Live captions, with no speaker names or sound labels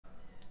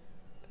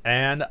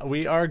And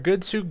we are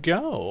good to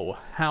go.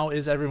 How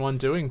is everyone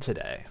doing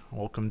today?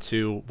 Welcome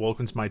to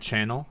my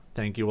channel.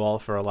 Thank you all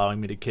for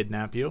allowing me to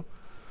kidnap you.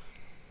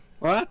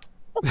 What?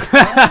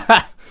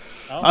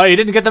 Oh, you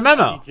didn't get the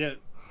memo.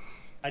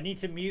 I need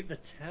to mute the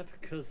tab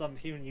because I'm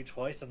hearing you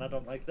twice and I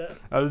don't like that.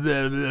 I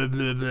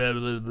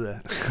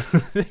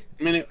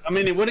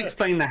mean, it would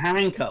explain the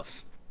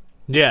handcuffs.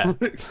 Yeah.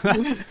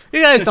 You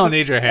guys don't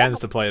need your hands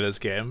to play this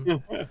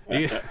game.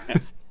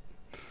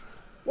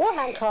 What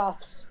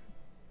handcuffs?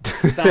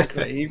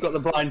 Exactly. You've got the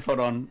blindfold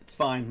on. It's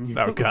fine.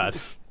 Oh god.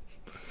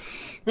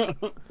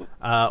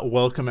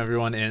 Welcome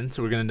everyone in.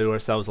 So we're gonna do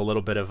ourselves a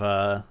little bit of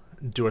a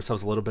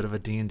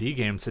D&D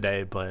game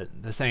today, but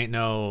this ain't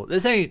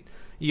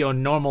your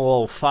normal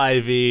old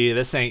 5e.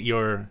 This ain't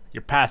your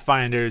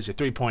Pathfinders, your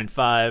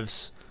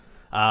 3.5s.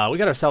 We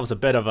got ourselves a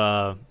bit of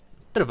a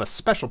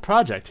special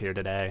project here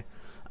today.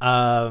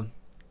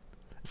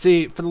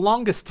 See, for the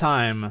longest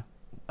time,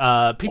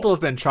 people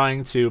have been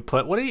trying to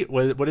put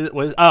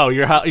oh,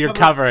 you're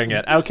covering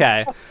it.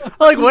 Okay.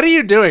 Like, what are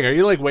you doing? Are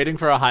you like waiting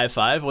for a high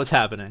five? What's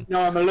happening? No,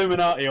 I'm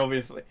Illuminati,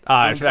 obviously.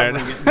 Alright, fair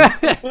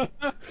enough.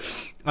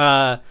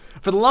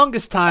 For the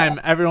longest time,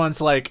 everyone's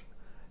like,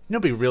 you know,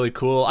 it'd be really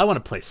cool. I want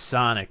to play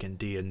Sonic in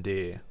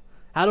D&D.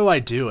 How do I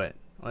do it?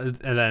 And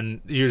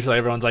then usually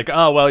everyone's like,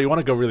 oh, well, you want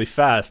to go really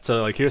fast.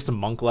 So like, here's some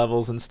monk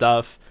levels and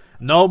stuff.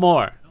 No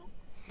more.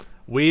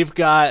 We've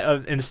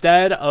got,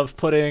 instead of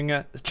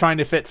trying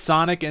to fit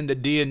Sonic into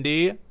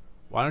D&D,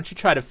 why don't you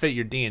try to fit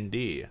your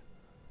D&D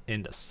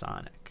into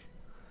Sonic?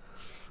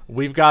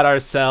 We've got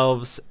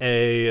ourselves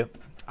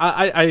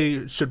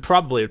I should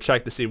probably have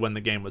checked to see when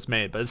the game was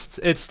made, but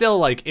it's still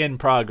like in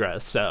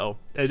progress, so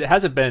it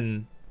hasn't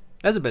been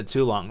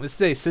too long. This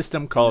is a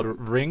system called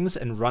Rings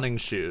and Running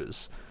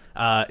Shoes.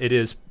 It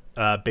is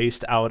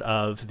based out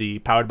of the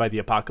Powered by the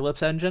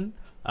Apocalypse engine.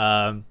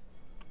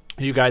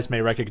 You guys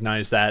may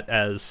recognize that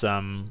as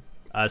some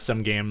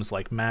games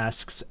like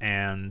Masks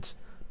and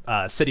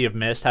City of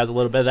Mist has a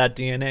little bit of that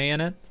DNA in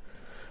it.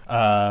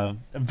 A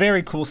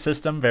very cool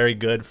system, very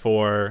good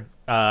for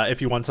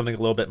if you want something a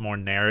little bit more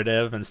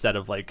narrative instead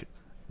of like,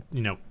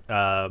 you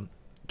know,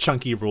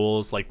 chunky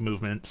rules like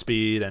movement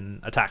speed and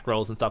attack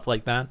rolls and stuff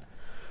like that.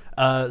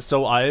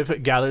 So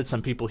I've gathered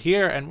some people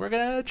here and we're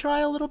gonna try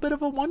a little bit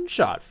of a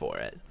one-shot for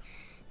it.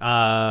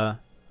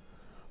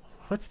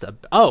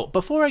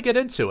 Before I get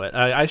into it,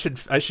 I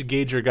should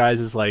gauge your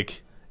guys'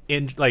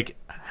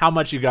 how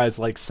much you guys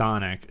like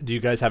Sonic. Do you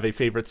guys have a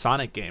favorite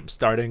Sonic game?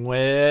 Starting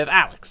with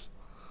Alex.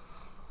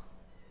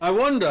 I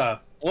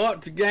wonder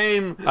what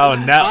game. Oh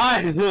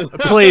no!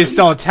 Please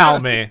don't tell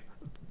me.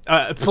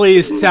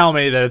 Please tell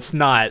me that it's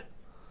not.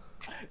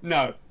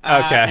 No.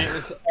 Okay.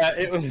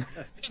 It was.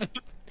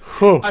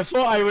 I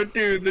thought I would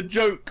do the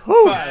joke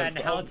first. And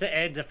how to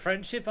end a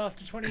friendship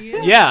after 20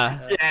 years?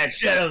 Yeah. Yeah,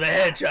 Shadow the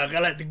Hedgehog. I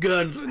like the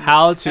guns.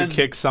 How to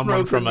kick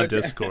someone from a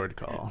Discord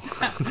call.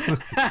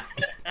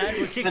 And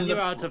we're kicking you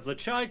out of the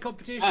chai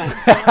competition.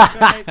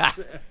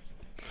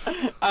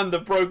 And the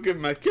broken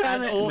mechanic.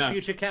 And all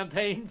future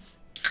campaigns.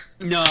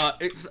 No,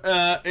 it's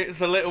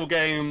a little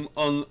game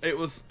on. It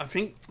was, I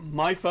think,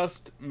 my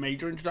first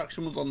major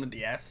introduction was on the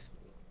DS.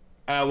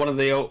 One of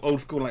the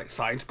old school like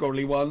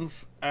side-scrolly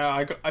ones.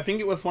 I think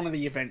it was one of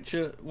the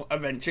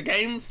adventure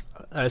games.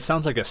 It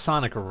sounds like a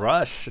Sonic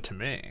Rush to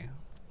me.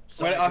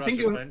 Sonic Rush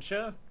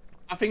Adventure?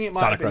 I think it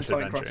might have been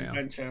Sonic Rush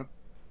Adventure.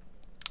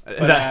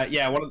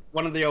 Yeah,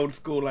 one of the old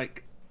school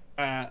like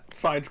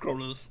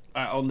side-scrollers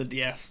on the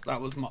DS.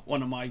 That was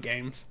one of my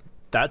games.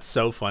 That's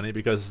so funny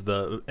because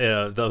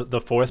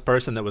the fourth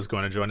person that was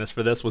going to join us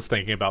for this was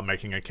thinking about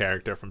making a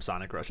character from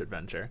Sonic Rush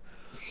Adventure.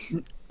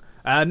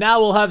 Now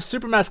we'll have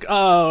Super Mask.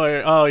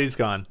 Oh, he's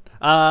gone.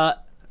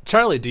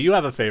 Charlie, do you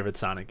have a favorite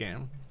Sonic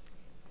game?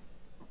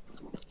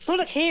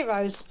 Sonic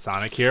Heroes.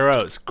 Sonic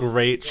Heroes,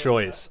 great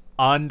choice.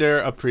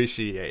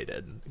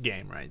 Underappreciated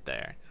game right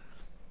there.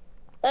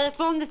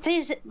 From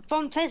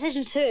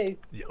PlayStation 2.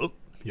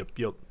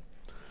 Yup.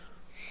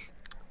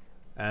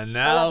 And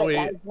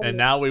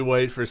now we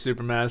wait for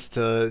Supermass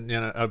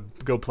to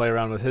go play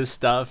around with his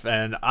stuff.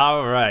 And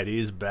all right,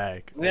 he's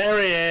back.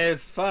 There he is.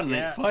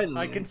 Finally.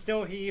 I can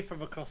still hear you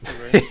from across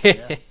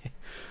the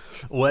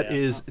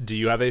room. Do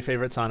you have a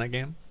favorite Sonic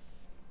game?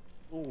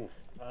 Ooh,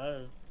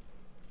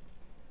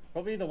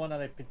 probably the one that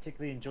I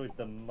particularly enjoyed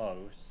the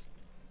most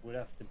would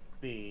have to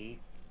be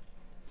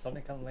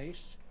Sonic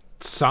Unleashed.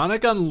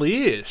 Sonic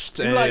Unleashed.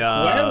 You like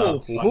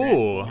werewolf Sonic?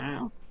 Ooh.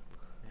 Wow.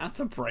 That's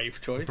a brave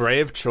choice.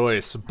 Brave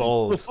choice.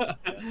 Bold.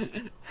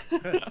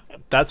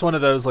 That's one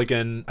of those, like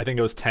in, I think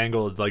it was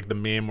Tangled, like the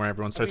meme where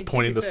everyone starts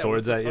pointing the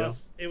swords at you.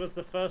 It was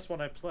the first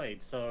one I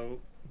played, so...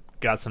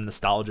 Got some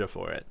nostalgia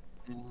for it.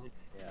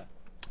 Yeah.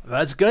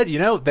 That's good. You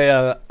know,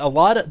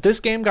 this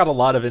game got a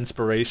lot of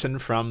inspiration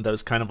from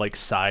those kind of like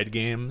side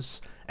games.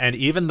 And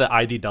even the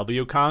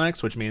IDW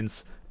comics, which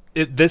means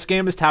this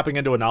game is tapping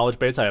into a knowledge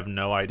base I have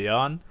no idea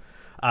on.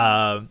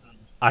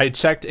 I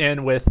checked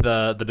in with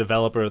the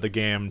developer of the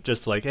game,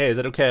 just like, hey, is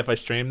it okay if I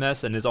stream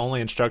this? And his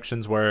only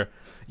instructions were,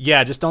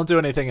 yeah, just don't do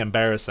anything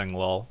embarrassing,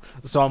 lol.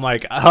 So I'm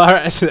like, all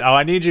right, oh,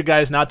 I need you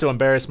guys not to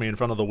embarrass me in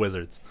front of the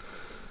wizards.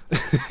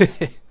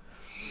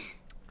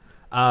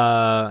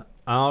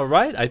 All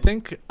right, I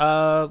think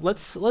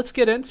let's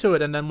get into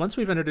it, and then once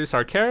we've introduced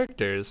our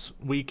characters,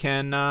 we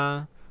can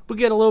we'll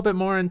get a little bit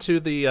more into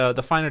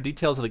the finer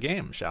details of the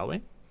game, shall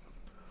we?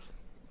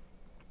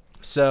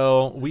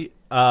 So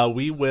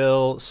we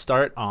will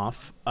start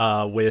off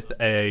with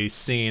a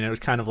scene. It was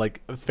kind of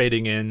like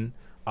fading in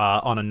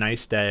on a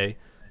nice day,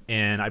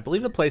 and I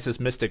believe the place is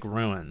Mystic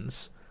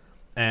Ruins,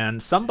 and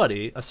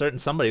a certain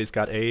somebody's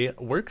got a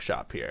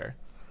workshop here.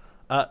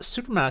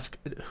 Supermask,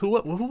 who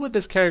would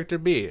this character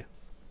be,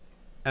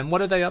 and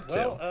what are they up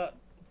to?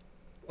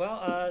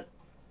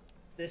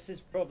 This is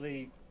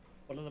probably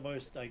one of the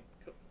most like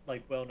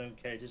well-known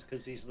characters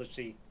because he's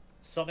literally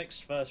Sonic's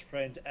first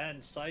friend and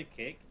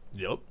sidekick.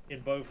 Yep.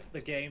 In both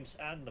the games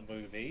and the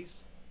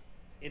movies.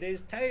 It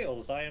is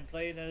Tails. I am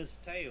playing as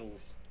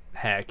Tails.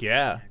 Heck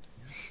yeah.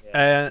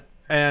 And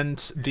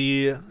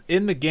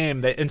in the game,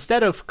 they,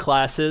 instead of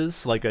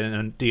classes like in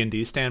a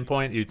D&D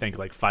standpoint, you think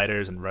like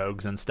fighters and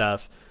rogues and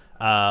stuff.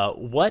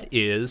 What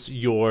is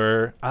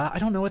your I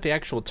don't know what the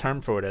actual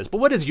term for it is, but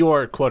what is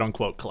your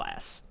quote-unquote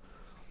class?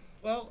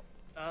 Well,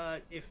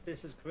 if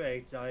this is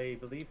correct, I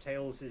believe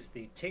Tails is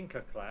the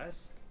Tinker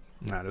class.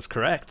 That is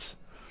correct.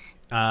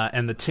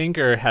 And the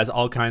Tinker has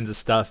all kinds of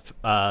stuff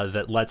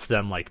that lets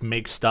them like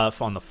make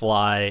stuff on the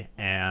fly,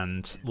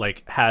 and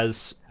like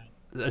has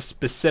a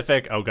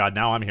specific. Oh god,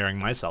 now I'm hearing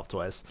myself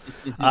twice.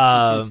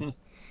 Has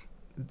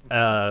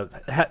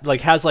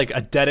like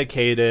a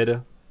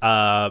dedicated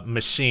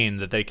machine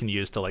that they can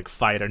use to like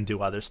fight and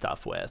do other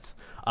stuff with.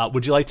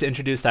 Would you like to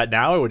introduce that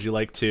now, or would you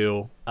like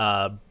to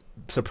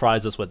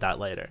surprise us with that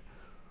later?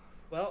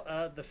 Well,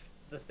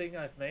 the thing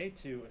I've made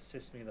to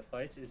assist me in the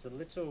fights is a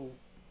little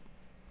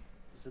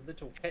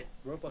pet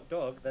robot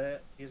dog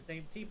that is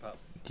named Teapup.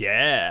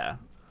 Yeah.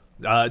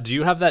 Do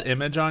you have that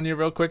image on you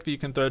real quick that you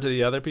can throw to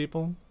the other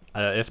people?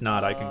 If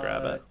not, I can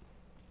grab it.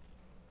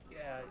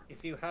 Yeah,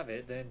 if you have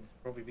it, then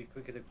probably be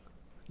quicker to...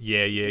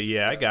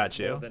 Yeah, I got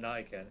you. More than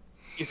I can.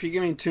 If you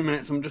give me 2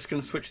 minutes, I'm just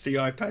going to switch to the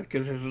iPad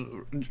because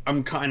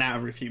I'm cutting out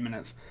every few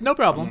minutes. No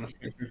problem. I'm going to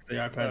switch to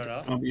the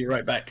iPad. I'll be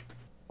right back.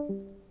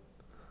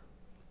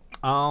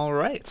 All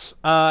right.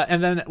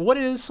 And then what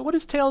is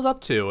Tails up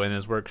to in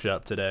his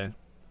workshop today?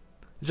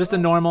 Just a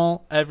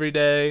normal,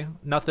 everyday,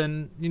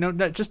 nothing,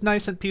 just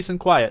nice and peace and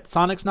quiet.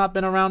 Sonic's not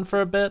been around for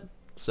a bit,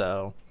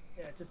 so...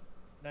 Yeah, just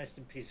nice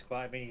and peace and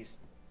quiet. I mean, he's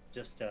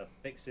just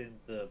fixing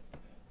the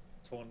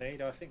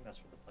tornado. I think that's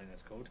what the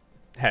planet's called.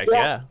 Heck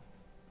yeah.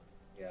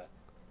 Yeah.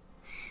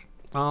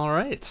 All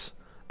right.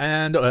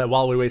 And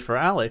while we wait for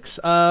Alex,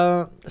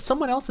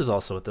 someone else is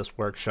also at this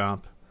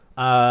workshop.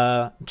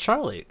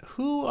 Charlie,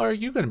 who are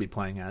you going to be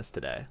playing as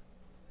today?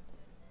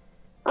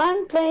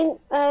 I'm playing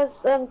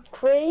as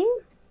Cream.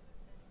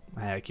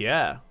 Heck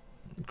yeah.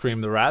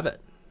 Cream the Rabbit.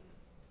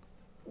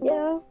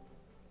 Yeah.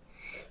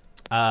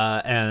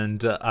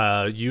 And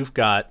you've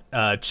got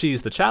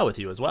Cheese the Chow with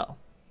you as well.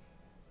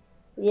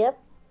 Yep.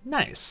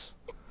 Nice.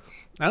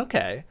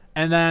 Okay.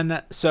 And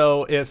then,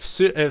 so if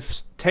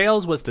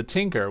Tails was the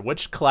Tinker,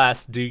 which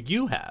class do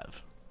you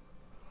have?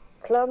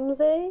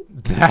 Clumsy.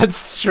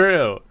 That's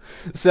true.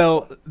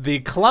 So the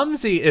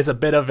Clumsy is a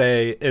bit of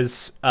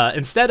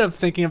instead of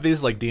thinking of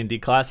these like D&D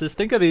classes,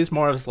 think of these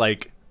more as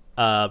like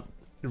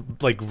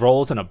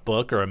roles in a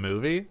book or a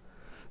movie.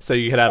 So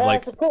you could have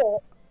like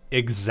support.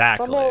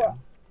 Exactly.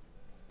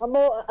 I'm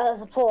more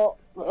support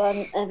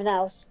than anything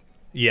else.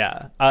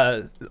 Yeah.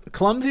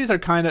 Clumsies are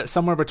kind of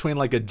somewhere between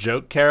like a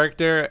joke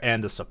character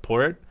and a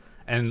support,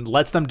 and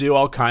lets them do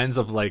all kinds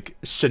of like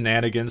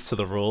shenanigans to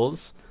the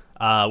rules.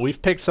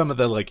 We've picked some of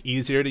the like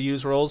easier to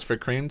use roles for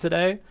Cream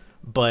today,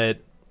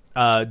 but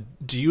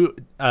do you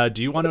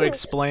want to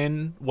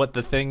explain what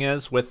the thing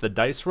is with the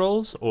dice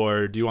rolls,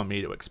 or do you want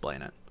me to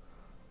explain it?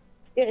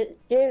 That's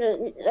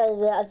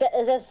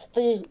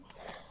for you.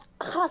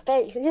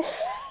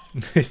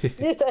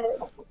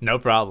 No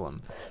problem.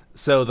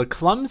 So the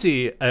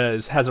Clumsy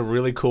has a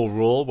really cool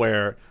rule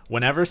where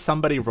whenever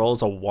somebody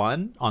rolls a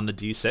 1 on the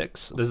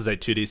d6, this is a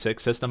 2d6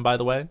 system, by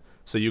the way,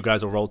 so you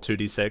guys will roll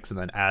 2d6 and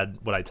then add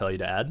what I tell you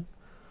to add.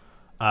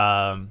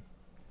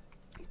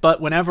 But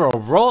whenever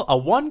a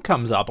 1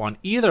 comes up on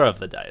either of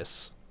the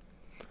dice,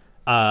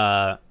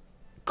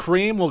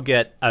 Cream will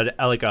get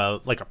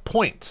a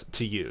point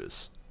to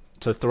use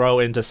to throw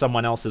into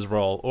someone else's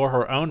roll or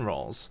her own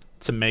rolls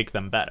to make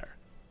them better.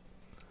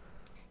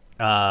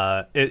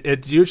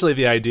 It's usually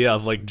the idea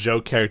of like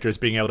joke characters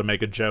being able to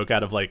make a joke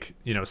out of like,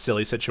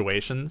 silly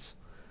situations,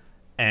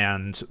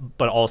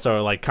 but also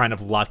are like kind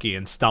of lucky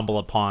and stumble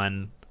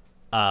upon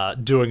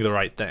doing the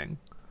right thing.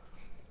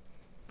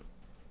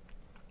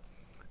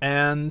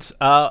 And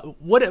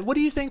what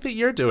do you think that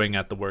you're doing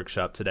at the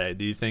workshop today?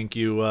 Do you think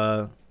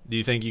you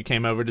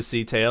came over to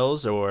see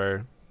Tails,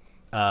 or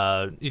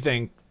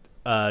do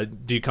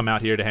you come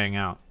out here to hang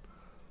out?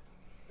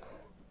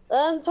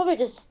 Probably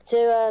just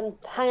to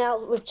hang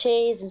out with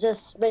cheese and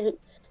just give it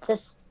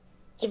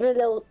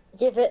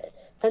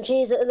some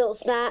cheese a little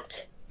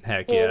snack.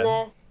 Heck here and yeah.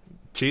 there.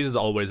 Cheese is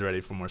always ready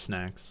for more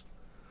snacks.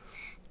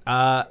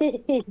 And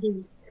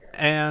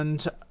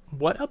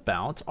what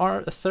about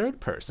our third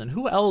person?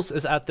 Who else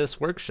is at this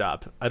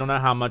workshop? I don't know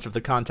how much of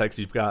the context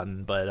you've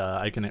gotten, but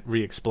I can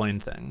re-explain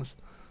things.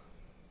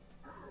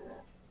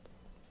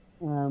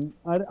 I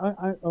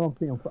don't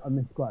think I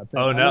missed quite a bit.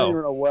 Oh, I know no.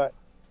 you're at work.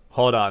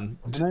 Hold on.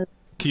 I know-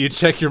 Can you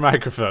check your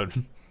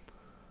microphone?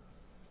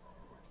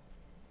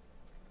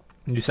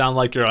 You sound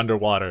like you're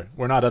underwater.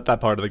 We're not at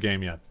that part of the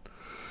game yet.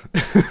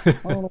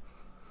 Hold on.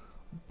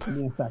 Give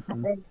me a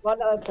second. Why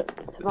don't I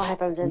put my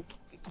headphones in?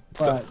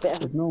 Right, bit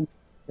of- it's normal.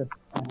 Just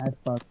a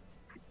headphone.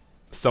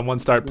 Someone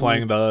start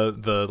playing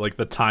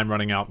the time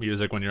running out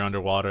music when you're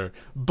underwater.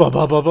 Ba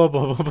ba ba ba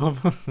ba ba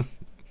ba.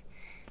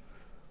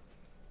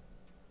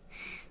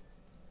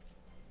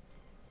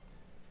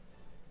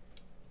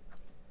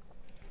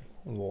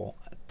 Well,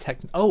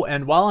 oh,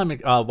 and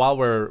while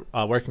we're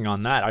working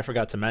on that, I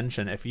forgot to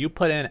mention, if you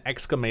put in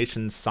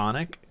exclamation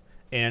Sonic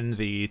in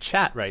the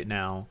chat right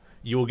now,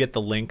 you will get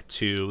the link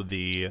to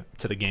the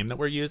game that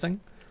we're using,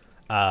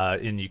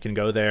 and you can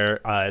go there.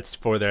 It's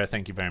for there.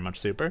 Thank you very much,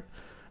 Super.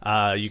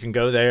 You can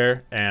go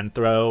there and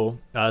throw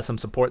some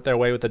support their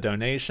way with a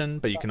donation,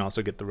 but you can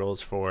also get the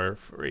rules for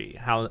free.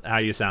 How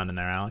you sounding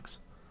there, Alex?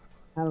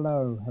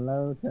 Hello,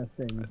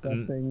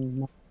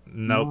 testing.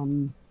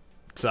 Nope.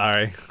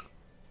 Sorry.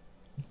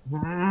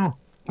 I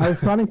was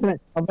trying to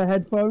connect other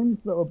headphones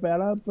that were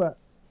better, but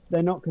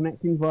they're not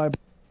connecting via.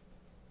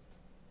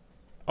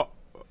 Oh.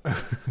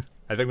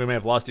 I think we may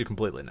have lost you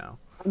completely now.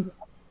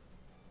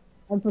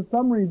 And for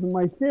some reason,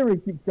 my Siri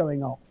keeps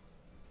going off.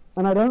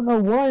 And I don't know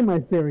why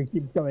my Siri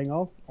keeps going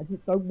off. I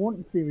just don't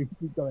want Siri to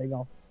keep going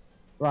off.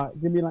 Right,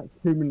 give me like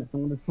 2 minutes.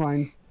 I'm going to try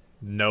and...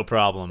 No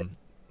problem.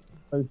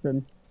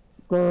 Open.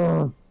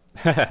 Grr.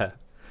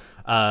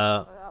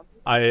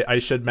 I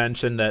should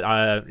mention that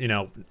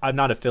I'm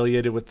not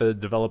affiliated with the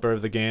developer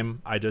of the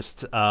game. I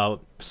just I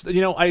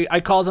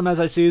calls them as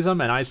I sees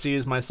them, and I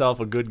sees myself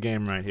a good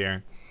game right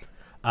here.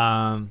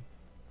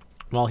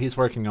 While he's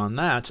working on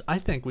that, I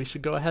think we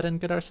should go ahead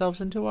and get ourselves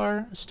into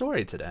our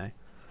story today.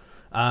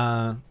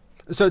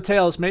 So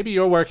Tails, maybe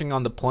you're working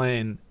on the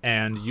plane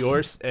and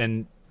you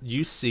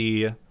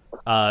see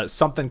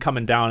something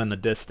coming down in the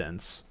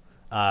distance.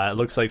 It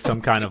looks like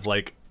some kind of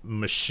like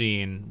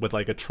machine with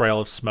like a trail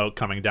of smoke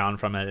coming down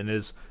from it and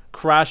is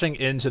crashing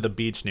into the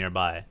beach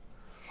nearby.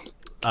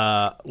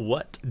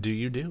 What do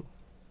you do?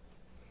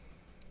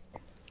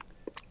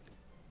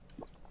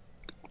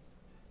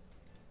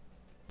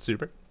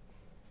 Super.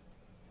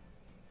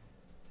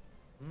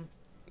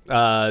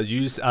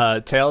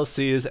 Tails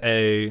sees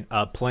a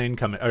plane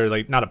coming, or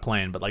like not a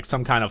plane, but like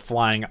some kind of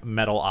flying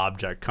metal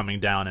object coming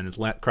down and is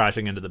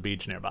crashing into the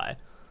beach nearby.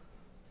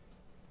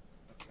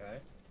 Okay.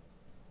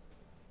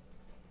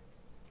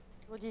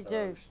 What do you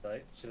do?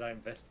 Should I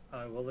invest?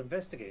 I will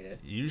investigate it.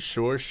 You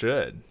sure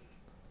should.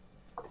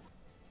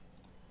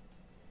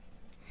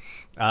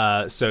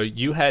 So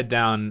you head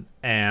down,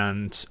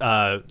 and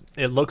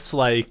it looks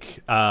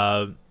like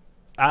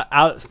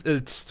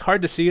it's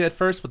hard to see at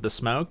first with the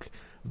smoke,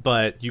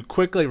 but you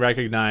quickly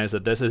recognize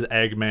that this is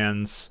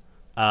Eggman's,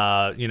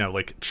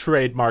 like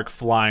trademark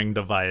flying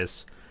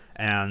device.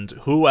 And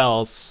who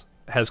else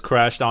has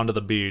crashed onto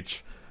the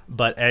beach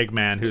but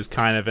Eggman, who's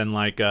kind of in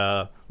like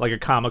a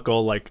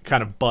comical, like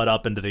kind of butt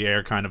up into the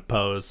air kind of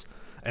pose,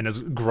 and is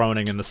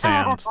groaning in the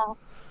sand.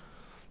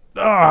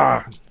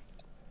 Ah,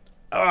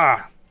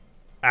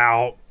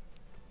 ow!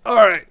 All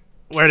right,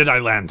 where did I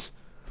land?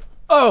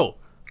 Oh,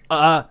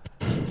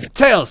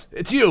 Tails,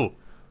 it's you.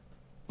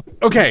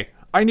 Okay,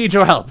 I need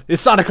your help. Is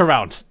Sonic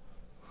around?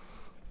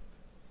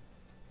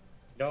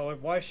 No,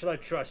 and why should I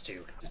trust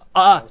you? Just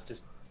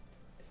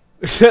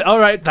All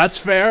right, that's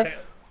fair.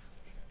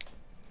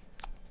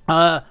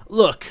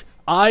 Look,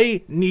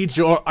 I need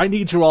your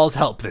all's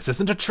help. This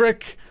isn't a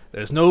trick.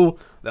 There's no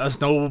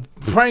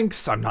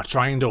pranks. I'm not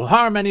trying to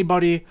harm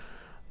anybody.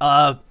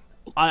 I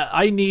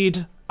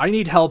need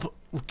help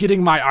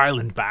getting my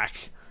island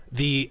back.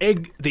 The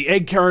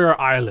egg carrier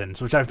island,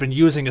 which I've been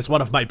using as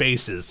one of my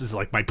bases, is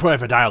like my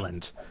private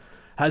island,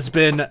 has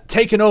been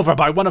taken over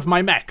by one of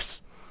my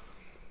mechs.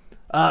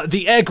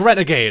 The Egg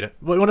Renegade,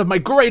 one of my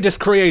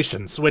greatest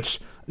creations, which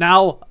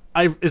now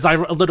is a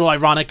little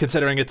ironic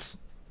considering it's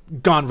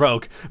gone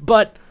rogue,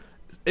 but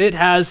it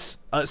has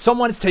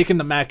someone's taken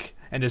the mech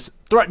and is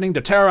threatening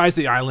to terrorize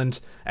the island,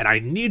 and I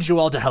need you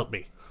all to help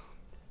me.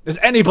 Is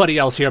anybody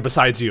else here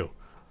besides you?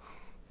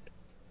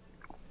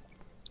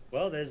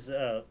 Well, there's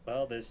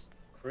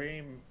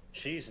cream,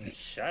 cheese, and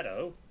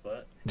shadow,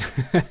 but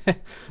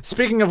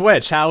Speaking of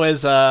which,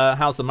 how's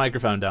the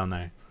microphone down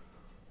there?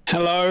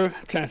 Hello,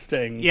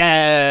 testing.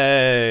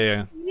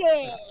 Yay!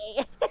 Yay!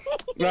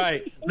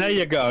 Right, there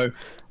you go.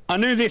 I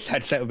knew this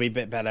headset would be a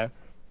bit better.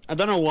 I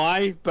don't know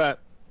why, but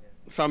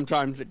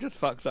sometimes it just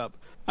fucks up.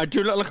 I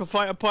do look like a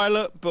fighter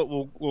pilot, but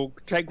we'll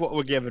take what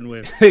we're given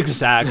with.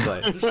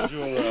 Exactly. this is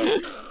your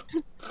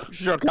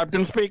Sure,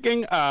 Captain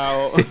speaking.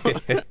 Oh.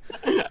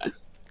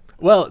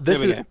 Well,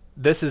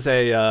 this is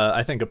a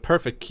I think a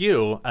perfect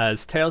cue,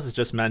 as Tails has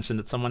just mentioned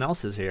that someone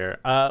else is here.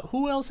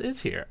 Who else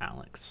is here,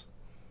 Alex?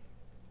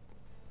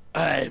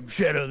 I'm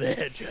Shadow the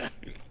Hedgehog.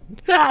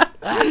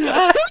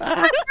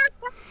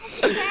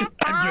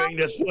 I'm doing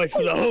this voice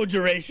for the whole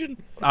duration.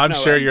 I'm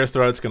sure your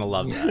throat's gonna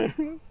love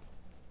that.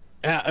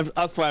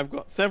 That's why I've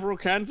got several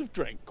cans of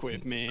drink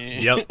with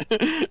me. Yep.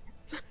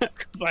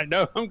 Because I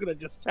know I'm gonna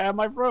just tear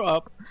my throat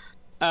up.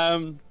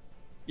 As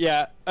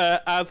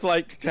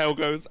like Tail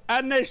goes,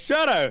 and there's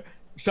Shadow.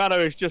 Shadow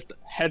is just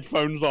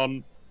headphones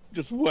on,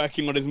 just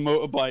working on his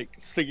motorbike,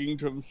 singing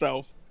to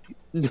himself.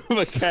 No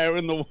a care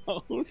in the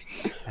world.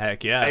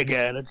 Heck yeah. I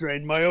gotta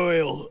drain my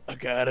oil. I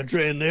gotta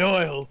drain the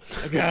oil.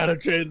 I gotta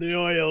drain the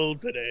oil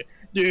today.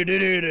 Do do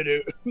do do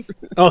do.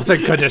 Oh,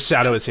 thank goodness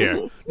Shadow is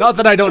here. Not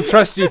that I don't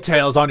trust you,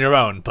 Tails, on your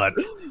own, but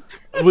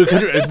we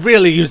could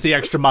really use the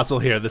extra muscle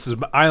here. This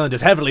island is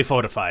heavily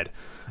fortified,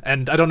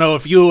 and I don't know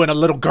if you and a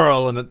little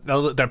girl and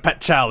their pet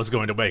chow is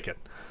going to make it.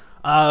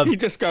 He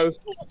just goes,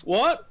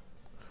 what?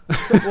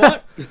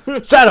 What?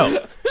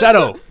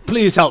 Shadow,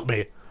 please help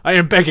me. I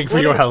am begging for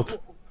your help.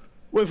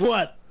 With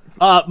what?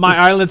 My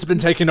island's been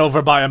taken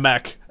over by a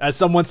mech, as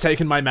someone's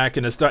taken my mech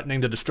and is threatening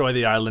to destroy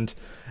the island,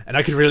 and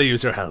I could really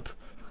use your help.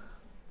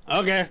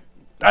 Okay.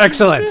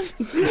 Excellent.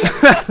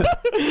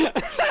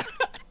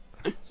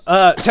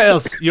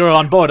 Tails, you're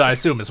on board, I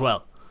assume, as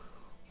well.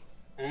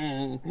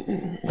 Yeah,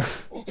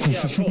 of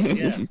course,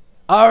 yeah.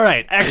 All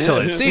right,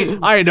 excellent. See,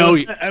 I know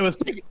you. I was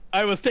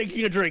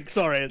taking a drink.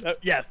 Sorry.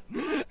 Yes.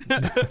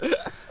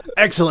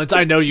 Excellent.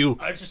 I know you.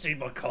 I just need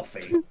my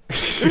coffee.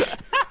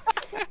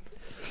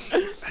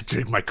 I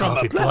drink my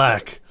coffee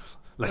black,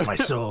 like my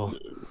soul.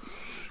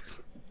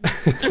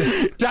 Damn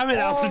it,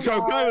 that's the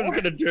joke I was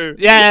gonna do.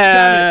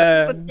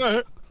 Yeah.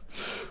 Damn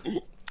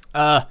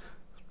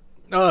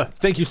it.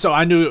 Thank you. So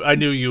I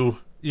knew you.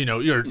 You know,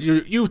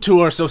 you two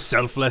are so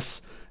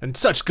selfless and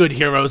such good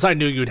heroes. I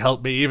knew you'd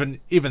help me,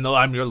 even though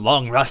I'm your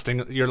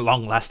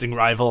long-lasting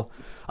rival.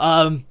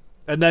 And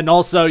then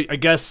also, I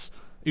guess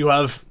you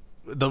have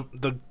the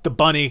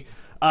bunny.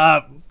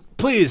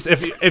 Please,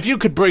 if you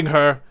could bring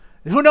her,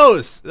 who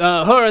knows?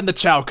 Her and the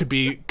chow could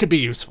be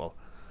useful.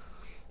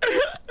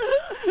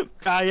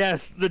 Ah,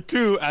 yes, the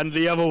two and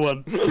the other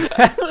one.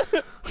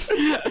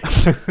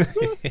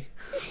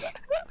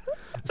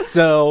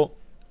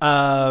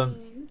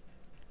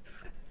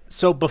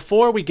 So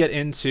before we get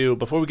into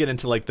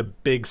like the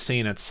big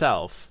scene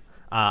itself,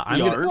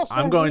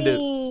 I'm going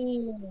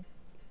to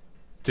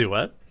do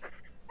what?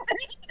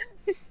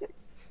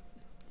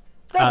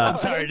 I'm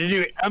sorry. Did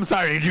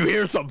you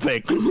hear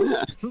something?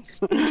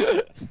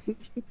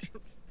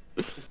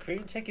 Is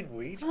Cream taking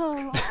weed?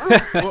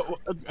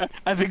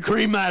 I think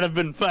Cream might have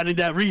been finding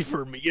that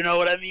reefer me. You know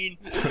what I mean?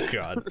 Oh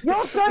God.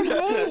 You're so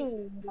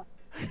mean.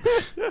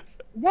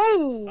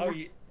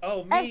 Mean.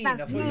 Oh, mean. I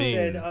thought you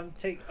Mean.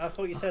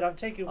 said I'm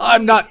taking. Weed.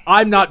 I'm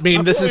not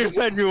mean. This You is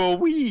said you were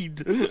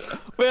weed.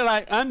 We're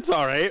like, I'm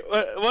sorry.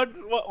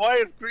 Why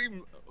is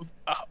Cream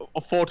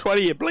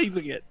 420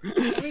 blazing it?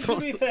 I mean, to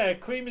be fair,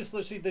 Cream is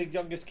literally the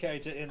youngest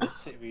character in the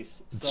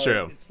series. So It's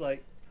true. It's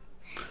like.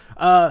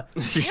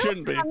 She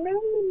shouldn't be.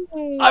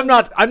 I'm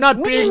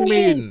not being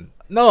mean.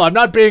 No, I'm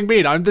not being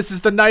mean. This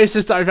is the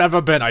nicest I've ever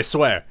been, I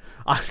swear.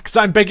 Because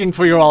I'm begging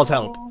for your all's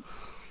help.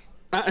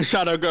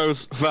 Shadow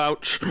goes,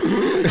 vouch.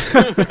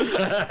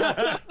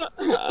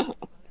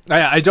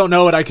 I don't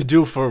know what I could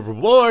do for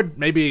reward.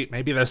 Maybe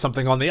there's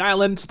something on the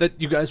island that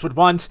you guys would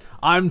want.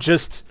 I'm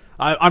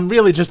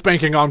really just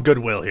banking on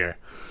goodwill here.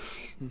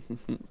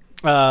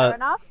 Fair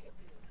enough.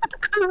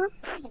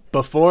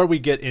 Before we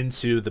get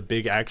into the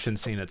big action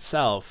scene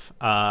itself,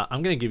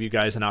 I'm gonna give you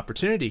guys an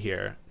opportunity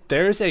here.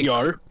 There's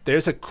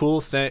a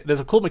cool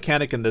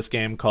mechanic in this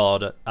game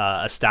called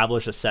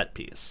establish a set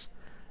piece.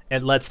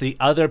 It lets the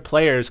other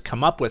players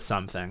come up with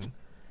something,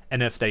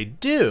 and if they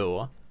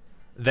do,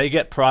 they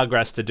get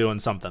progress to doing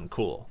something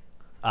cool.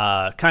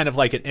 Kind of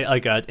like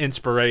an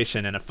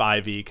inspiration in a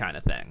 5e kind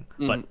of thing,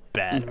 but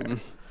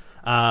better.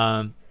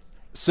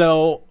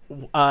 So,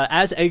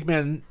 as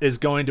Eggman is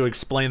going to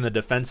explain the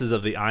defenses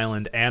of the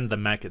island and the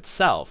mech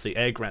itself, the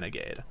Egg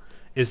Renegade,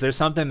 is there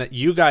something that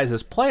you guys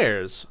as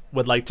players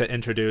would like to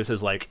introduce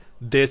as like,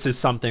 this is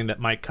something that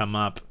might come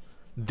up,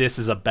 this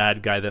is a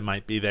bad guy that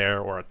might be there,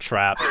 or a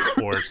trap,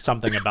 or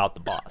something about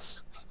the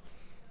boss?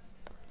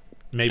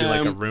 Maybe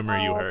like a rumor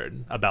you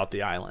heard about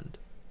the island.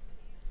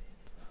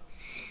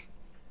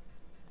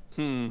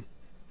 I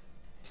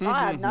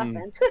have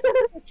nothing.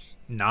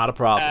 Not a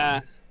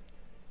problem.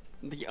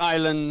 The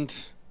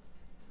island,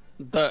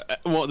 the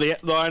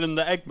island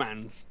that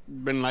Eggman's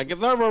been like,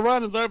 it's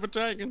overrun, it's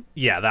overtaken.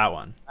 Yeah, that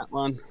one. That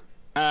one.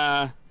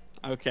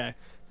 Okay.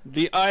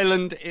 The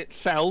island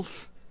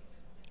itself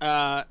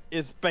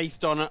is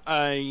based on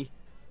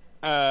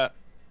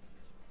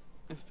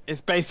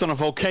it's based on a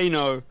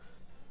volcano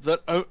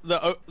that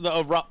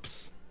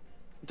erupts.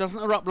 It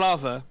doesn't erupt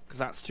lava because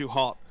that's too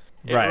hot.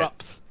 It Right.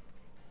 erupts.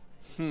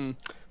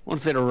 What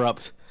does it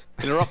erupt?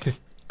 It erupts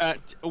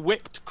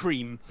whipped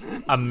cream.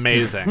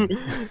 Amazing.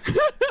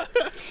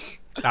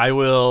 I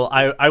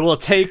will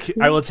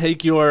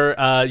take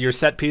your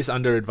set piece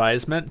under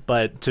advisement,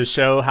 but to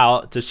show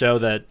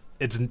that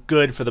it's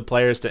good for the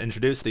players to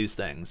introduce these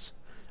things.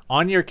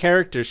 On your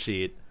character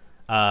sheet,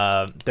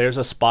 there's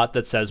a spot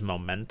that says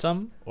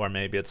momentum, or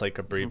maybe it's like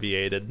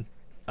abbreviated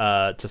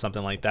to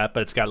something like that,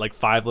 but it's got like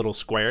 5 little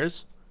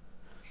squares.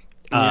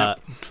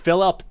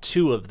 Fill up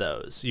 2 of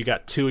those. You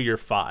got 2 of your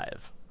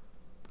 5.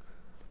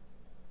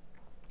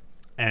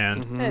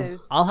 And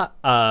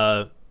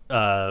Alex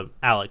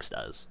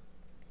does.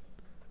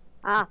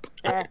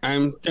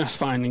 I'm just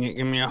finding it.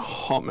 Give me a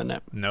hot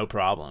minute. No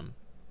problem.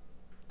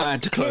 I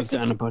had to close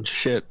down a bunch of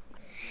shit.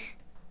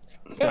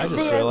 I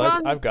just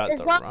realized I've got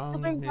the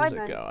wrong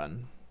music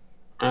going.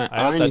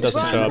 I hope that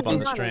doesn't show up on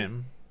the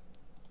stream.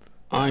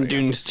 I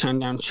do need to turn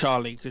down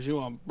Charlie because you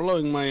are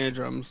blowing my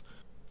eardrums.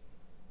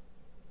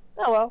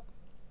 Oh well.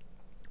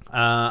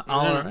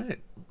 All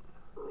right.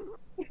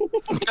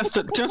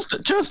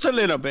 Just a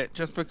little bit,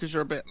 just because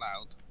you're a bit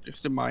loud.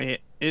 Just in my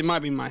it might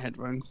be my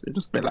headphones. It's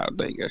just a bit loud.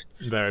 There you go.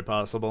 Very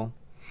possible.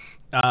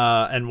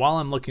 And while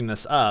I'm looking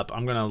this up,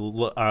 I'm gonna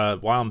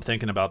while I'm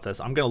thinking about this,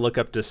 I'm gonna look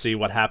up to see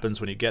what happens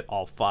when you get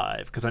all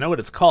 5, because I know what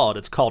it's called.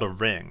 It's called a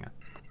ring,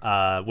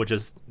 which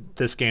is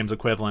this game's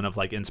equivalent of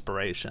like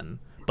inspiration,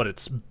 but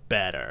it's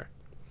better.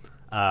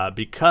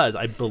 Because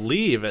I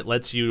believe it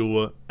lets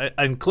you,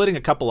 including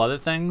a couple other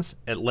things,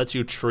 it lets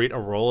you treat a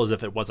roll as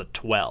if it was a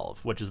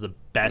 12, which is the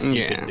best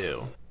you can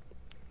do.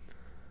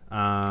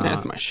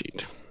 There's my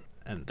sheet.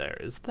 And there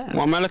is that.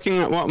 What am I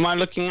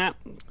looking at?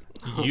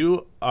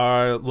 You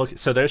are looking.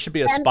 So there should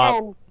be a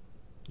spot.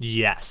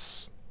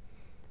 Yes.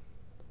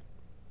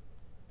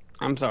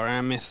 I'm sorry,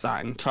 I missed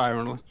that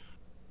entirely.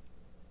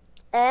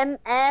 One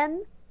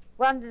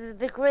of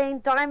the green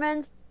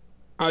diamonds.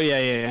 Oh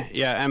yeah.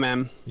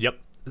 MM. Yep.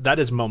 That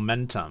is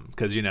momentum,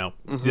 because you know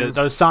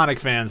those Sonic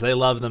fans, they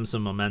love them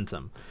some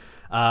momentum.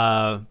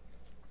 And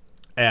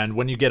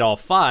when you get all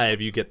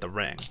 5, you get the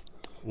ring,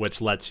 which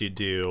lets you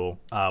do,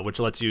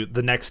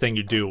 the next thing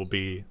you do will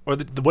be, or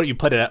what you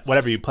put it,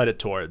 whatever you put it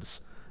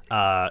towards,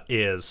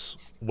 is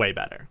way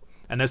better.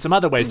 And there's some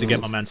other ways to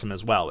get momentum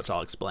as well, which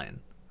I'll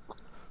explain.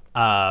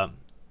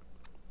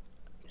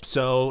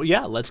 So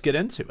yeah, let's get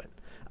into it.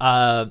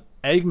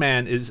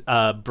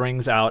 Eggman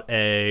brings out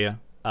a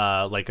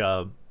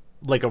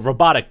like a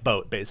robotic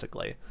boat,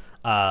 basically,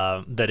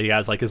 that he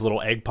has like his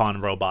little egg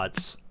pond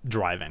robots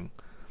driving,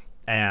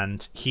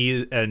 and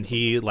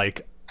he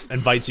like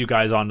invites you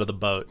guys onto the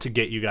boat to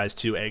get you guys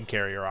to Egg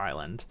Carrier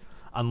Island,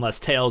 unless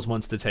Tails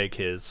wants to take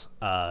his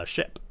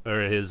ship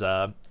or his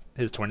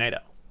tornado.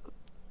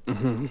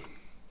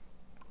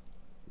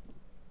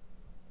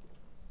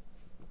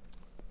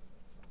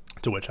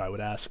 To which I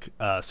would ask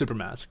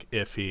Supermask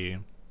if he.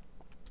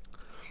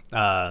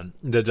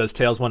 Does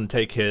Tails want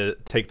to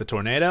take the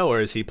tornado,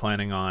 or is he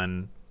planning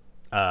on?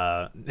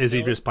 Is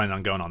he just planning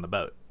on going on the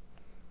boat?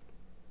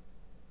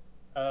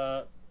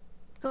 Not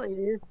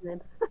even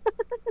listening.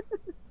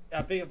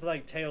 I think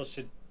like Tails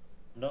should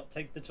not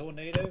take the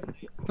tornado.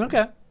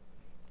 Okay.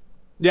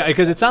 Yeah,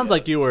 because it sounds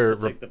like you were.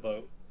 Take the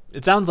boat.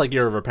 It sounds like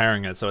you're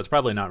repairing it, so it's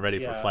probably not ready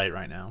for fight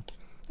right now.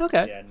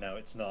 Okay. Yeah, no,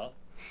 it's not.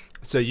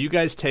 So you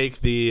guys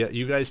take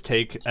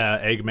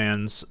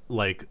Eggman's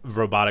like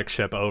robotic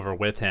ship over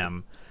with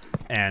him,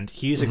 and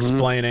he's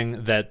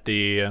explaining that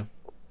the.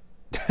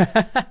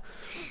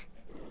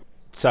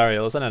 Sorry,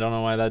 listen. I don't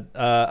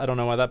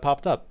know why that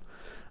popped up.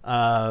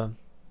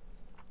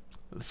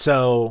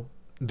 So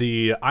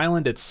the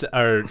island,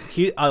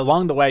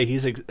 along the way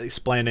he's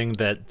explaining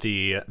that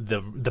the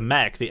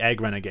mech, the Egg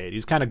Renegade,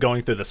 he's kind of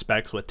going through the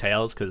specs with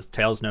Tails because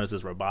Tails knows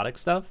his robotic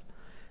stuff,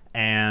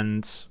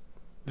 and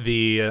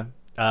he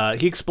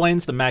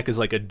explains the mech is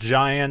like a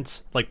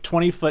giant, like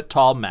 20-foot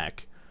tall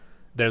mech.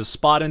 There's a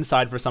spot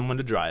inside for someone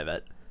to drive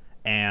it,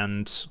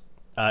 and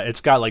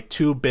it's got like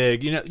 2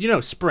 big, you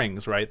know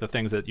springs, right? The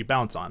things that you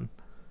bounce on.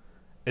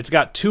 It's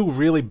got 2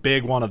 really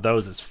big one of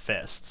those as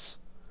fists.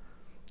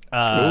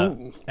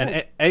 And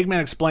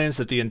Eggman explains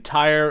that the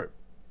entire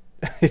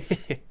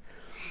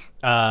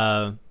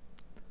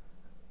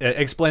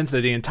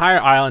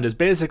island is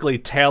basically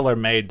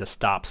tailor-made to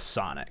stop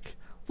Sonic.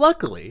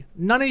 Luckily,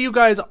 none of you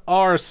guys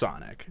are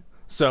Sonic,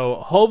 so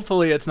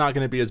hopefully it's not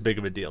going to be as big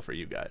of a deal for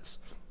you guys.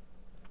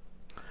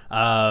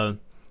 So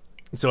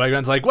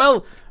Eggman's like,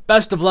 well,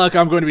 best of luck,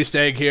 I'm going to be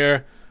staying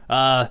here.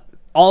 All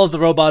of the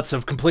robots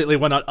have completely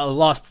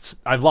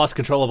I've lost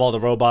control of all the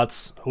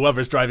robots.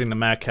 Whoever's driving the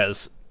mech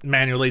has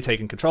manually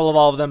taken control of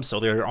all of them, so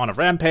they're on a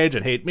rampage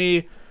and hate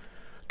me.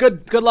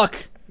 Good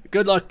luck.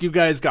 Good luck, you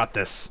guys got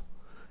this.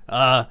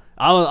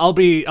 I'll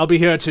be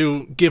here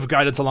to give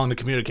guidance along the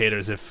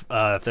communicators if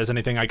there's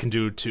anything I can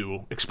do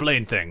to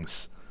explain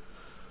things.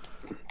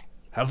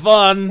 Have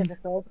fun.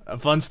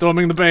 Have fun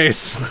storming the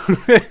base.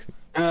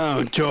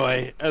 Oh,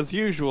 joy. As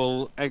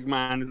usual,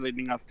 Eggman is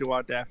leading us to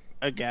our deaths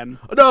again.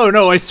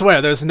 No, I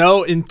swear, there's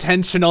no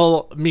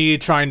intentional me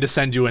trying to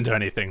send you into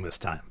anything this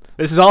time.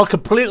 This is all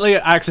completely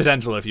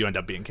accidental if you end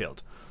up being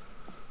killed.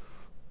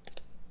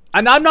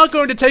 And I'm not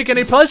going to take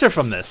any pleasure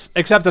from this,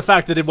 except the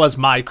fact that it was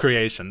my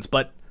creations,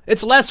 but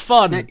It's less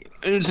fun.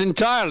 It's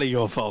entirely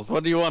your fault.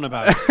 What do you want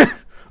about?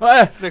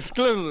 It's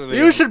exclusively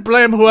You should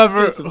blame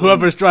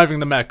whoever's driving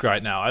the mech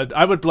right now.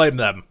 I would blame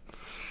them.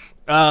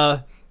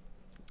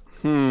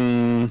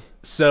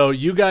 So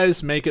you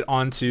guys make it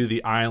onto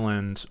the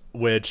island,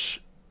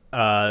 which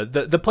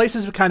the place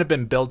has kind of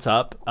been built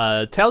up.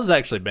 Tails has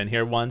actually been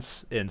here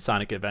once in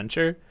Sonic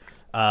Adventure.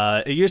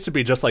 It used to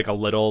be just like a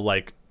little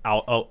like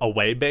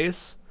away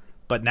base,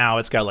 but now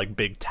it's got like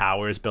big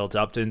towers built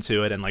up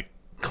into it and like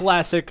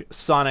classic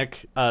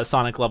Sonic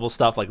level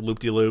stuff like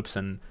loop-de-loops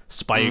and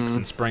spikes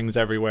and springs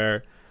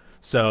everywhere.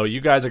 So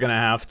you guys are gonna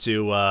have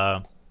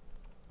to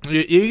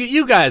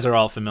you guys are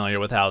all familiar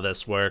with how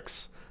this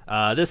works.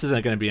 This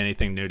isn't going to be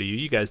anything new to you.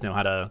 You guys know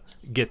how to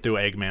get through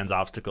Eggman's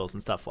obstacles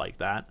and stuff like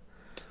that.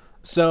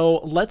 So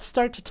let's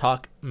start to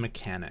talk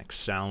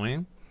mechanics, shall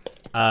we?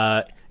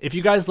 If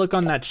you guys look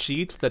on that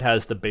sheet that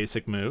has the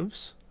basic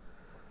moves,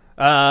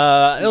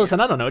 listen,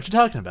 I don't know what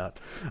you're talking about.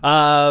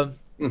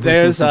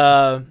 There's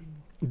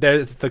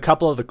the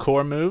couple of the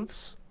core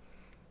moves.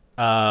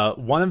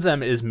 One of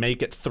them is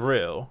Make It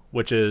Through,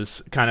 which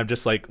is kind of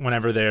just like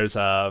whenever there's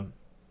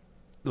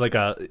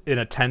in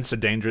a tense or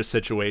dangerous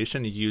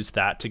situation, you use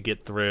that to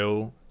get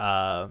through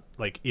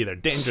like either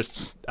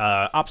dangerous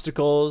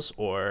obstacles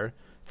or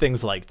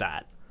things like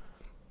that.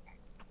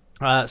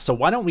 So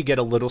why don't we get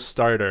a little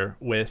starter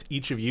with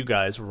each of you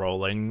guys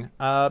rolling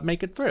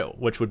Make It Through,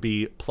 which would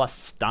be plus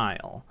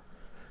style.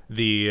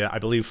 I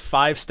believe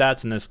 5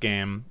 stats in this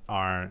game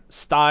are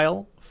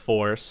style,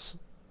 force,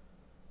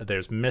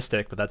 there's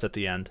mystic, but that's at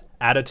the end,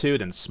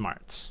 attitude, and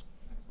smarts.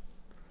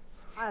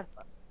 I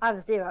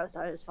have 0,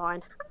 so it's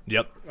fine.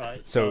 Yep.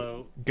 Right.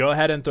 So go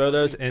ahead and throw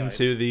those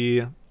into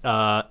the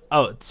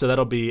so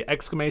that'll be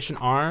exclamation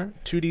R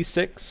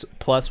 2d6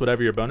 plus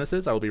whatever your bonus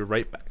is. I will be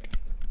right back.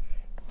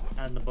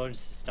 And the bonus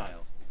is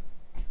style.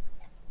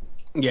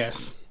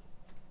 Yes.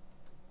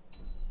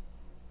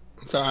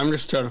 So I'm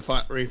just trying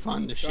to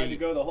refine the Trying to sheet.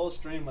 go the whole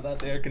stream without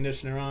the air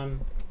conditioner on.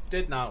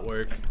 Did not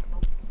work.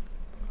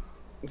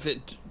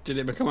 Did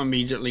it become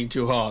immediately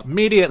too hot?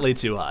 Immediately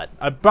too hot.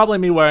 Probably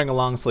me wearing a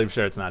long sleeve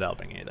shirt's not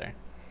helping either.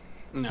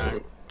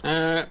 No.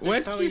 Where This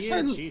did time you of year,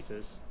 send?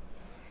 Jesus.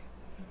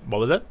 What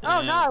was it?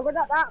 Oh no, we're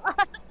not that.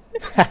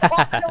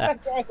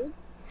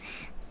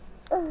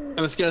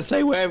 I was gonna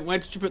say where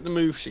did you put the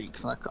move sheet?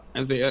 'Cause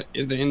is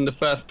it in the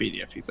first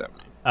PDF you sent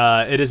me?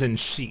 It is in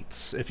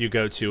sheets if you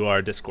go to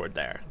our Discord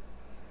there.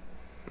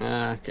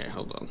 Okay,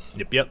 hold on.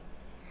 Yep.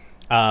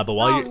 But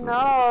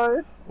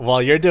No.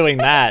 while you're doing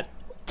that,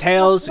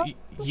 Tails,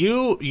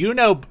 you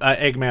know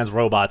Eggman's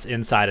robots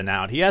inside and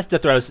out. He has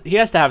to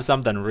have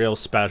something real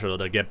special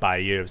to get by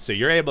you. So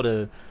you're able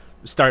to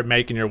start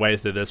making your way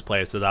through this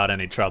place without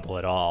any trouble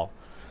at all.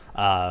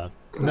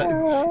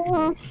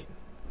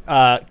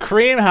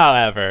 Cream,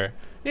 however,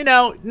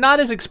 not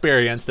as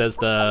experienced as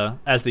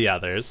the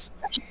others.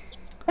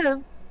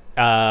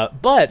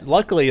 But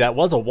luckily that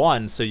was a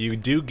 1, so you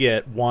do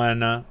get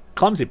 1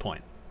 clumsy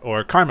point,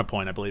 or karma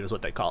point, I believe is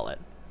what they call it.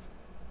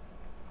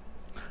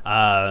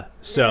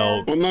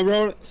 So What am I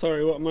rolling?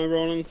 Sorry, what am I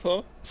rolling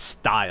for?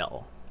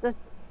 style.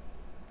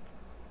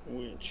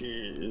 Which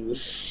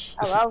is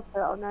I'll put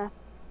it on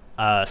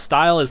there.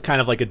 Style is kind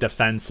of like a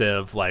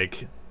defensive,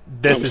 like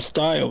this is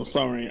style.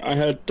 Sorry, I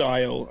heard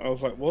dial. I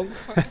was like, what the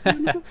fuck is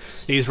that?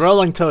 he's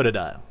rolling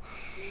Totodile.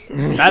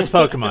 That's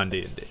Pokemon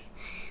D&D.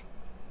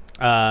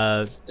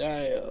 Style.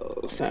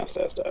 Style.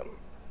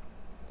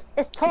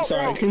 It's top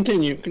Sorry, left.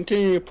 continue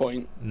your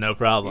point. No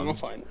problem. I'm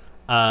fine.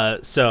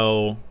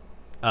 So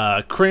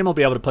Cream will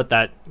be able to put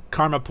that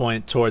karma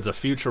point towards a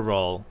future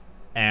roll,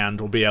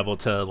 and will be able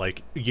to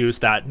like use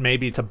that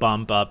maybe to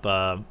bump up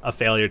a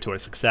failure to a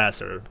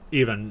success, or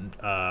even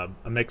a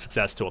mixed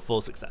success to a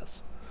full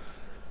success.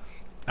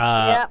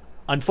 Yeah.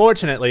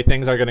 Unfortunately,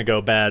 things are going to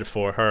go bad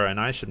for her, and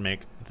I should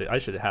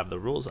have the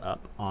rules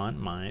up on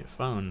my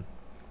phone.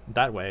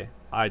 That way,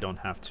 I don't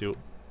have to.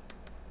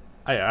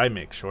 I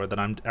make sure that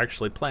I'm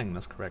actually playing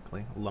this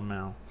correctly.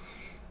 Lamau.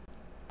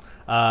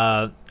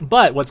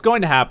 But what's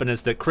going to happen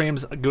is that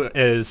Creams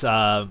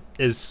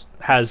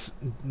has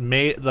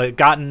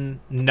gotten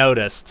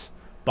noticed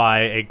by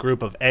a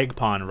group of egg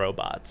pawn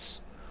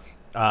robots,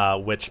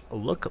 which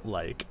look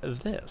like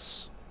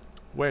this.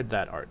 Where'd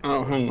that art?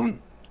 Oh, hang on.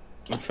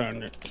 I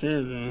found it.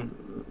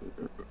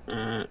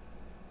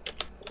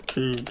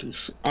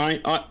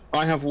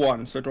 I have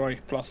 1, so do I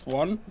plus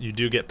 1? You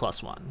do get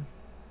 +1.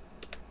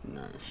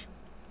 Nice.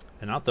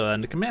 And I'll throw that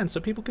into command so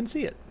people can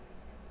see it.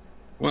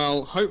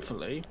 Well,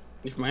 hopefully,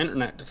 if my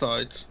internet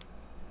decides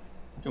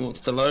it wants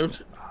to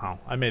load. Oh,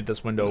 I made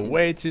this window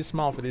way too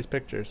small for these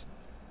pictures.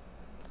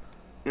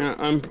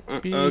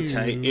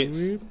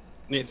 Okay.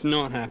 It's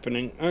not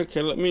happening.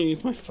 Okay, let me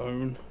use my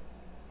phone.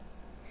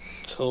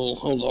 Cool.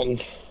 Hold on.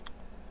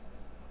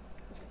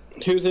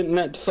 Whose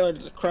internet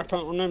decided to crap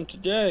out on them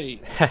today?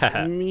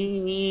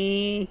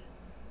 Me.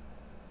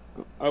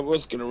 I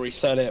was gonna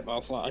reset it, but I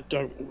was like, I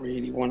don't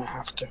really want to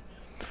have to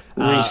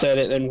reset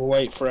it, then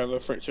wait forever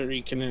for it to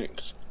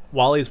reconnect.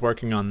 While he's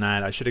working on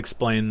that, I should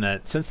explain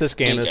that since this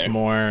game is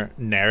more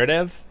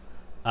narrative,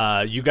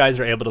 you guys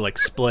are able to like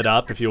split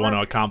up if you want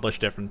to accomplish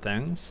different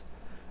things.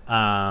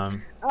 Oh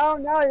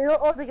no, you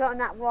also got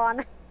that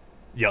one.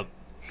 Yep.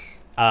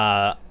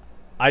 I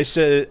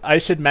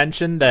should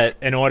mention that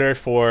in order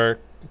for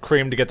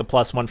Cream to get the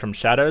 +1 from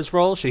Shadow's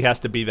roll, she has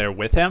to be there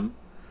with him.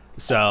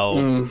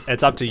 So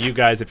it's up to you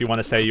guys if you want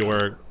to say you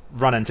were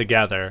running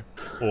together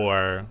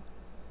or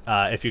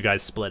if you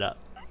guys split up.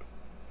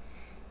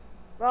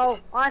 Well,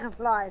 I can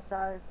fly,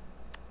 so.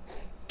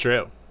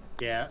 True.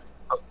 Yeah.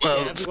 Well,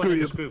 Everyone screw in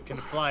you. this group can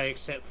fly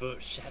except for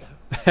Shadow.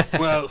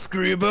 Well,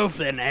 screw you both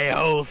then,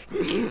 a-holes.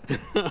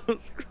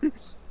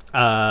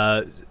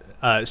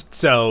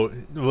 So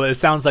well, it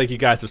sounds like you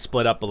guys have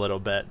split up a little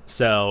bit.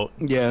 So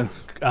Yeah.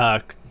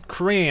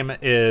 Cream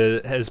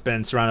has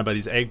been surrounded by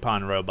these egg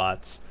pond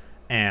robots,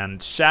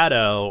 and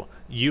Shadow,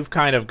 you've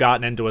kind of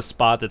gotten into a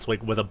spot that's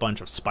like with a bunch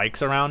of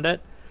spikes around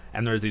it,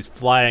 and there's these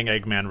flying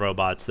Eggman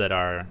robots that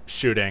are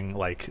shooting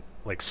like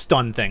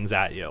stun things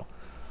at you.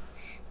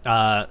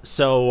 Tails,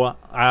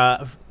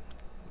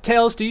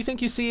 do you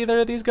think you see either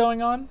of these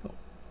going on?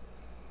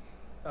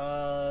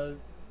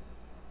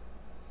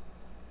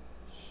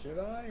 Should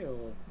I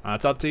or?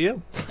 It's up to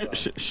you.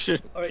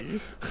 Shit. Alright.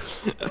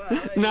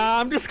 Nah,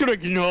 I'm just gonna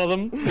ignore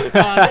them.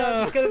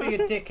 I'm just gonna be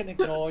a dick and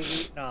ignore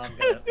you. No, I'm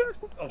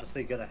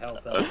obviously gonna help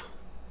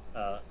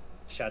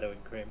Shadow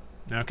and Cream.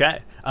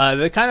 Okay.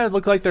 They kind of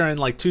look like they're in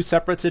like two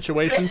separate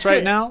situations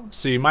right now,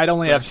 so you might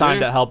only have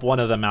time to help one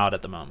of them out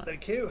at the moment.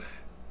 Thank you.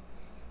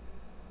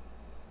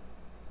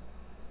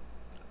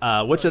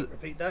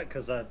 Repeat that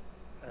because I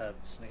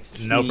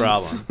sneezed. No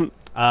problem.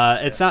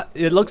 It's not.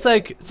 It looks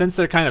like since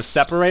they're kind of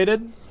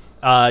separated,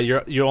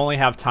 you only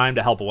have time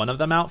to help one of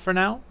them out for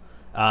now.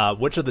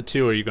 Which of the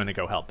two are you going to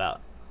go help out?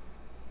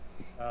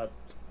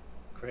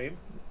 Cream.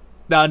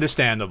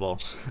 Understandable.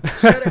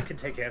 Shadow can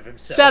take care of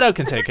himself. Shadow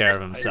can take care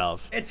of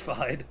himself. It's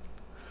fine.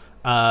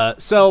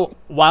 So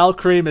while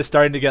Cream is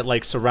starting to get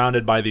like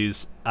surrounded by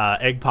these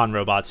egg pond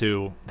robots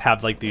who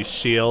have like these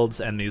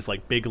shields and these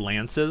like big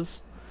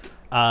lances,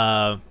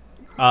 let's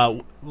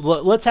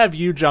have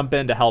you jump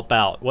in to help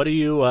out. What are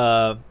you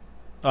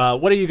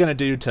gonna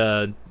do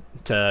to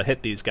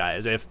hit these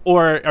guys?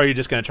 Or are you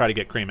just gonna try to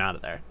get Cream out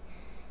of there?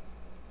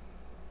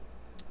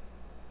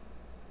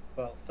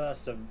 Well,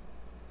 first well,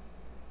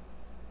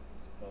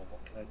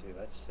 what can I do?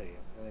 Let's see.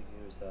 I'm gonna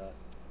use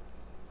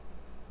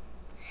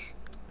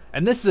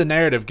And this is a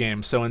narrative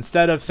game, so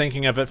instead of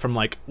thinking of it from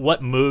like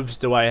what moves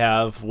do I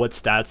have, what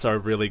stats are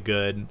really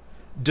good,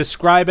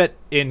 describe it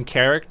in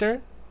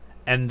character,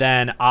 and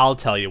then I'll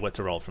tell you what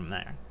to roll from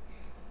there.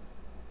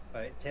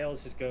 Right,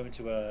 Tails is going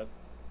to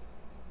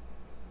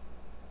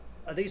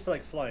Are these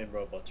like flying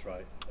robots,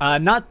 right?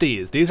 Not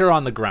these. These are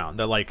on the ground.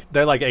 They're like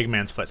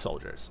Eggman's foot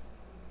soldiers.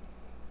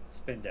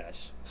 Spin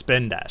dash.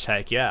 Spin dash,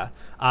 heck yeah.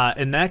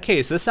 In that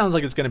case, this sounds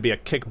like it's going to be a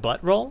kick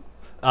butt roll,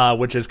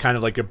 which is kind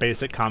of like a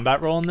basic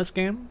combat roll in this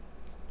game.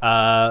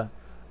 So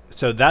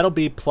that'll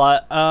be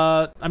plus.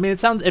 I mean, it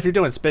sounds, if you're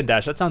doing spin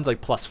dash, that sounds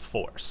like plus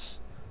force.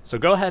 So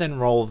go ahead and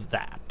roll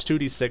that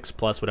 2d6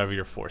 plus whatever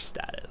your force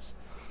stat is.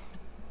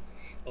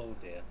 Oh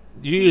dear.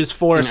 You use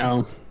force.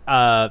 No.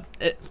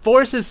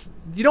 Force is,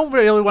 you don't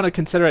really want to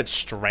consider it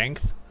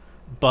strength,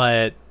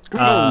 but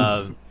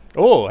oh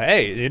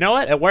hey, you know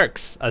what? It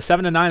works. A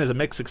 7 to 9 is a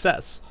mixed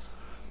success.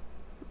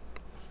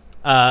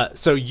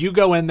 So you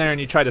go in there and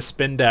you try to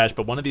spin dash,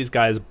 but one of these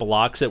guys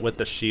blocks it with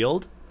the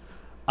shield,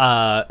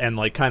 and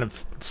like kind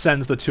of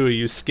sends the two of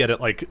you skid it,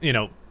 like, you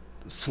know,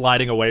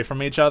 sliding away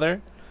from each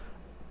other.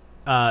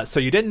 So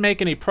you didn't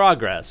make any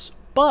progress,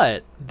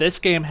 but this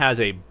game has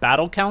a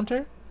battle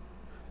counter.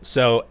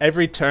 So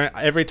every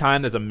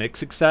time there's a mixed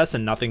success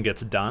and nothing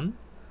gets done,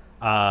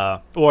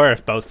 or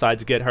if both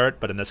sides get hurt,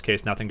 but in this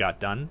case nothing got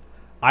done,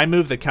 I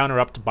move the counter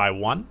up by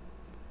 1,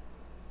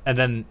 and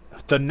then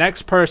the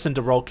next person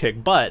to roll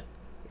kick butt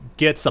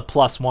gets a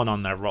 +1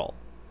 on their roll,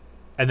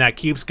 and that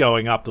keeps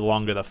going up the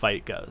longer the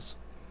fight goes.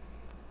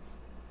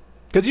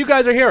 Because you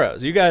guys are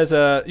heroes. You guys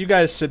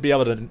should be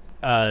able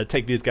to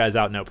take these guys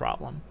out no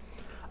problem.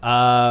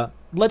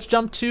 Let's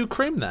jump to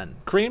Cream then.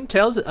 Cream,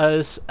 Tails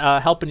is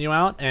helping you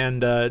out,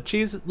 and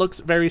Cheese looks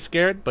very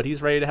scared, but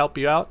he's ready to help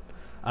you out.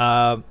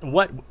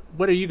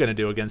 What are you gonna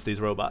do against these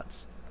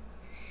robots?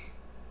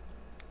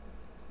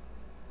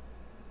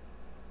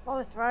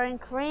 Oh, throwing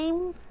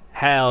Cream.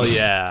 Hell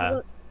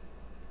yeah.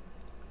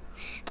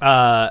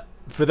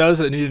 For those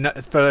of you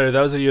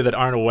that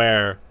aren't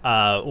aware,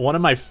 one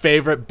of my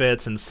favorite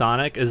bits in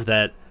Sonic is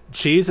that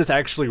Cheese is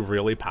actually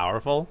really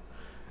powerful,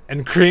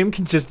 and Cream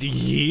can just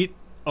yeet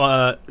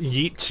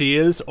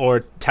Cheese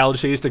or tell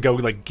Cheese to go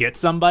like get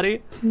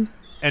somebody,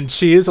 and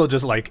Cheese will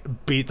just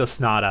like beat the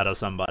snot out of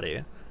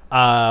somebody.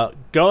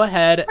 Go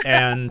ahead,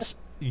 and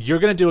you're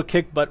gonna do a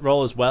kick butt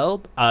roll as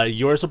well.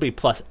 Yours will be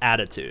plus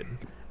attitude.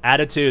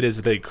 Attitude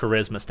is the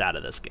charisma stat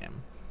of this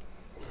game.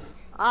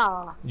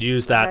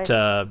 Use that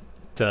to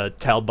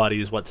tell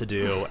buddies what to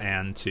do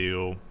and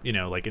to, you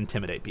know, like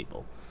intimidate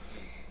people.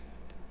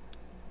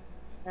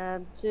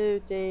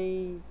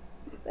 2d6.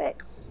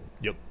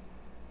 Yep.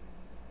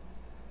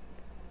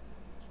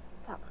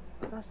 Fuck,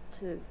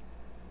 +2.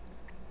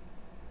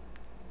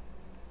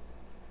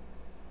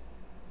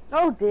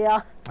 Oh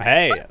dear.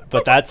 Hey,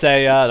 but that's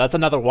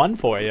another 1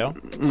 for you.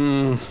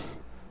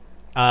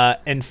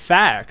 In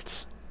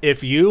fact,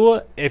 if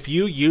you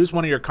use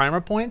one of your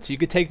karma points, you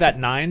could take that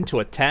 9 to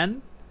a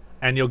 10,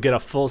 and you'll get a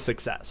full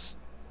success.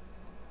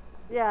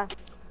 Yeah.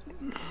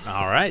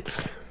 All right.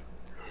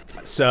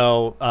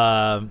 So,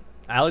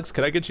 Alex,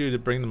 could I get you to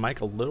bring the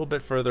mic a little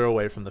bit further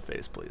away from the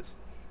face, please?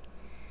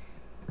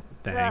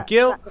 Thank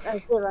you.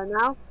 That's zero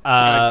now.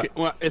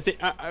 Well, is it?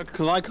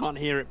 Because I can't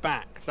hear it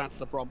back. That's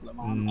the problem.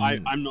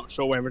 I'm not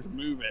sure whether to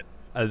move it.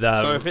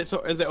 So if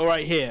is it all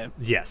right here?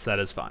 Yes, that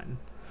is fine.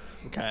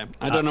 Okay.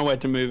 I don't know where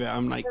to move it.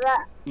 I'm like,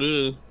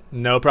 ugh.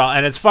 No problem.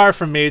 And it's far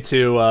from me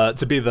to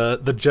be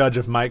the judge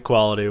of mic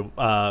quality.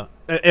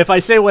 If I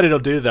say what it'll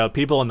do, though,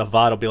 people in the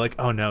VOD will be like,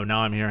 "Oh no, now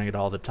I'm hearing it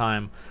all the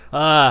time."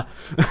 That's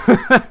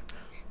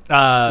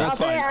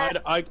fine.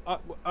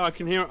 I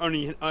can hear it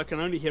only. I can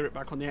only hear it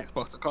back on the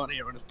Xbox. I can't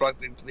hear it when it's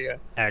plugged into the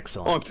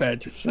excellent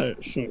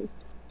iPad.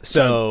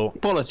 So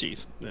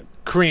apologies.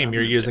 Cream,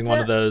 you're using one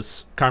of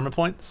those karma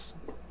points.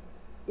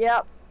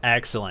 Yep.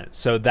 Excellent.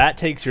 So that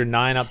takes your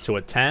 9 up to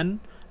a 10.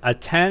 A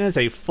 10 is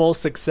a full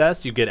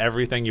success. You get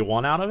everything you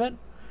want out of it.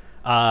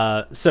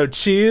 So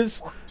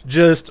Cheese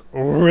just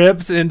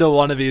rips into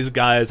one of these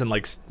guys and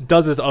like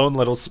does his own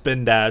little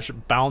spin dash,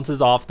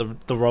 bounces off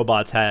the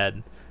robot's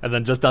head, and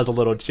then just does a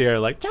little cheer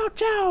like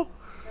 "Chow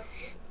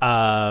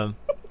chow."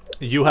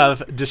 You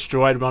have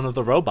destroyed one of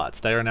the robots.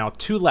 There are now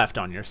 2 left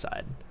on your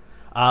side.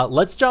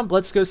 Let's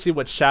go see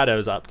what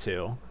Shadow's up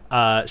to.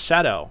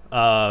 Shadow,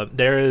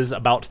 there is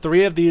about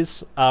 3 of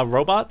these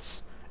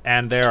robots,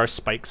 and there are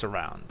spikes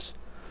around.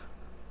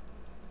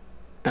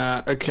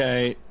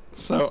 Okay,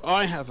 so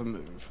I have a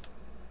move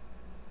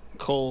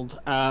called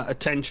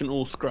Attention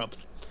All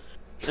Scrubs.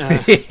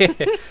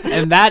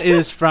 And that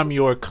is from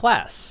your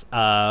class.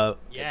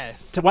 Yes.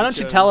 Why don't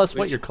you tell us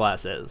what your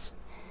class is?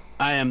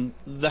 I am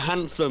the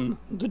handsome,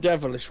 the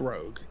devilish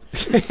rogue.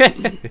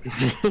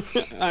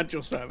 At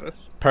your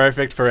service.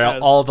 Perfect for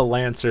all the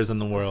Lancers in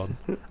the world.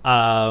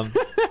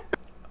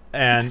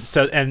 And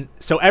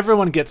so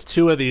everyone gets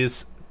 2 of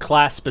these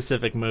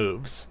class-specific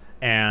moves,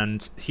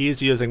 and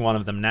he's using one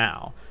of them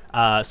now.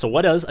 So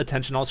what does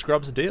Attention All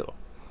Scrubs do?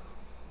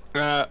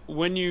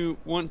 When you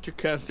want to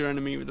curse your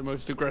enemy with the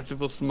most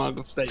aggressive or smug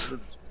of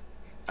statements,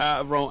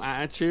 roll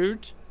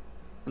attitude,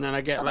 and then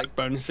I get like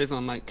bonuses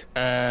on like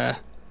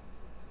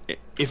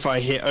if I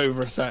hit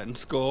over a certain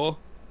score.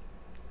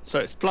 So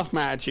it's plus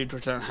my attitude,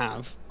 which I don't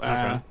have.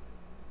 Okay.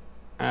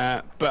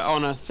 But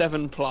on a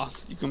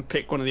 7+, you can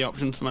pick one of the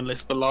options from my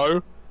list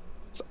below.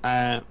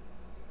 I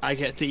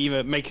get to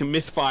either make a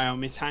misfire or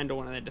mishandle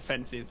one of their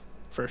defenses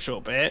for a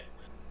short bit.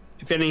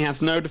 If any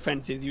has no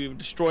defenses, you either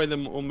destroy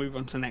them or move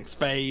on to the next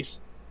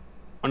phase.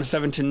 On a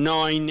 7 to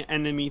 9,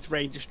 enemies'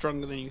 rage is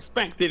stronger than you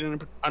expected in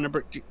an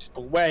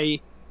unpredictable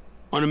way.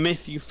 On a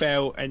miss, you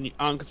fail and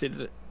are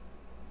considered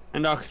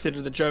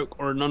the joke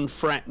or a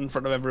non-threat in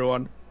front of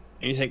everyone,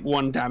 and you take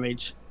 1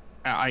 damage.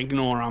 I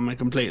ignore armor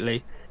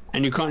completely,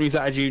 and you can't use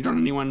attitude on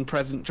anyone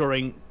present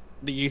during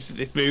the use of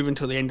this move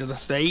until the end of the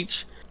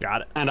stage.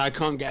 Got it. And I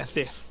can't get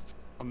assists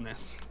on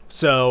this.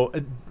 So,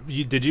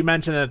 did you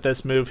mention that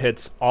this move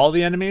hits all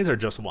the enemies or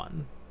just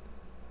one?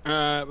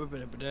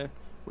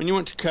 When you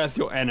want to curse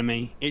your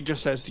enemy, it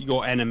just says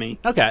your enemy.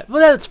 Okay, well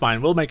that's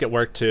fine. We'll make it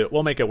work too.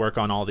 We'll make it work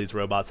on all these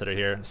robots that are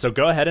here. So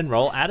go ahead and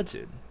roll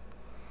attitude.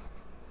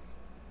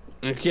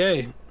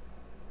 Okay.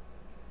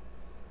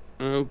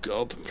 Oh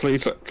god,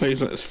 please let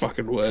this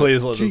fucking work.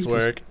 Please let this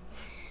work.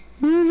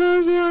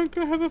 I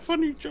can have a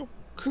funny joke.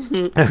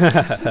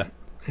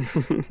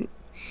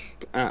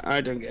 I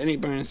don't get any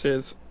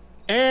bonuses.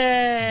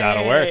 Hey!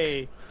 That'll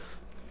work.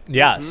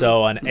 Yeah.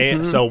 So an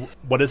A. So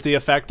what is the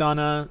effect on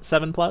a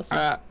 7+?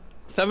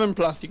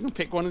 7+, you can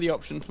pick one of the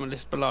options from a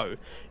list below.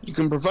 You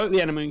can provoke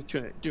the enemy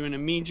to do an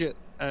immediate,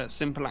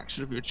 simple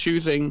action of your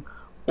choosing,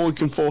 or you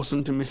can force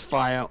them to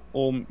misfire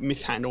or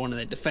mishandle one of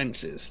their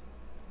defenses.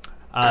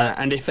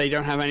 And if they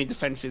don't have any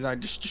defenses, I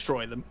just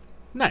destroy them.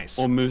 Nice.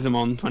 Or move them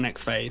on to the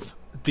next phase.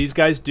 These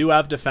guys do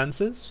have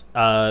defenses.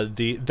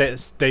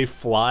 They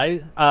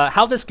fly.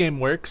 How this game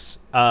works,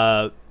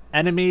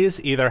 enemies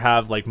either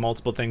have like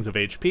multiple things of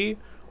HP,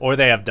 or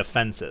they have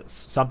defenses,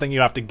 something you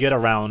have to get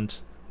around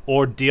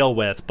or deal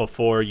with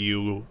before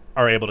you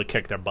are able to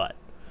kick their butt.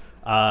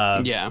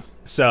 Yeah.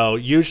 So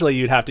usually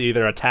you'd have to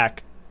either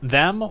attack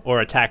them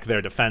or attack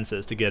their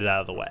defenses to get it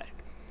out of the way.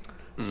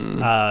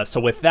 So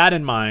with that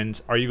in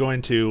mind, are you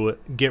going to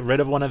get rid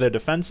of one of their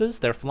defenses?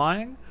 They're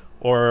flying,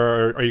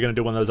 or are you going to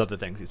do one of those other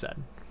things you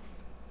said?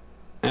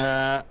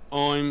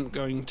 I'm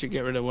going to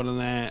get rid of one of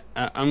their.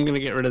 I'm going to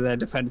get rid of their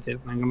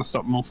defenses, and I'm going to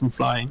stop them all from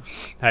flying.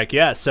 Heck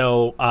yeah!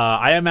 So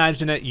I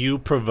imagine that you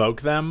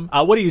provoke them.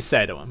 What do you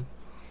say to them?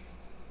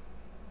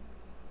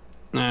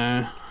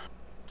 I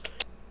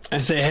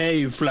say, "Hey,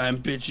 you flying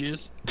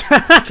bitches!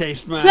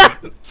 Taste my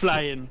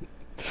flying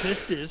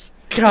sisters."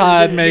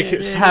 God,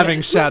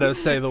 having Shadow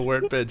say the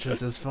word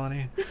bitches is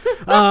funny.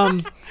 Come on,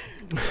 you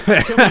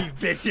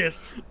bitches!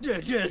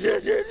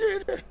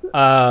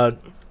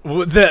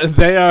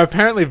 They are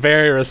apparently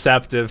very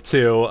receptive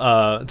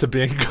to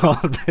being called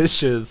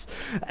bitches,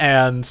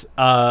 and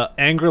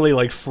angrily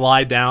like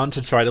fly down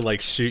to try to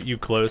like shoot you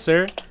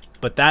closer.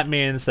 But that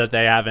means that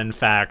they have in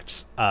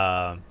fact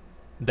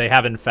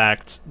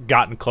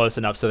gotten close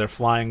enough, so their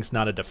flying's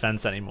not a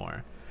defense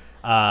anymore.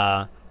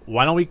 Why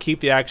don't we keep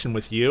the action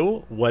with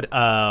you? What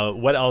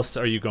else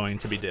are you going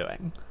to be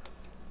doing?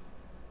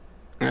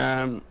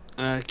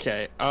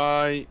 Okay.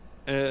 I'm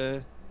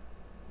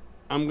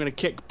gonna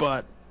kick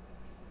butt.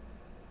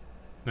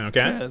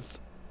 Okay.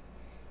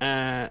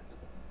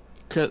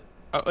 Cause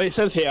it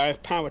says here I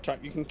have power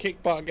type. You can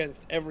kick butt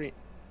against every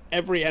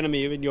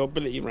enemy within your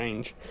ability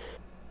range.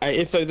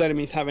 If those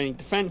enemies have any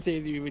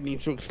defenses, you would need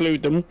to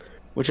exclude them,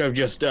 which I've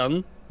just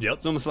done. Yep.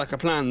 It's almost like I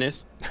planned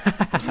this.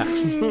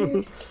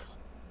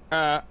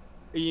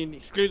 You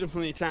exclude them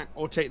from the attack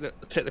or take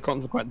the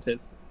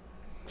consequences.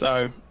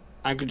 So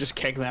I could just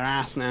kick their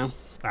ass now.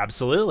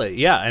 Absolutely,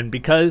 yeah. And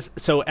because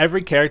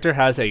every character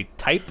has a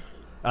type.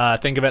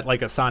 Think of it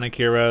like a Sonic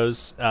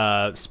Heroes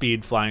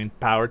speed flying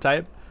power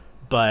type,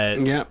 but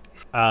yep.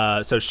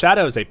 So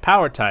Shadow is a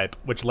power type,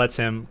 which lets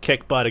him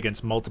kick butt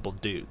against multiple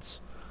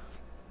dudes.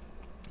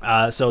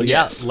 So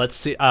yes. Yeah, let's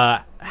see.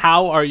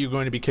 How are you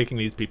going to be kicking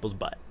these people's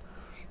butt?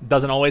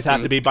 Doesn't always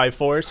have to be by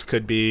force.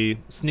 Could be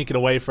sneaking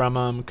away from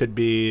them. Could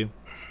be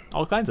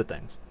all kinds of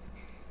things.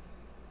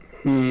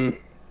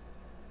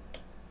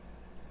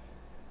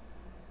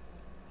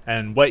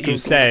 And what you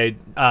say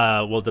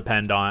will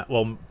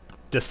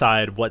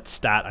decide what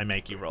stat I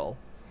make you roll.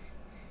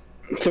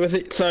 So is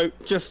it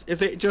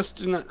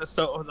just in the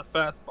sort of the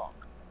first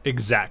box?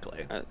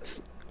 Exactly.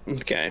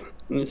 Okay.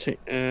 Let's see.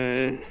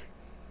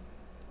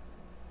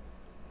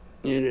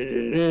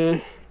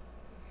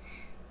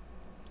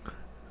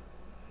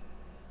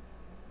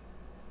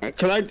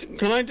 Can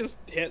I just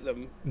hit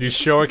them? You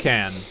sure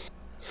can.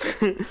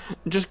 I'm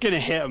just gonna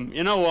hit them.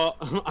 You know what?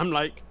 I'm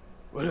like,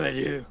 what do I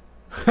do?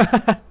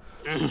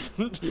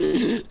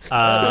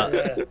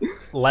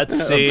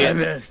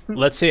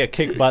 Let's see a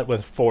kick butt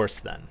with force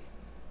then.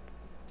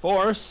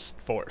 Force.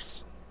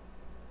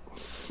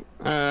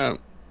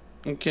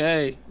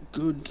 Okay.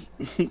 Good.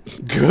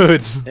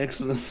 Good.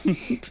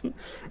 Excellent.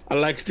 I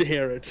like to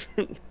hear it.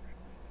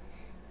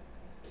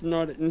 It's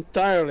not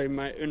entirely in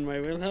my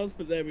wheelhouse,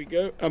 but there we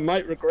go. I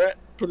might regret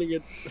putting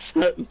a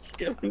certain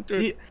skill into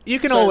it. You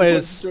can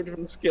always, a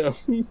different skill.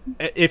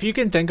 if you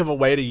can think of a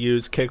way to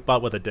use kick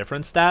butt with a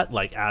different stat,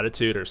 like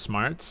attitude or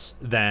smarts,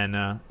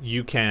 then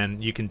you can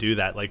do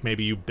that. Like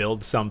maybe you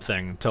build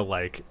something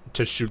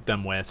to shoot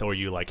them with, or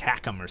you like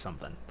hack them or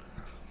something.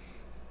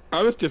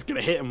 I was just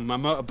gonna hit him with my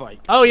motorbike.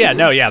 Oh yeah,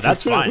 no, yeah,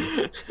 that's fine.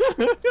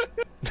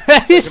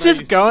 He's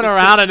just going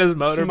around on his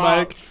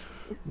motorbike.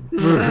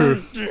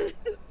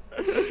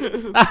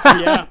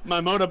 Yeah, my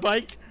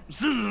motorbike.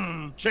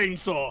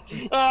 Chainsaw.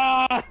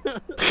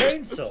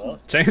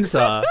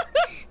 Chainsaw?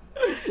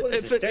 What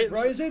is this, Dead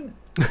Rising?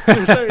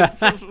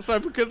 So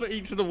because of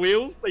each of the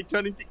wheels, they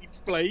turn into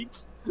each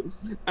blades,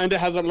 and it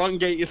has a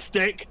elongated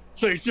stick,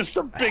 so it's just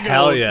a big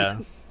Hell yeah.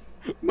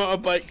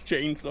 motorbike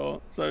chainsaw.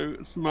 So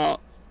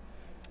smart.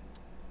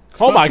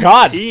 Oh my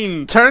god!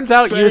 Team, Turns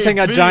out baby. using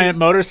a giant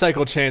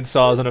motorcycle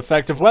chainsaw is an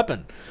effective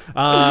weapon.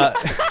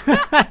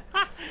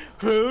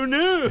 Who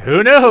knew?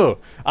 Who knew?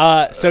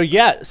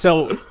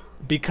 So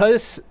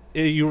because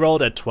you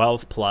rolled a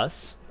 12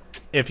 plus,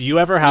 if you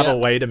ever have a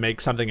way to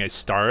make something a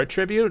star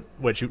attribute,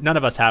 which none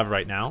of us have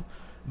right now,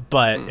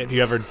 but if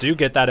you ever do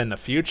get that in the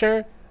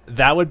future,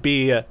 that would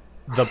be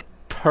the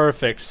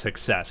perfect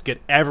success. Get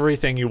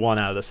everything you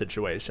want out of the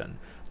situation.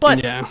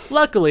 But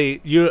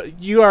luckily,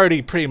 you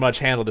already pretty much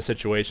handled the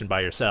situation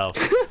by yourself.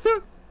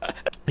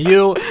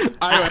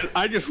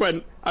 I just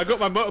went. I got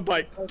my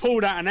motorbike,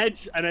 pulled out an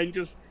edge, and then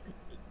just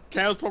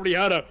Tails probably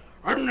heard her,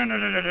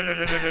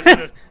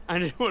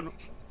 and it went.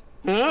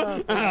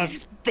 Huh? And I was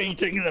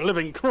beating the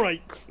living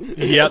crikes.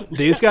 Yep,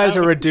 these guys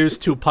are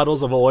reduced to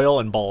puddles of oil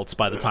and bolts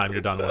by the time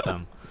you're done with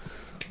them.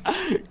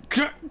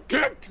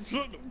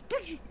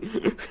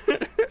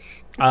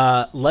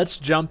 Let's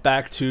jump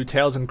back to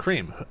Tails and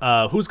Cream.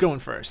 Who's going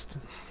first?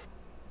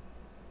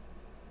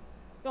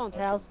 Go on,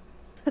 Tails.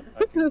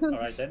 Okay.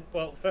 Alright then.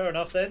 Well, fair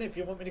enough then. If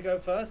you want me to go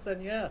first,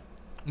 then yeah.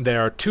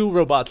 There are 2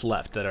 robots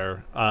left that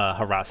are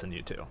harassing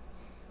you two.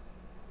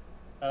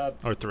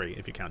 Or 3,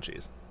 if you count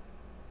Cheese.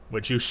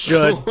 Which you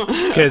should,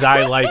 because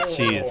I like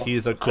Cheese.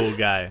 He's a cool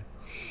guy.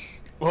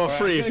 Well, Right,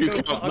 3 if you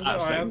count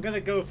that I'm thing. gonna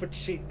go for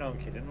cheat. No, I'm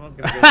kidding. I'm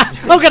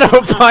I'm gonna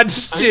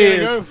punch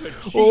Cheese.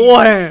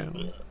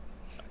 Wham!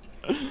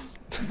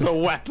 The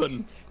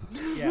weapon.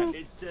 Yeah,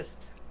 it's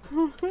just.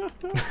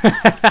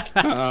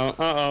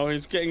 Uh-oh,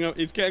 he's getting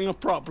a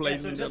prop, Yeah,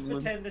 ladies so and just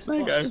gentlemen. pretend this There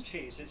you plot go. is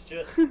cheese. It's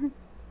just.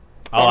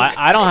 Oh,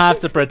 I don't have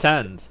to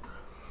pretend.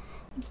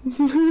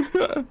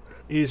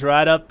 He's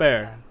right up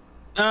there.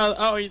 He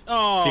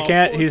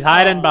can't. He's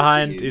hiding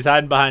behind. He's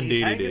hiding behind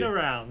He's DDD. hanging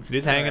around.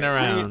 He's hanging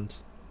around.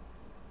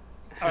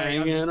 Alright,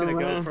 I'm just gonna go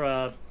around. for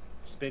a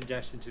spin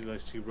dash into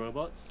those 2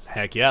 robots.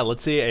 Heck yeah!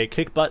 Let's see a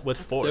kick butt with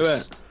force. do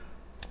it.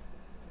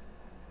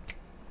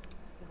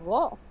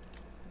 What?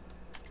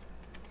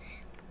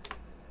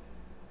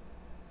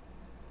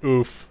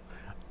 Oof.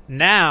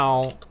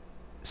 Now,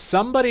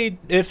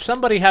 if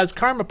somebody has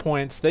karma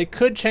points, they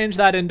could change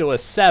that into a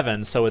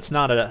 7, so it's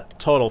not a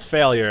total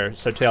failure,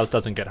 so Tails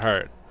doesn't get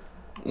hurt.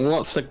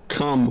 What's the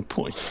karma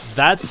point?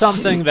 That's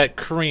something that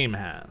Cream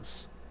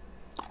has.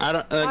 I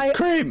don't.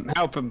 Cream,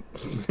 help him.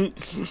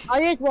 I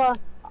used one.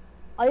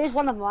 I used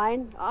one of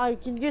mine. I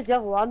can use the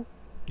other one.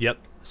 Yep.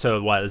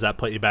 So what, does that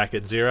put you back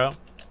at 0?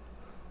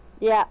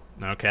 Yeah.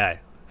 Okay.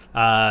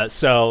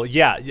 So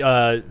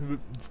yeah,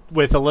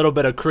 with a little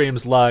bit of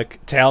Cream's luck,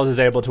 Tails is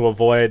able to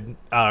avoid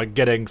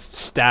getting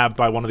stabbed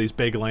by one of these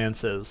big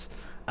lances,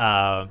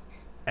 and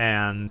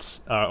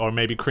or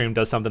maybe Cream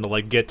does something to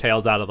like get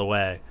Tails out of the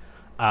way.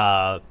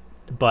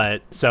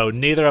 But so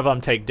neither of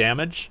them take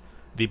damage.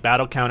 The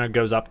battle counter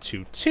goes up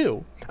to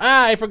 2.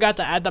 I forgot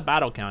to add the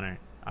battle counter.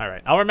 All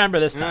right, I'll remember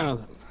this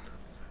time.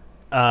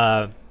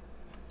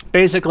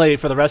 Basically,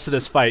 for the rest of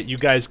this fight, you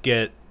guys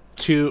get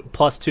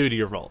 +2 to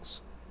your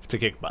rolls to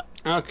kick butt.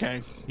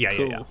 Okay. Yeah,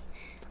 cool.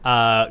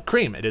 yeah.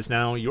 Cream, it is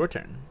now your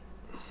turn.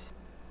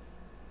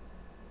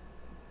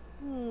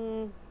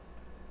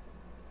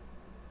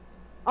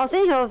 I'll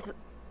think of.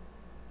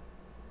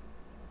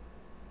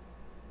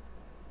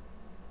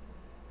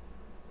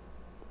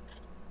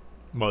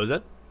 What was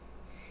it?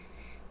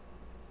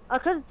 I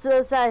could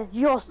say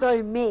you're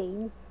so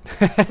mean.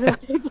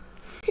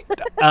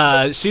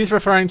 She's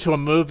referring to a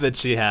move that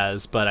she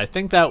has, but I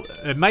think that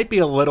it might be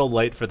a little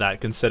late for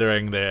that,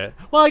 considering the.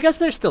 Well, I guess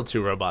there's still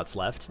 2 robots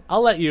left.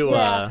 I'll let you.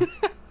 Yeah.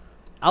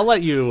 I'll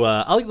let you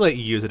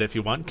use it if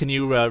you want. Can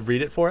you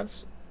read it for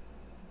us?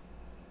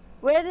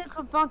 When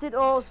confronted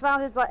or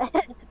surrounded by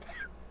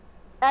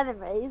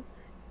enemies,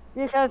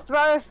 you can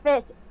throw a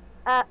fit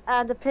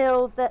and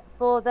appeal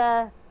for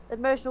their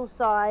emotional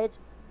side,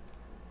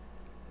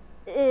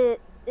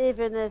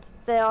 even if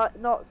they are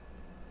not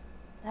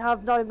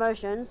have no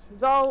emotions.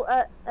 Roll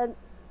an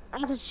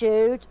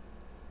attitude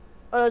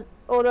or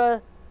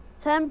a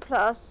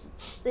 10+.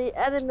 The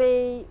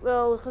enemy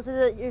will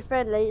consider you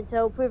friendly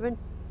until proven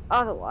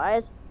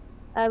otherwise,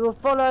 and will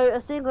follow a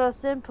single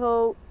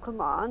simple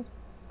command.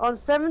 On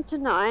 7 to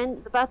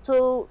 9, the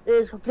battle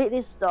is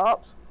completely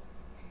stopped,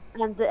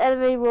 and the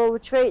enemy will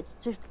retreat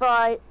to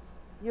fight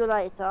you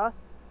later.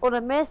 On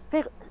a miss,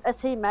 pick a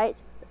teammate.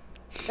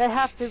 They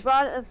have to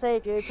run and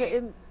save you,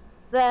 putting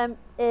them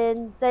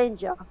in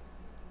danger.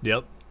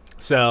 Yep.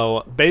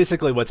 So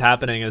basically what's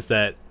happening is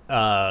that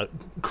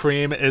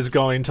Cream is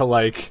going to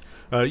like,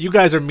 you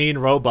guys are mean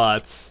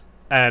robots,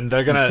 and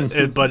they're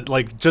gonna, but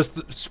like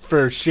just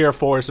for sheer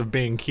force of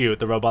being cute,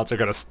 the robots are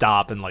gonna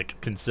stop and like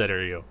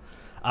consider you.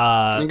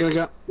 I'm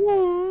gonna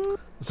go.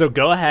 So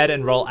go ahead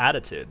and roll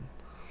attitude.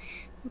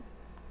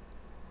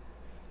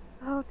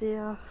 Oh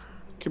dear.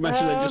 Can you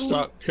imagine they just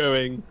start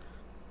cooing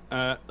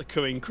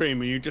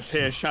Cream, and you just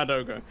hear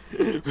Shadow go,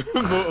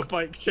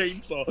 motorbike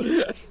chainsaw.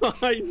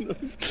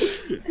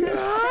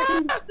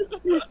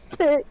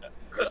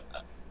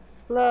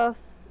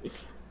 Plus.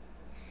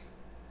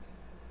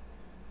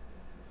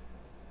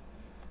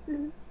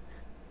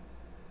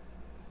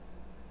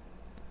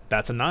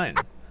 That's a 9.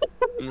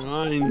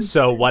 9.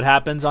 So what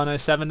happens on a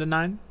 7 to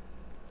 9?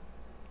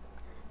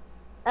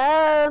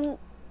 Hang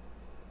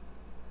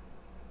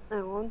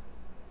on.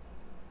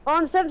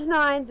 On 7 to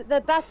 9,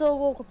 the battle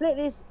will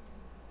completely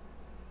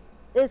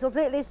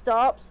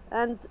stopped,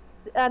 and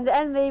the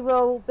enemy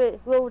will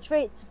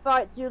retreat to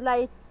fight you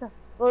later.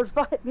 Will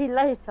fight me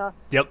later.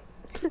 Yep.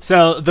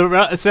 So the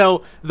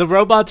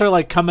robots are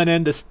like coming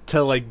in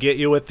to like get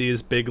you with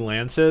these big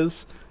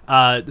lances.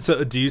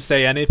 So do you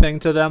say anything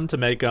to them to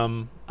make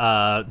them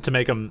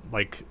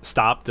like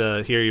stop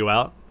to hear you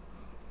out?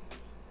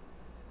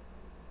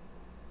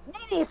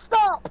 Nini,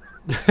 stop!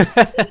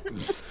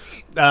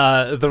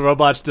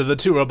 The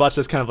 2 robots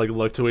just kind of like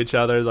look to each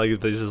other, like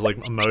they're just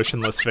like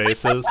emotionless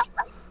faces,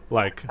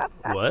 like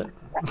what?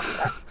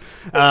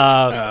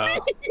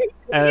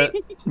 And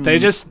they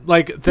just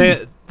like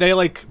they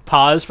like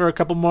pause for a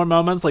couple more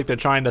moments, like they're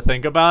trying to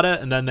think about it,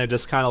 and then they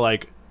just kind of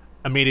like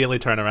immediately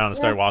turn around and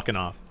start walking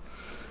off.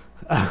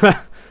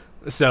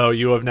 So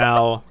you have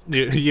now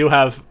you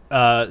have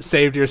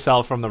saved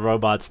yourself from the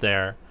robots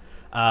there.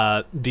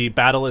 The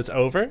battle is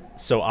over,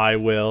 so I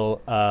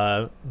will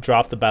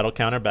drop the battle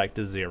counter back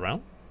to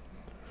 0.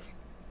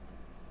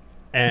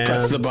 And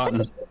Press the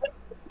button.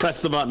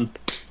 Press the button.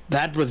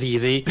 That was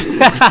easy.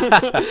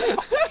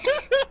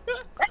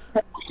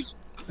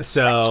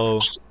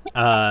 So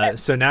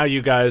now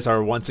you guys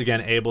are once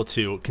again able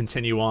to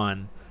continue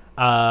on.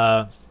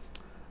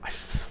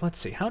 Let's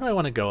see, how do I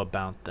want to go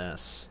about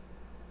this?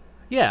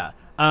 Yeah.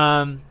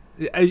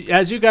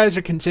 As you guys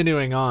are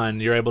continuing on,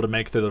 you're able to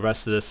make through the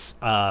rest of this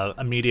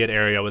immediate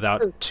area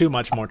without too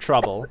much more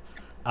trouble.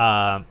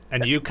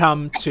 And you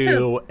come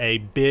to a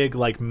big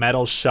like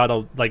metal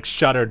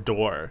shutter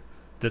door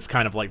that's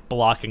kind of like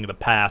blocking the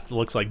path. It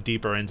looks like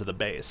deeper into the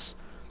base.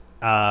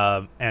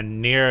 And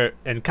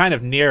kind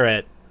of near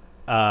it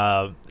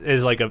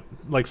is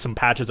like some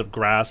patches of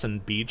grass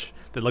and beach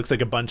that looks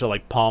like a bunch of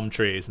like palm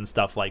trees and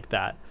stuff like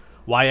that.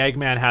 Why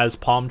Eggman has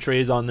palm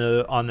trees on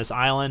this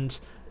island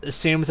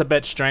seems a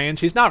bit strange.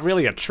 He's not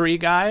really a tree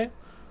guy,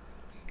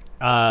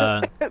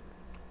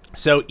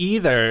 So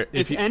either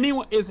Is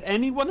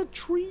anyone a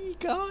tree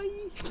guy?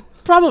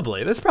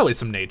 probably there's probably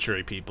some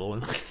naturey people.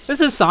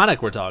 This is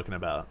Sonic we're talking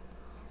about.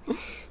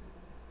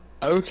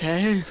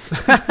 Okay.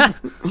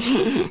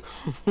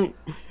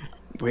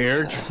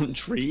 Weird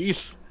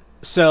trees.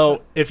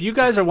 So if you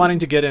guys are wanting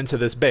to get into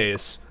this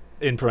base,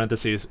 in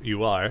parentheses,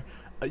 you are,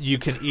 you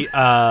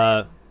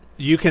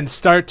can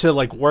start to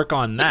like work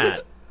on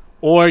that,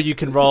 or you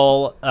can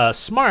roll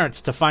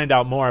smarts to find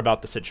out more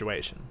about the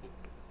situation.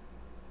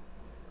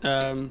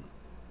 I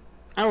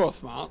roll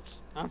smarts.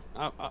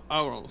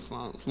 I'll roll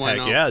smarts. Why Heck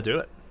not? yeah, do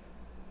it.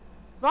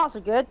 Smarts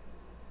are good.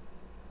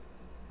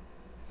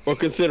 Well,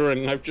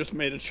 considering I've just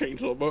made a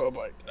chainsaw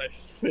motorbike, I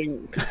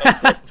think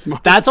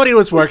smart. That's what he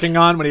was working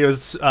on when he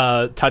was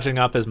touching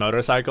up his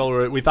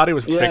motorcycle. We thought he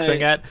was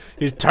fixing it.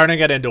 He's turning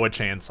it into a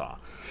chainsaw.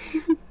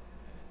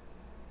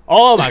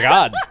 Oh my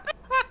god.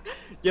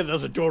 Yeah,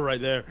 there's a door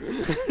right there.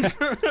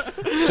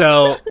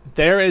 So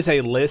there is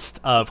a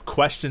list of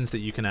questions that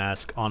you can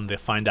ask on the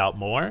Find Out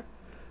More.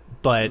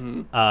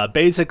 But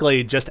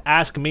basically just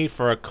ask me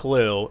for a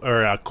clue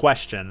or a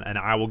question and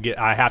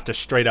I have to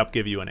straight up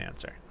give you an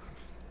answer.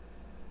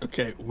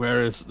 Okay,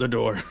 where is the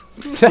door?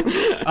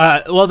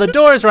 Well, the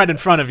door is right in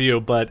front of you,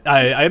 but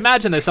I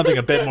imagine there's something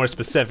a bit more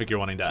specific you're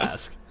wanting to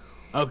ask.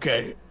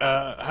 Okay,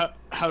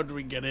 how do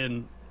we get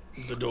in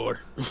the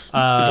door? Is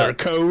there a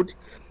code?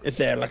 Is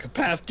there like a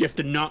pass? Do you have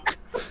to knock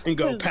and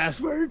go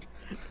password?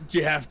 Do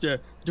you have to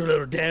do a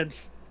little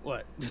dance?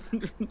 What?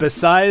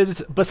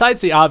 Besides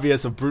the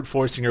obvious of brute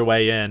forcing your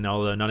way in,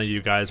 although none of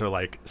you guys are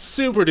like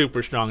super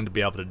duper strong to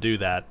be able to do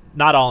that,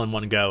 not all in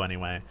one go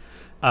anyway.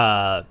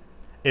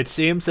 It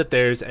seems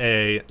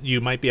that you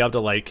might be able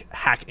to like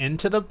hack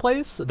into the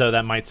place, though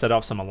that might set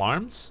off some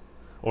alarms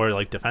or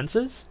like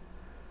defenses.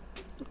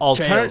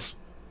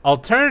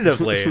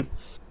 Alternatively,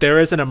 there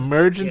is an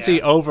emergency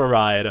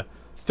override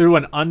through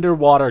an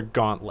underwater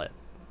gauntlet.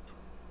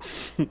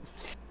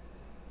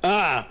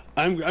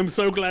 I'm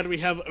so glad we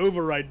have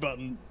override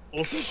button,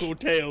 also called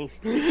Tails.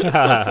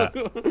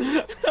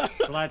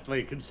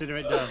 Gladly consider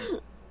it done.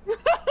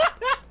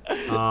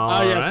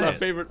 All yes, right. my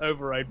favorite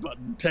override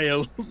button,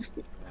 Tails.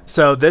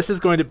 So this is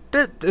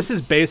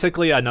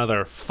basically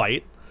another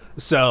fight.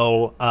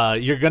 So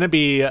you're gonna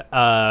be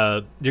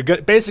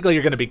basically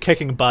you're gonna be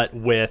kicking butt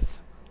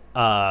with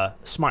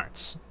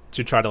smarts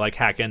to try to like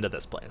hack into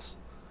this place.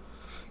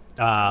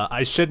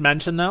 I should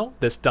mention though,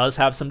 this does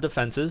have some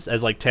defenses,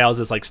 as like Tails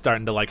is like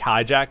starting to like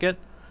hijack it.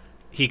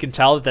 He can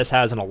tell that this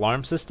has an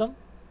alarm system,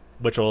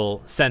 which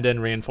will send in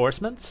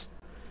reinforcements,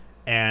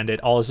 and it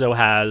also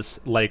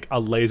has like a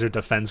laser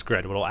defense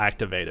grid, which will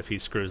activate if he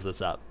screws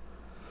this up.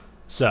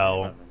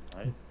 So,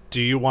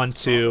 do you want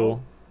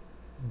to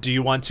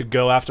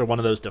go after one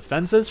of those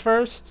defenses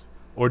first,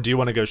 or do you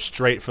want to go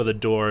straight for the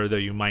door, though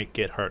you might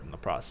get hurt in the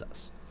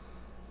process?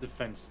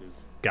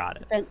 Defenses.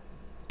 Got it.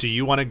 Do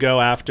you want to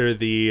go after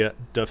the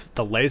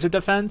laser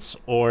defense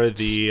or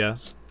the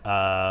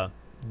alarm?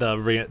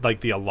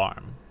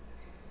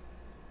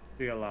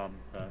 The alarm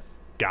first.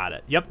 Got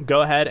it. Yep.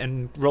 Go ahead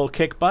and roll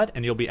kick butt,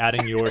 and you'll be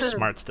adding your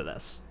smarts to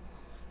this.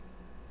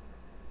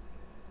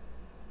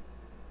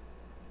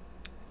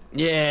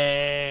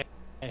 Yeah.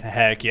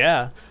 Heck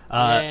yeah.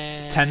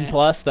 10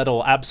 plus,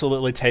 that'll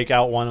absolutely take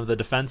out one of the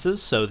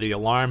defenses. So the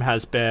alarm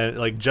has been,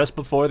 like, just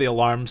before the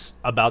alarm's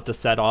about to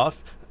set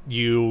off,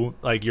 you're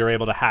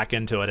able to hack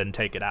into it and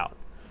take it out.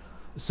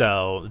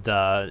 So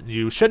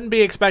you shouldn't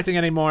be expecting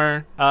any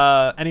more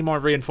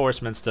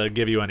reinforcements to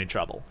give you any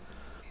trouble.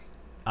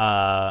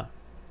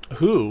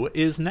 Who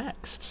is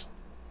next?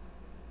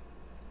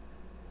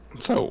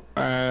 So,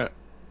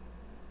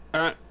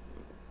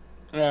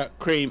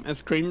 Cream.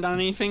 Has Cream done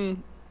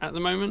anything at the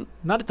moment?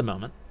 Not at the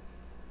moment.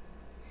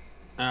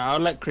 I'll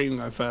let Cream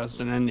go first,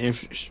 and then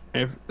if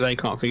they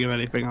can't think of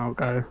anything, I'll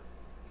go.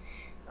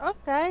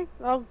 Okay,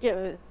 I'll give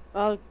it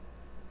a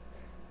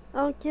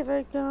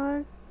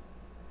go.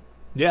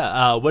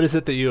 Yeah. What is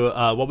it that you?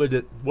 What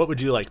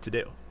would you like to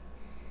do?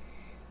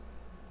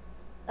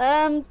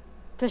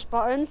 Push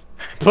buttons.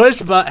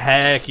 Push button.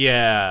 Heck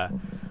yeah.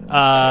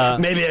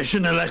 Maybe I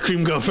shouldn't have let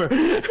Cream go first.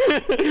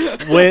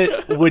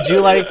 Would you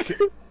like?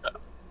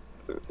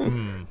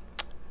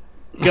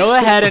 Go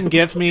ahead and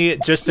give me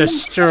just a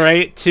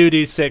straight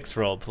 2d6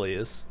 roll,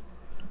 please.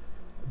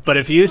 But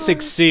if you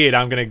succeed,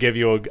 I'm gonna give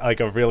you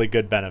a really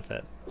good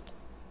benefit.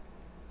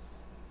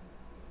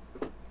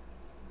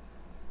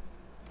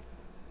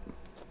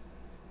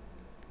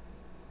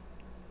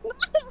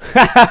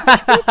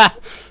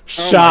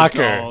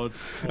 Shocker.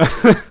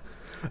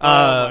 Oh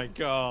my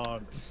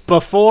god.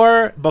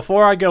 Before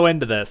I go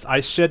into this,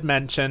 I should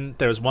mention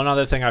there's one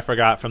other thing I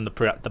forgot from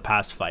the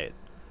past fight.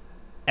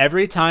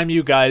 Every time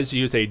you guys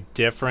use a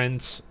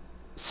different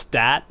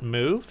stat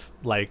move,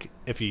 like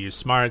if you use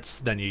smarts,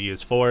 then you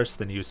use force,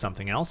 then you use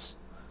something else,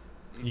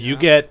 you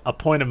get a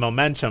point of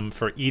momentum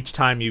for each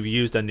time you've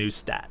used a new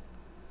stat.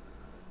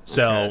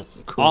 So Okay,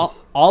 cool.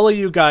 all of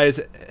you guys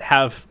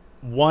have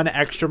one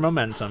extra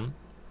momentum,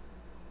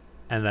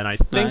 and then I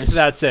think Nice.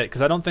 that's it,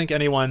 because I don't think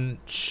anyone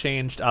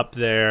changed up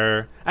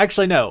their...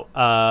 Actually, no.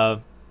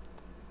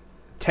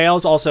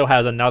 Tails also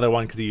has another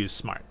one because he used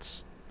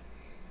smarts.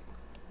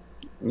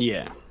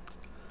 Yeah.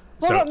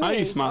 What So about I me?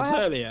 used smarts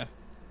earlier.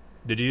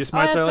 did you use I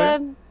smarts have,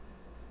 earlier?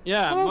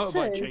 Yeah, Well,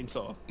 motorbike too.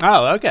 chainsaw.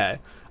 Oh, okay.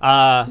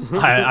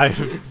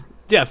 I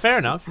yeah, fair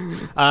enough.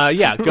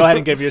 Yeah, go ahead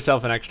and give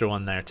yourself an extra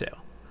one there too.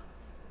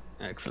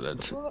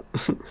 Excellent.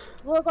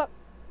 What about?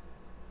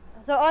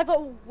 So I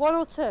got 1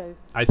 or 2.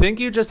 I think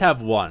you just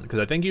have one because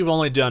I think you've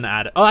only done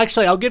add. Oh,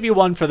 actually, I'll give you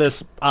one for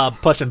this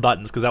pushing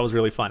buttons because that was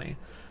really funny.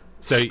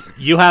 So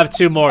you have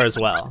 2 more as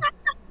well.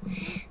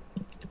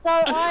 So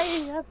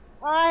I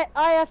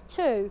have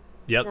 2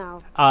 Yep.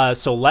 now.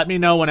 So let me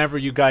know whenever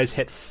you guys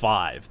hit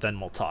 5, then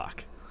we'll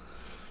talk.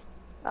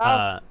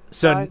 Oh,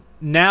 So fine.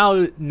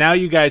 now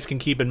you guys can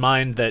keep in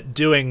mind that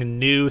doing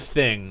new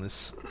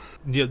things,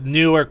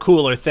 newer,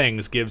 cooler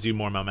things gives you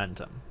more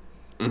momentum.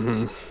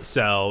 Mm-hmm.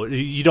 So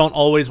you don't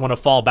always want to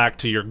fall back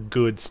to your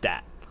good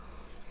stat.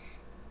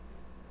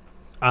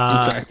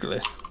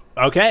 Exactly.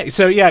 Okay,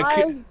 so yeah.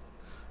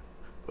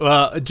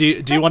 I,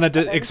 Do you want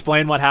to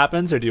explain what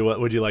happens, or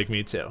would you like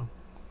me to?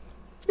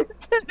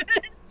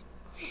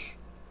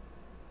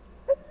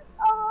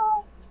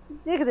 oh,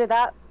 you can do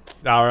that.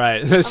 All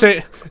right. So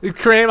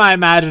Kareem, I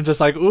imagine just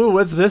like, ooh,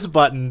 what's this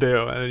button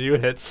do? And then you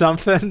hit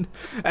something,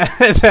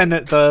 and then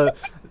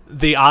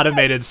the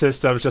automated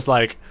system's just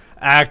like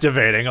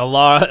activating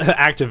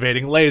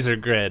activating laser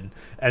grid,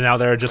 and now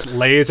there are just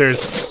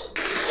lasers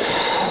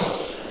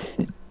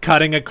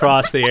cutting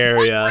across the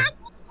area.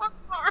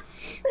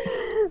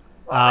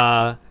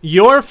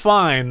 You're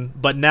fine,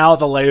 but now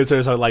the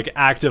lasers are like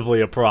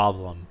actively a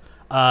problem.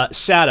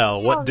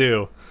 Shadow, what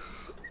do?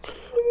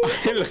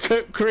 I look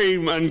at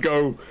Cream and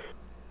go,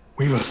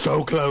 we were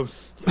so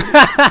close.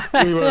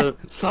 We were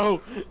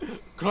so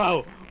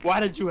close. Why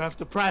did you have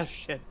to press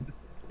shit?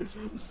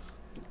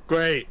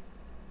 Great.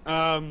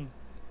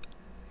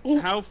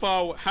 How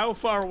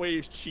far away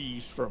is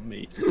Cheese from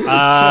me?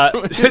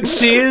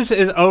 Cheese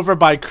is over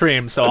by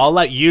Cream, so I'll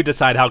let you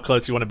decide how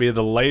close you want to be to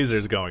the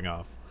lasers going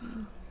off.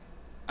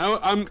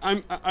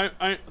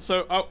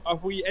 So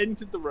have we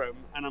entered the room,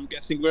 and I'm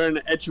guessing we're in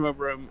the edge of a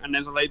room, and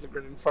there's a laser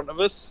grid in front of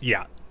us?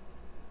 Yeah.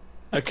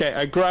 Okay,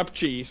 I grab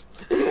Cheese.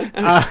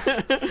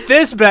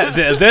 This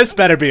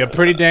better be a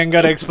pretty dang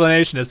good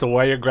explanation as to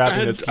why you're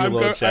grabbing this cute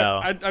little chow.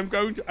 I'm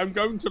going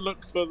to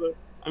look for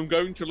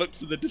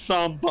the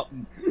disarm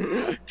button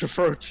to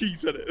throw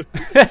Cheese at it.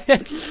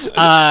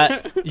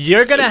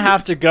 You're gonna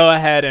have to go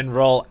ahead and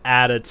roll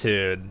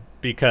attitude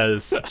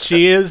because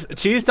Cheese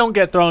don't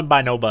get thrown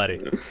by nobody,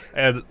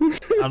 and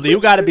you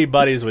got to be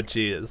buddies with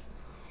Cheese.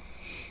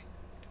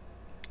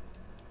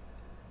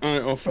 I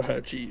offer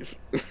her Cheese.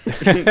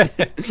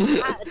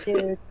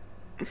 Attitude.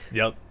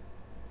 Yep.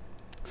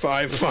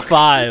 5. Fuck.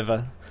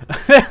 5.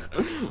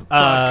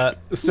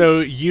 So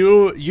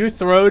you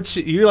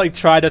like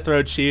try to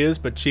throw Cheese,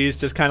 but Cheese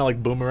just kind of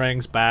like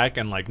boomerangs back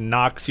and like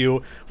knocks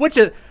you, which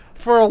is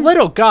for a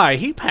little guy,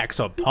 he packs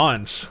a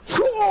punch.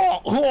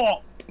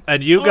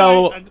 And you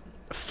go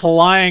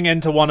flying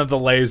into one of the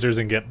lasers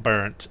and get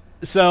burnt.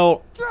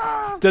 So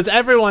does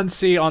everyone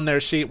see on their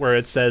sheet where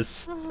it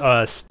says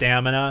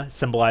stamina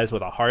symbolized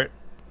with a heart?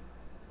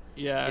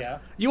 Yeah.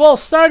 You all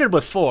started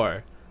with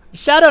 4.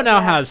 Shadow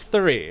now has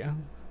 3.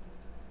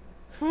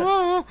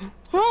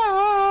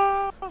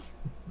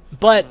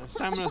 But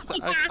Stamina.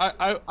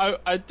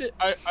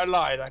 I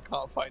lied. I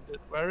can't find it.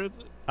 Where is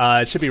it?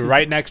 it should be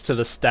right next to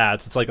the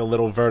stats. It's like a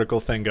little vertical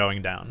thing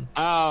going down.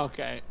 Oh,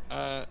 okay.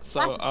 So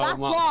I'll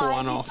mark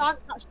one off. Can't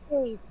touch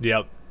Steve.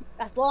 Yep.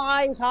 That's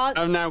why you can't.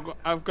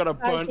 I've got a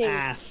burnt Okay.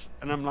 ass,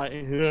 and I'm like,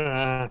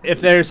 ugh. If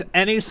there's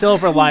any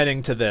silver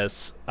lining to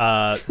this,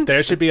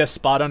 there should be a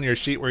spot on your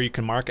sheet where you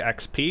can mark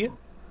XP.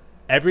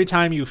 Every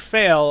time you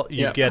fail,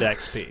 you Yep. get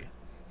XP.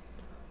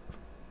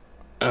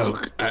 Oh,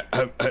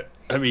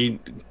 I mean,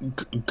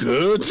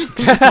 good.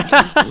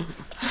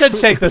 Should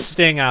take the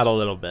sting out a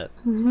little bit.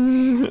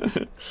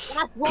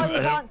 That's why you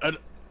can't.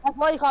 That's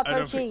why you can't I throw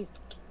don't think- cheese.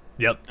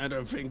 Yep. I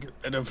don't think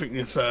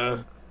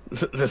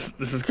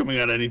this is coming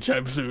out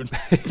anytime soon.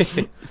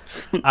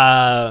 We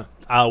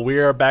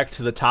are back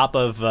to the top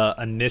of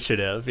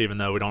initiative, even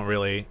though we don't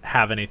really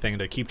have anything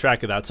to keep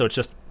track of that. So it's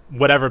just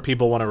whatever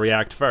people want to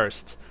react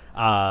first.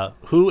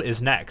 Who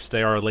is next?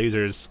 There are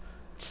lasers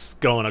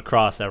going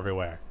across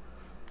everywhere.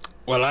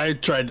 Well, I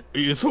tried.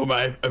 You saw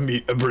a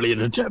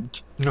brilliant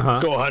attempt.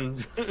 Uh-huh. Go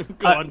on,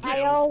 go on,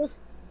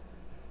 Tails. Tails.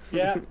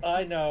 Yeah,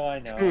 I know.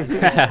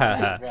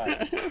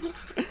 Right.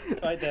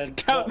 Right then.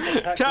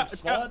 What attack with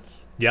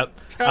smarts? Yep.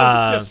 Tails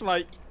is just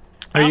like.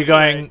 Are you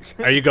halfway. going?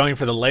 Are you going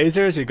for the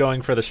lasers? Or are you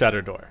going for the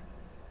shutter door?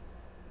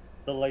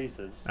 The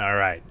lasers. All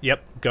right.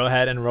 Yep. Go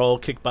ahead and roll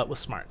kick butt with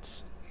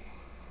smarts.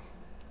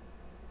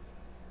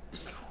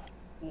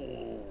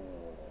 Ooh.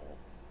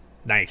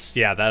 Nice.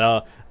 Yeah.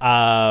 That'll.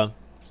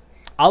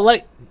 I'll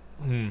let.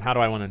 How do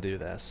I want to do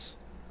this?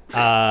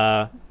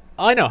 I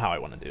know how I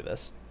want to do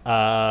this.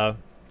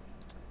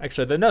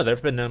 Actually, no.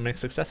 There've been no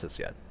mixed successes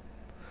yet.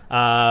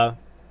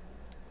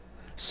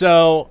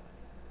 So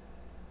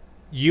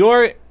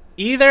you're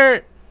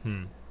either.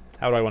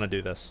 How do I want to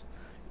do this?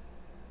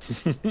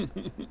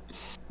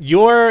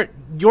 You're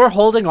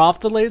holding off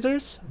the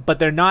lasers, but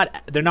they're not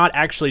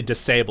actually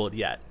disabled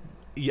yet.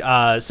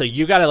 So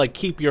you gotta like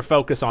keep your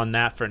focus on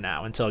that for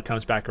now until it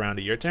comes back around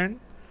to your turn.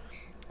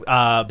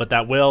 But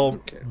that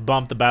will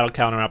bump the battle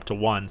counter up to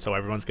 1, so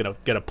everyone's gonna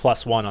get a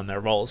 +1 on their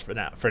rolls for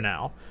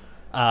now.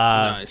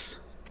 Nice.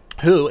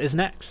 Who is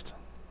next?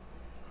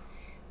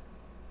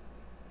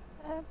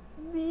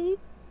 Me?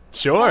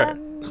 Sure.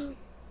 Come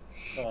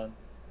on.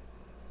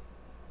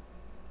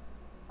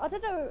 I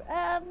don't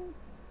know.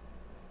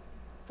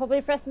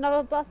 Probably press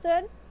another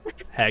button.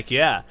 Heck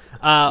yeah.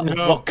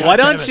 No, why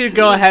don't goddammit. you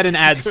go ahead and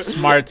add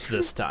smarts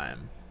this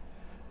time?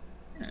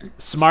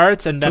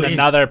 Smarts and then Please.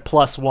 another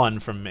 +1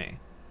 from me.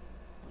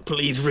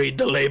 Please read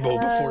the label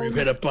before you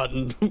hit a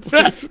button.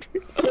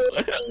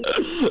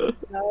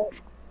 No.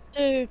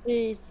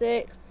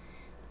 2d6.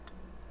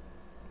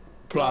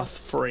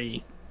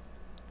 +3.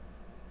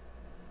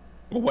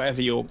 Or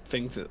whatever your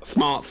things is.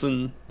 Smarts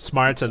and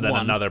Smarts and then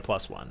 1. another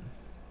 +1.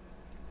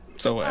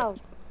 So Oh.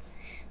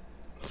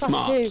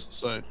 smarts. 2.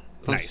 So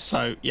Nice.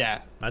 So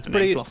yeah. That's and then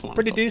pretty +1.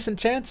 pretty decent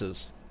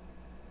chances.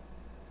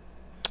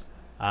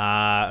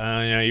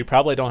 You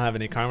probably don't have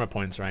any karma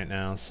points right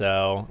now,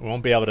 so we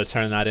won't be able to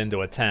turn that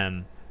into a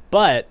 10.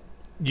 But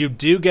you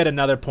do get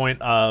another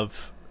point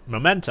of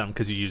momentum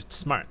because you used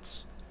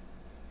smarts.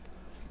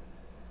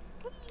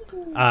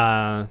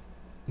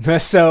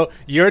 So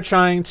you're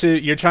trying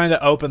to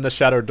open the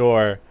shutter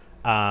door,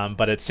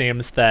 but it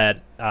seems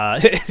that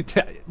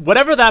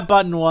whatever that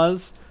button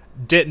was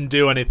didn't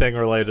do anything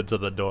related to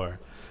the door.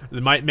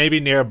 Maybe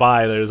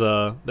nearby there's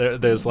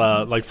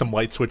like some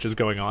light switches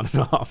going on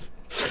and off.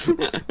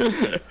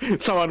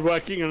 Someone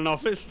working in an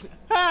office.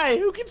 Hey,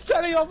 who keeps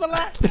turning off the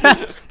light?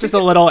 Just a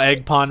little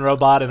egg pawn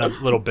robot in a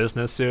little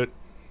business suit.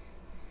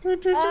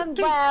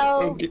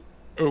 Well,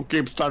 Who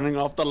keeps turning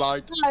off the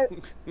light? no.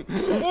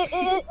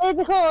 It's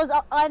because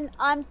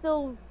I'm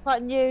still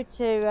quite new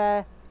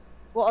to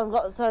what I've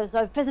got.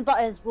 So pressing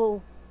buttons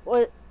will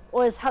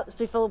always helps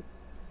me feel.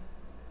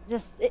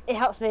 It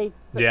helps me.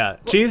 Yeah,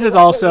 Cheese is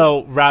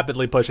also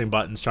rapidly pushing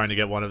buttons, trying to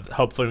get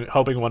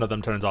hoping one of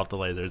them turns off the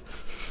lasers.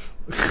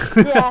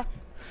 Yeah.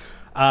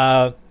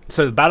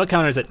 So the battle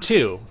counter is at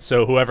 2,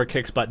 so whoever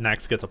kicks butt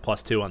next gets a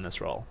 +2 on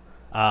this roll,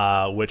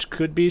 which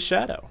could be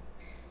Shadow.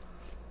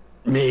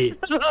 Me.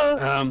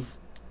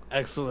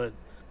 Excellent.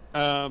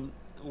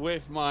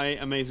 With my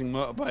amazing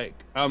motorbike,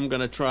 I'm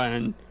gonna try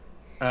and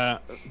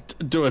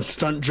do a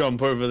stunt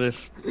jump over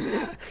this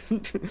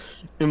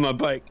in my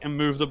bike and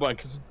move the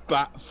bike as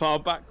far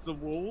back to the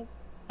wall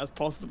as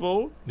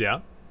possible.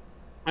 Yeah.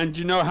 And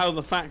you know how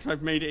the fact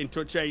I've made it into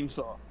a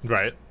chainsaw?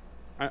 Right.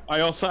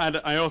 I also add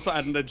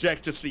an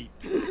ejector seat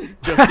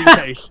just in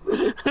case.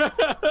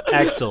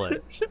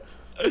 Excellent. So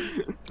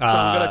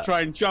I'm gonna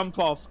try and jump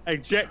off,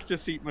 ejector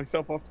seat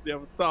myself off to the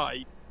other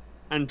side,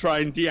 and try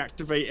and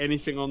deactivate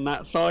anything on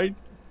that side.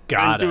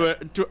 Got and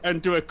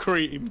it. do a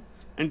cream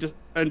and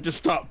just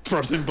start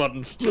pressing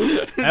buttons.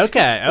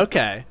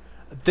 Okay.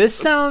 This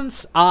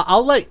sounds.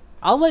 I'll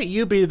let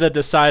you be the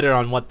decider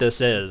on what this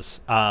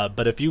is.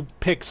 But if you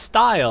pick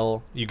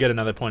style, you get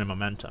another point of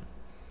momentum.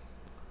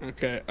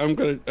 Okay, I'm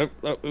gonna.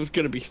 It's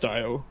gonna be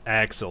style.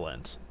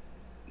 Excellent.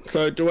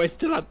 So do I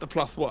still add the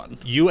 +1?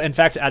 You in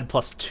fact add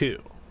 +2.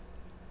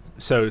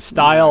 So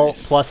style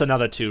Nice. plus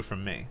another 2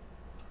 from me.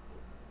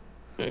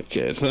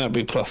 Okay, so that'd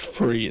be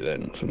 +3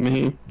 then for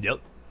me, Yep.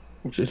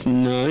 which is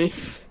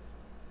nice.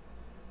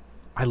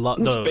 I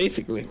love That's the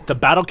basically. the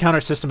battle counter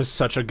system is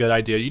such a good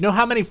idea. You know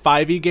how many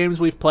 5e games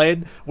we've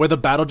played where the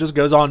battle just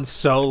goes on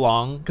so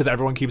long because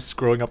everyone keeps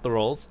screwing up the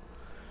rolls?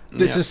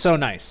 This Yeah. is so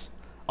nice.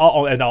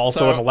 Oh, and also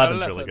So, an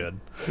 11's 11. really good.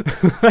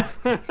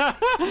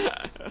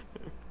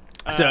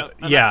 And So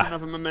that's yeah,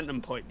 another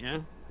momentum point, yeah.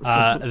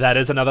 that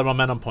is another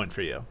momentum point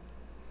for you.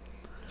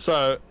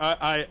 So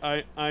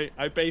I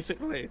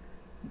basically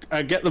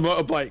get the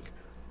motorbike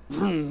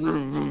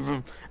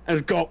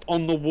and go up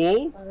on the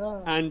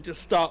wall and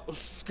just start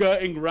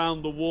skirting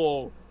around the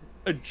wall,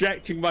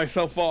 ejecting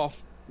myself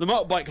off. The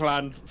motorbike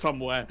lands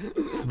somewhere.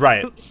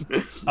 Right.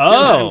 It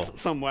Oh. lands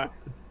somewhere,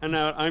 and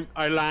now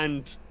I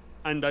land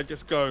and I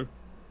just go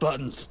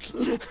buttons.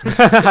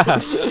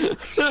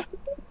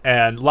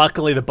 And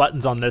luckily the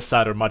buttons on this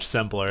side are much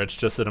simpler. It's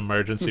just an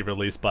emergency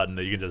release button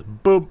that you can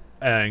just boop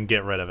and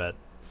get rid of it.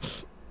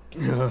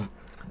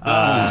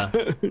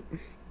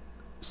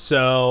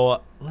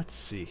 So let's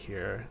see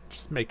here.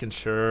 Just making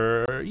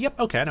sure. Yep.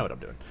 Okay, I know what I'm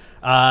doing.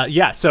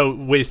 Yeah. So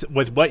with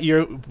what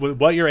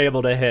you're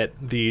able to hit,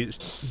 the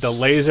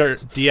laser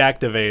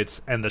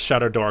deactivates and the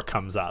shutter door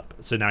comes up.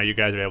 So now you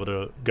guys are able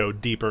to go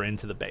deeper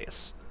into the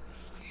base.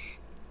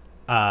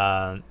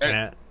 And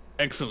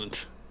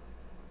Excellent.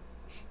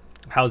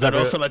 how's I'd that?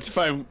 also like to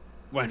find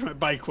where my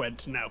bike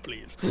went now,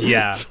 please.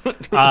 Yeah.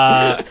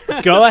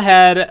 Go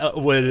ahead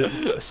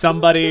with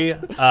somebody.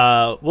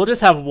 We'll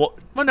just have. Well,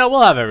 no,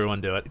 we'll have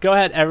everyone do it. Go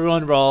ahead,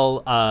 everyone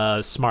roll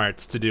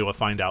smarts to do a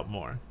find out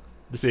more.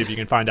 To see if you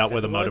can find out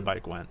where the Everyone?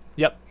 motorbike went.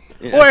 Yep.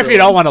 Yeah, Or if you everyone.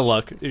 don't want to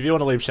look, if you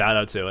want to leave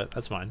Shadow to it,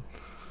 that's fine.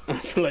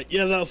 I'm like,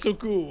 yeah, that's so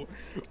cool.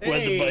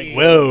 When the bike.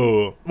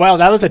 Whoa! Wow,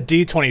 that was a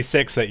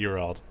D26 that you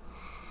rolled.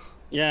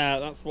 Yeah,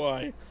 that's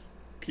why.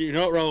 Can you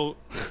not roll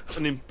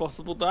an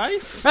impossible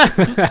dice?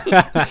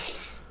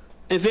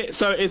 Is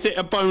it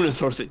a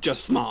bonus or is it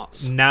just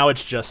smarts? Now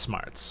it's just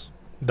smarts.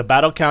 The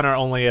battle counter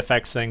only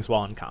affects things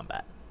while in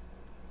combat.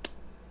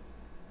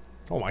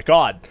 Oh my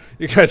god,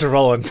 you guys are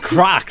rolling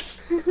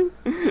crocs.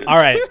 All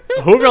right,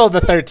 who rolled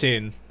the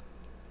 13?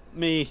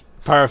 Me.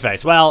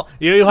 Perfect. Well,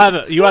 you have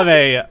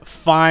a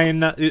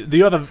fine,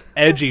 you have an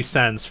edgy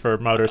sense for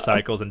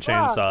motorcycles and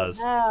chainsaws.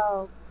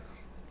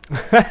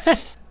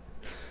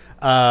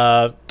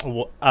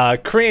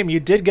 Cream, you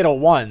did get a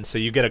 1, so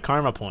you get a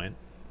karma point.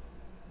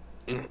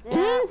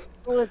 Yeah,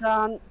 all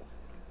done.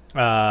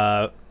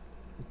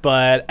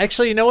 But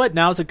actually, you know what?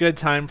 Now's a good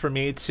time for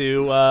me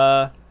to,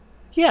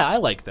 yeah, I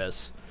like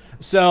this.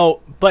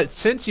 So, but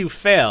since you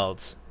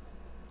failed,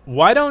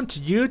 why don't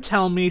you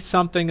tell me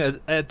something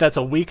that's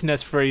a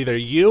weakness for either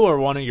you or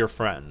one of your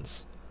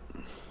friends?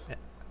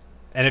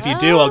 And if you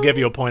do, I'll give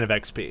you a point of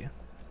XP.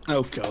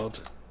 Oh god.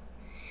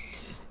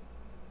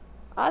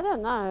 I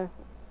don't know.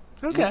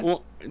 Okay.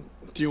 What,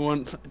 do you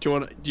want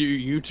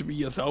you to be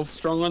yourself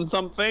strong on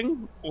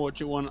something, or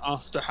do you want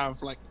us to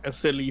have like a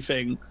silly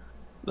thing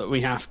that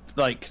we have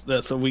like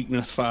that's a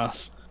weakness for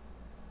us?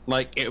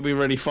 Like it would be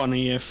really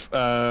funny if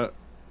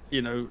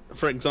you know,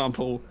 for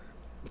example,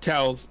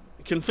 Tails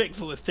can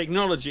fix all this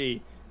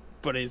technology,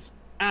 but is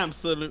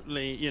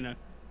absolutely, you know,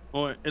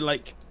 or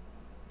like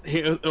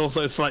he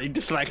also slightly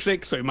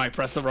dyslexic, so he might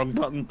press the wrong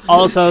button.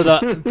 Also,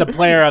 the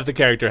player of the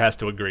character has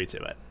to agree to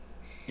it.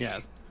 Yeah.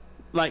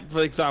 Like,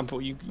 for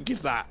example, you can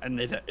give that, and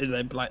they'd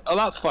be like, oh,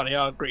 that's funny,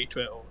 I'll agree to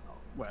it, or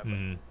whatever.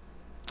 Mm.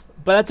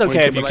 But that's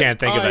okay if you can't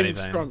think of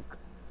anything. Drunk.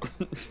 I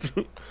don't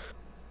know.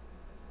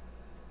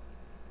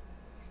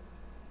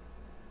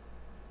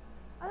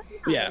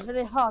 Yeah. It's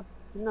really hard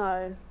to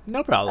know.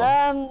 No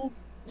problem.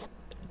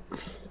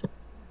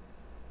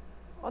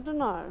 I don't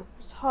know.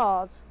 It's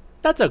hard.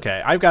 That's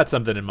okay. I've got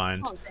something in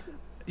mind. Can't think.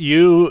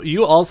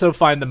 You also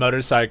find the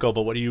motorcycle,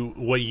 but what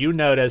you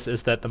notice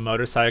is that the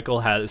motorcycle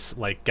has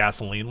like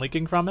gasoline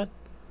leaking from it.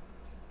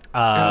 no.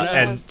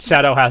 And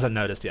Shadow hasn't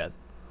noticed yet.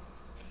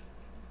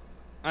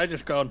 I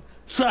just gone,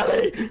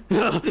 Sally!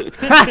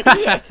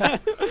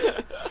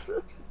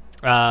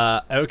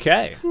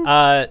 Okay.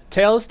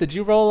 Tails, did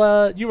you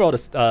roll you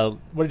rolled a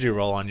what did you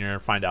roll on your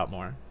find out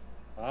more?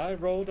 I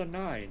rolled a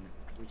 9,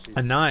 which is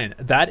A 9.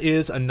 That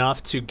is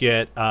enough to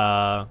get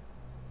one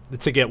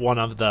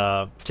of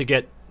the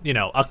you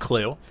know, a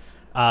clue.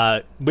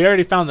 We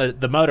already found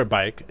the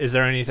motorbike. Is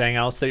there anything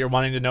else that you're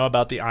wanting to know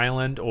about the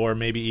island, or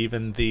maybe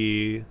even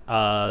the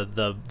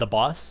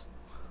boss?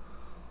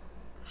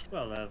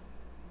 well,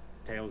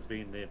 Tails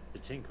being the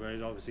tinkerer,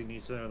 it obviously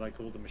needs to know like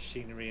all the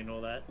machinery and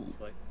all that.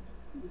 It's like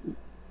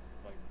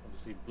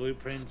obviously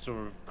blueprints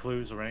or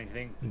clues or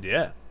anything.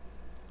 Yeah.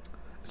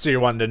 So you're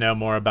wanting to know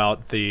more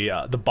about the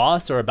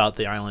boss or about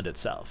the island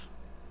itself?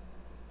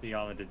 The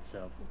island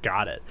itself.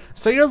 Got it.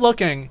 So you're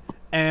looking,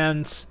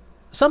 and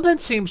something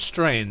seems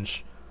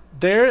strange.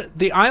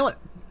 The island.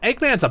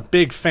 Eggman's a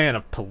big fan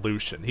of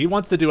pollution. He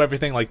wants to do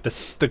everything like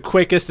the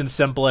quickest and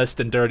simplest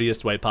and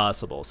dirtiest way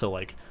possible. So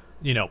like,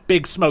 you know,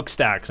 big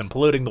smokestacks and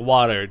polluting the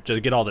water to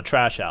get all the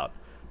trash out.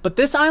 But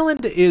this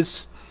island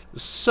is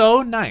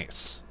so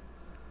nice.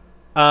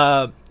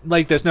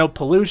 Like there's no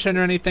pollution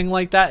or anything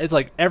like that. It's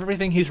like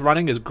everything he's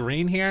running is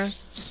green here.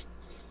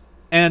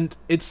 And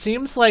it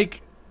seems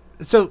like,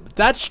 so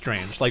that's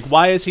strange. Like,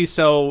 why is he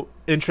so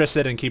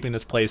interested in keeping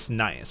this place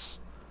nice?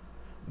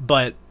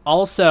 But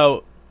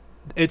also,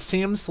 it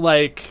seems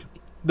like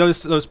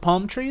those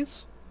palm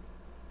trees,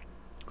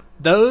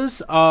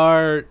 those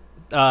are,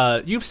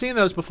 you've seen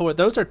those before.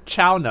 Those are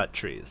chow nut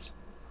trees.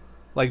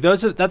 Like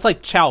that's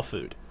like chow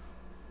food.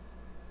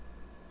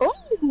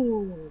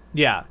 Ooh.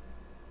 Yeah.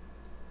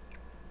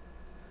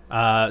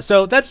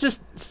 So that's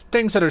just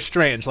things that are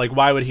strange. Like,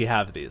 why would he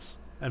have these?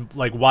 And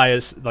like, why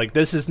is like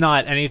this is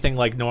not anything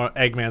like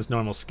Eggman's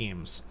normal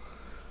schemes.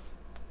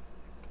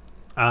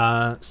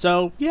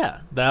 So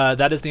yeah,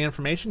 that is the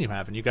information you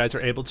have, and you guys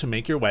are able to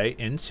make your way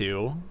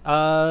into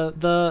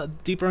the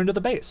deeper into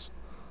the base.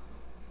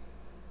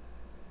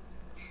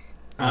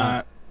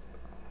 Can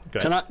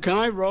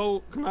I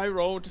roll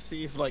to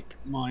see if like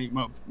my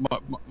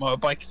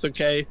bike is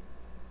okay?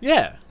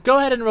 Yeah, go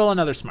ahead and roll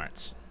another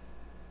smarts.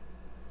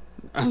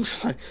 I'm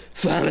just like,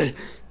 Sally,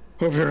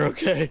 hope you're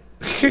okay.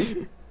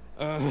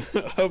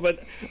 Oh,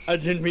 but I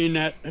didn't mean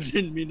that.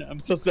 I'm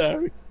so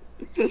sorry.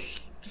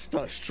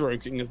 Start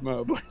stroking his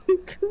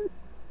motorbike.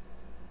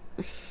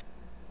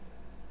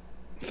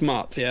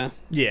 Smarts, yeah?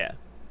 Yeah.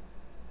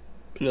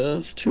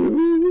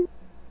 +2.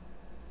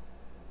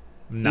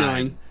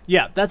 9.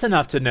 Yeah, that's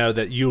enough to know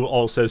that you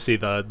also see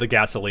the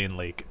gasoline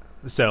leak.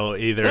 So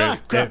either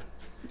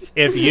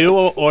if you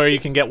or you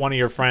can get one of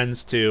your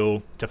friends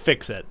to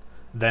fix it,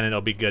 then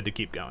it'll be good to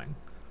keep going.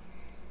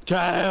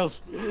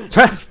 Giles!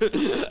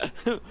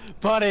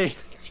 Buddy!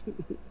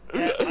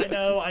 Yeah,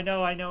 I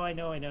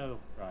know.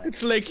 Right.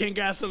 It's leaking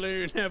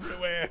gasoline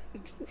everywhere.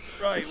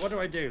 Right, what do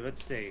I do?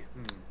 Let's see.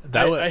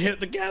 I hit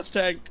the gas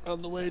tank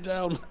on the way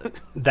down.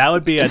 That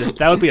would be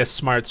a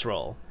smarts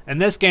roll. In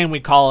this game, we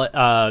call it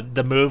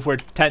the move we're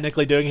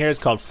technically doing here is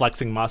called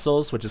flexing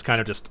muscles, which is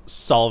kind of just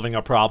solving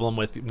a problem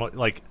with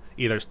like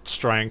either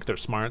strength or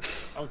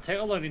smarts. Oh,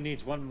 Tail only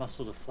needs one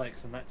muscle to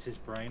flex, and that's his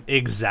brain.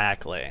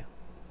 Exactly.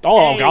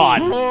 Oh,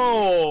 God.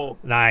 Oh,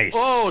 Nice.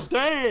 oh,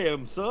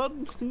 damn,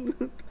 son.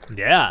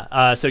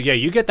 Yeah. So yeah,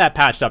 you get that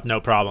patched up,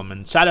 no problem.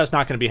 And Shadow's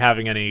not going to be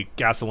having any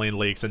gasoline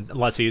leaks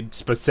unless he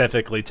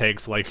specifically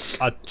takes like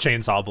a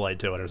chainsaw blade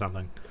to it or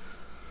something.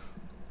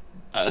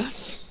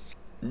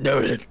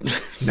 Noted.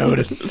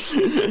 Noted.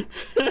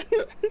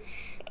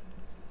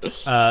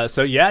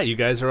 So yeah, you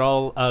guys are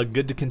all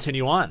good to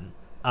continue on.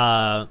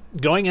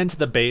 Going into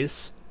the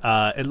base,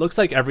 it looks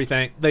like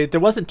everything. There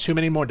wasn't too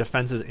many more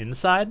defenses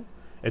inside.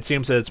 It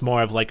seems that it's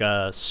more of like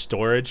a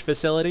storage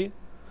facility.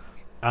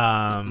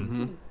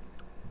 And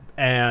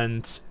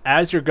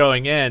as you're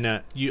going in,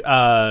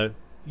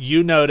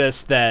 you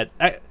notice that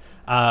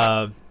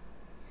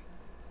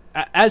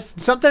as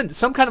some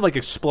kind of like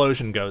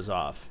explosion goes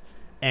off,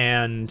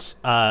 and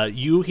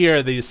you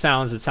hear these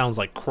sounds. It sounds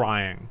like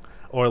crying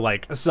or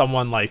like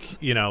someone like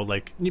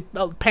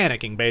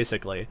panicking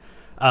basically.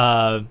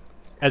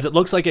 As it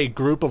looks like a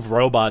group of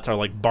robots are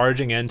like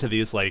barging into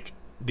these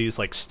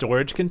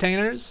storage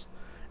containers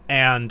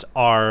and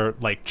are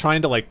like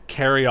trying to like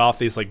carry off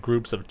these like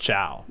groups of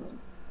chow.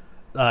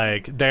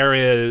 Like there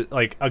is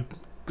like a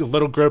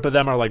little group of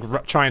them are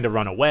like trying to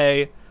run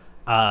away.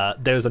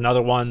 There's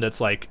another one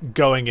that's like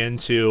going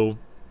into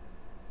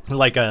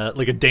like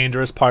a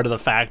dangerous part of the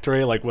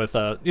factory, like with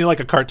like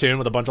a cartoon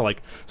with a bunch of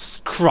like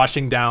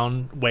crushing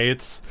down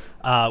weights,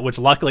 which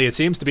luckily it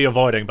seems to be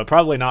avoiding, but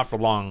probably not for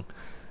long.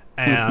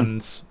 And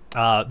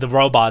the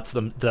robots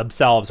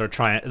themselves are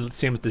it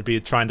seems to be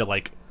trying to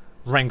like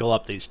wrangle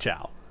up these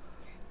chow.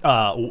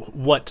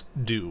 What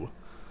do?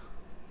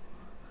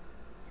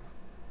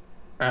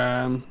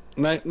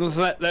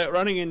 They're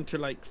running into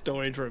like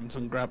storage rooms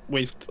and grab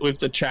with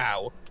the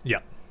chow.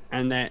 Yep.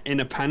 And they're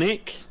in a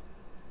panic.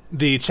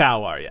 The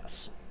chow are,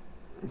 yes.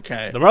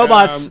 Okay. The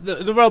robots.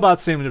 The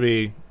robots seem to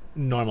be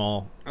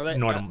normal. Are they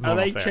normal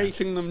fare.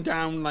 chasing them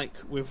down like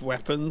with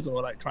weapons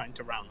or like trying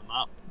to round them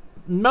up?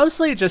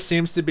 Mostly, it just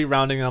seems to be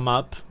rounding them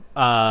up.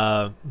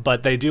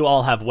 But they do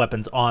all have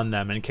weapons on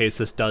them in case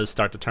this does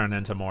start to turn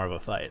into more of a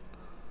fight.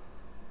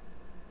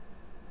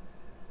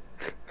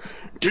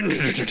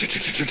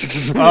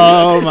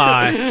 Oh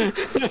my!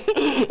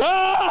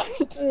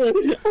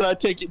 And I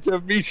take it to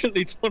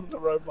immediately to one of the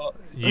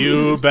robots.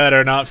 You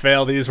better not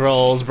fail these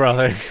rolls,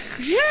 brother.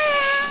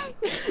 I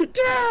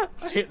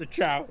hit the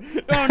chow.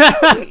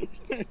 Oh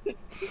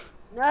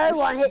no! No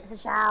one hits the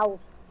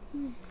shells.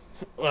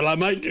 Well, I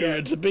might do.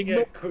 It's a big.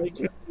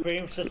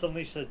 Cream's just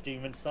unleashed the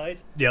demon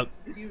side. Yep.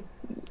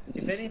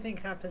 If anything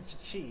happens to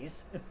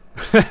Cheese,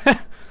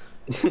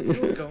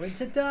 you're going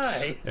to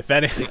die. If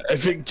any, I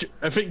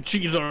think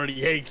Cheese already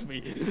hates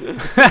me.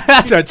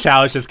 so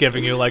Chow is just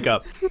giving you like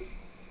a.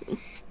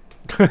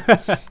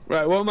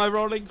 Right, what am I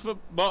rolling for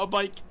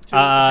motorbike?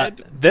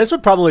 This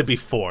would probably be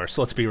 4.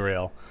 So let's be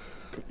real.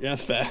 Yeah,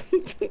 fair.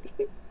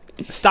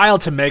 Style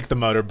to make the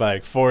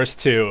motorbike. Force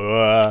 2.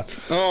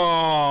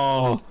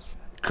 Oh.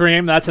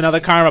 Cream, that's another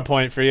karma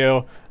point for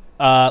you.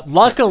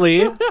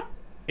 Luckily,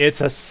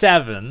 it's a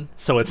 7,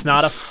 so it's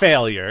not a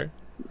failure.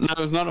 No,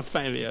 it's not a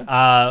failure.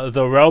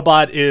 The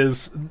robot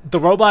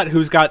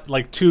who's got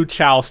like 2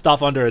 chow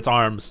stuff under its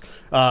arms,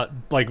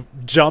 like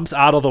jumps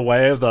out of the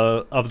way of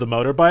the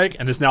motorbike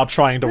and is now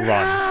trying to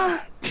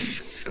run.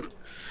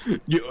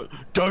 You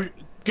don't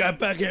get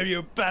back here,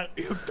 you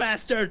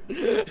bastard!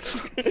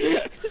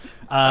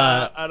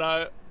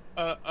 And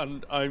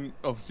I'm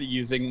obviously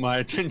using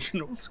my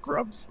attentional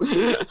scrubs.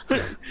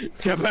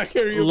 Get back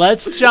here, you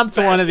Let's jump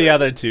to one of the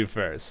other 2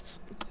 first.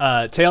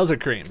 Tails or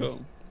Cream?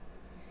 Cool.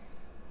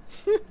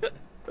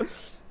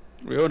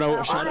 We all know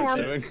what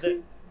Shadow's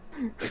doing.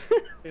 I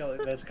feel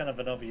like there's kind of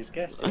an obvious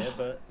guess here,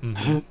 but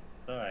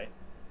alright.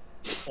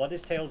 What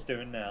is Tails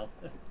doing now?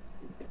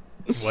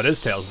 What is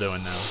Tails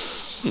doing now?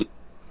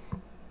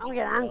 I'm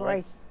getting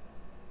angry.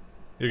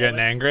 You're getting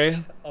angry?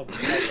 Oh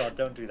god,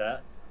 don't do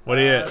that. What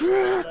do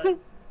you...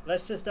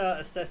 Let's just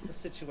assess the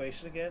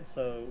situation again,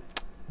 so...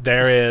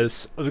 There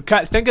is...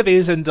 Think of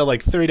these into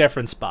like 3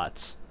 different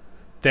spots.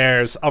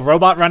 There's a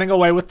robot running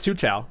away with 2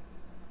 chow.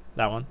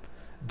 That one.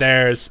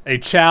 There's a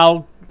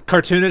chow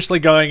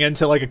cartoonishly going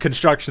into like a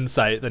construction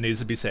site that needs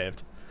to be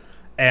saved.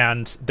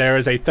 And there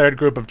is a 3rd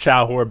group of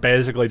chow who are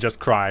basically just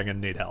crying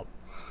and need help.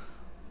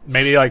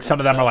 Maybe like some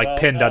of them are like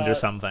pinned under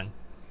something.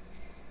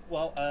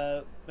 Well,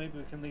 maybe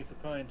we can leave the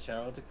crying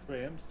chow to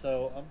Cream,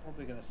 so I'm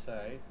probably going to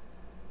say...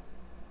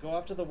 Go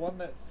after the one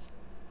that's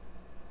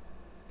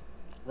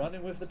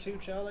running with the 2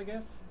 chow, I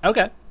guess?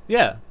 Okay,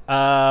 yeah.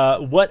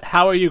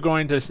 How are you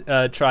going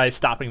to try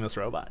stopping this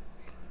robot?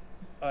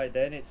 Alright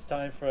then, it's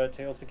time for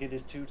Tails to get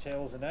his 2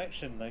 tails in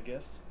action, I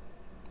guess.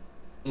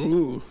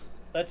 Ooh.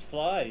 Let's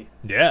fly.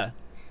 Yeah.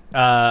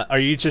 Are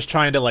you just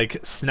trying to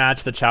like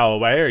snatch the chow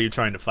away, or are you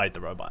trying to fight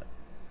the robot?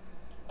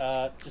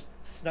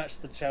 Just snatch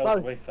the chows Well-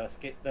 away first.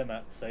 Get them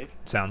out safe.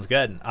 Sounds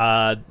good.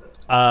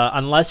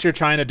 Unless you're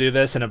trying to do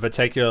this in a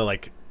particular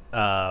like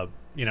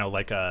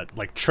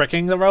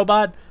tricking the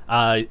robot,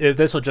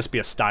 this will just be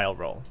a style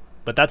roll.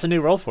 But that's a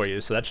new roll for you,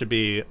 so that should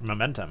be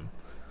momentum.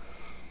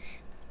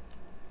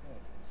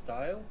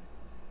 Style?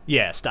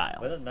 Yeah, style.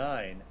 With a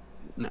 9.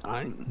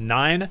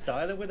 9.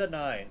 Style it with a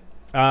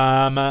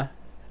 9.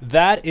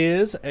 That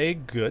is a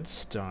good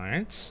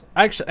start.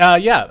 Actually,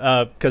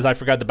 because I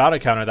forgot the battle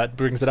counter, that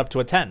brings it up to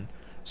a 10.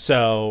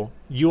 So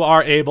you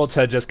are able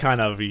to just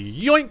kind of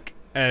yoink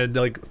and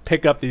like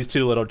pick up these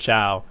two little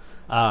chow,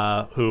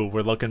 who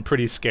were looking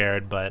pretty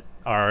scared, but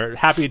are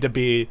happy to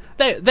be.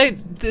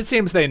 It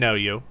seems they know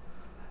you.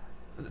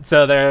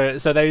 So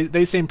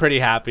they seem pretty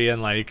happy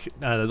and like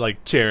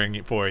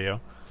cheering for you.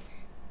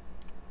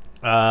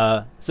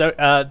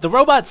 The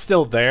robot's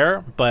still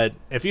there, but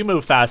if you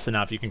move fast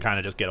enough, you can kind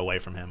of just get away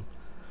from him.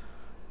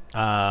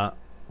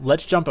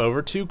 Let's jump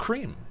over to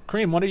Cream.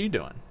 Cream, what are you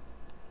doing?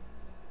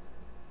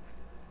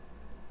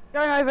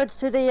 Going over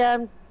to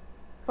the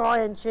try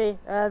and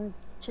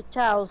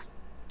chows.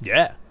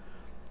 Yeah.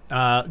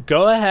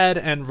 Go ahead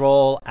and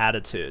roll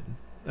attitude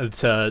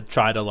to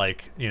try to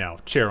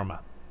cheer him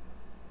up.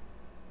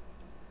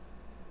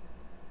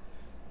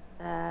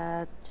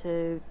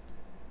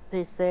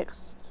 2d6.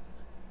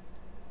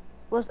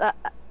 What's that?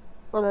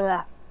 What is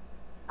that?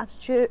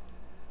 Attitude.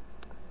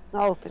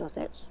 No,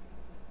 +6.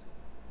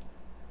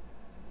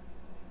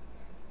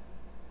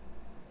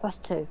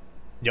 +2.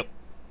 Yep.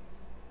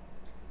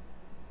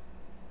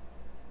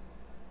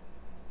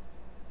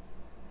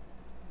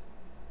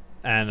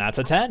 And that's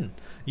a 10.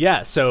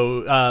 Yeah,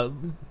 so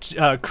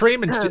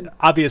Cream and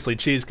obviously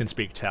Cheese can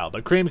speak Chow,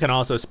 but Cream can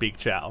also speak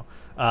Chow.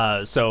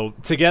 So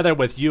together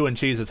with you and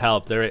Cheese's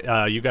help,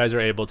 you guys are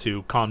able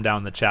to calm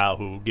down the Chow,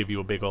 who give you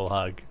a big ol'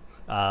 hug.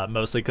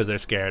 Mostly because they're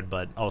scared,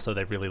 but also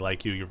they really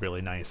like you. You're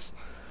really nice.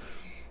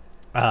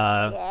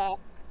 Yeah.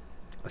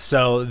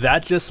 So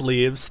that just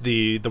leaves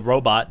the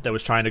robot that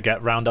was trying to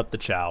round up the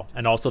Chow,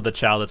 and also the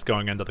Chow that's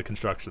going into the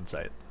construction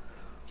site.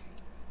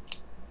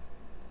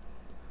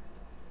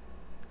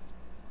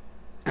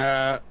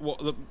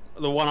 What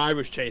the one I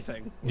was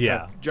chasing?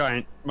 Yeah. The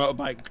giant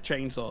motorbike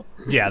chainsaw.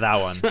 Yeah,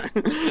 that one.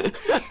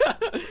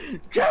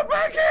 Come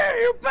back here,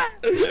 you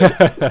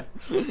bat!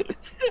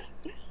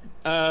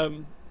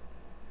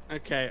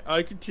 Okay,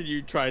 I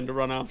continue trying to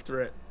run after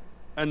it,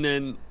 and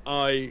then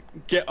I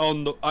get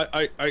on the.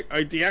 I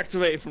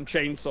deactivate it from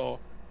chainsaw,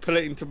 put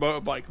it into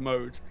motorbike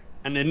mode,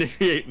 and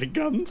initiate the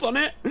guns on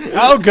it.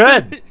 Oh,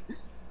 good.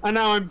 And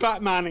now I'm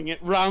Batmaning it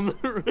round,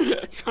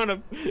 trying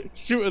to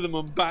shoot at them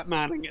on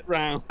Batmaning it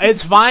round.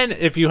 It's fine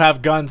if you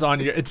have guns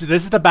on your.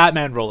 This is the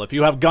Batman rule. If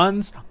you have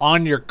guns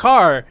on your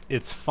car,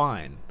 it's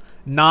fine.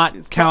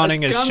 It's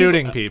counting as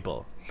shooting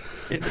people.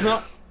 It's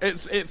not.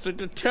 It's a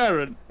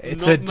deterrent.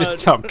 It's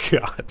not oh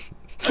god.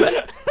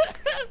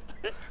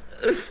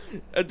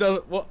 It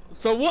doesn't.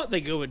 So what? They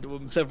go into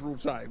them several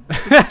times.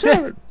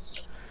 Deterrent.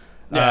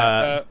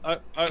 Yeah,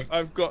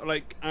 I've got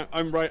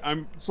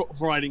I'm sort of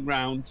riding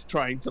round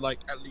trying to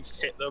at least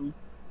hit them,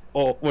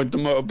 or with the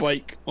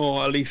motorbike,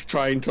 or at least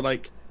trying to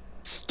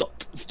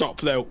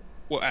stop their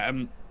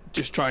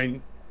just try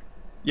and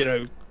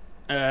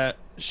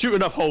shoot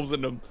enough holes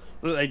in them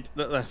that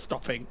they're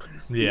stopping.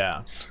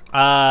 Yeah.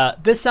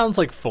 This sounds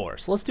like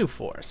force. Let's do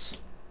force.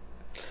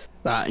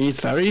 That is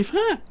very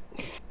fair.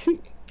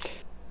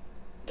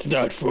 It's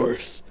not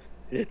force.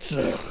 It's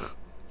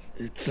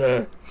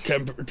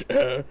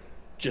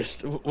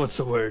just what's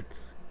the word?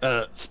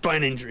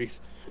 Spine injuries.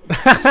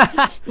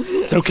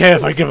 It's okay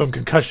if I give them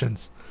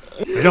concussions.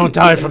 They don't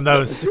die from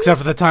those, except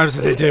for the times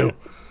that they do.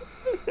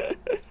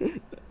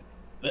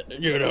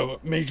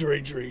 Major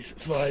injuries.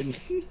 It's fine.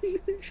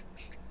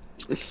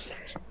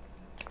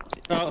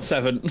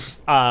 7.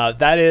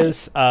 That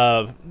is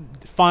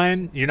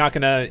fine. You're not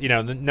gonna,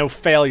 no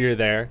failure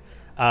there.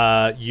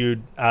 The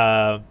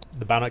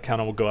bound out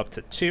counter will go up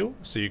to 2,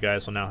 so you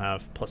guys will now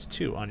have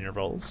 +2 on your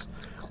rolls.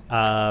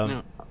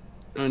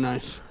 Oh,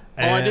 nice.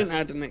 I didn't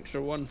add an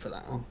extra 1 for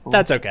that.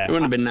 That's okay. It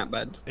wouldn't have been that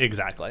bad.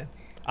 Exactly.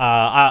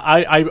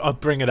 I'll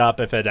bring it up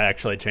if it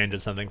actually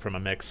changes something from a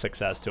mixed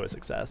success to a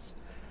success.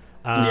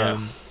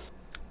 Yeah.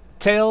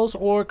 Tails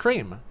or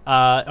Cream?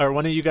 Are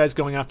one of you guys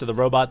going after the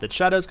robot that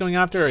Shadow's going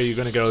after, or are you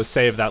going to go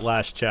save that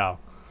last Chow?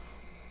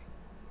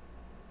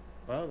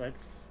 Well,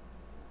 let's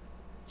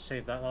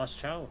save that last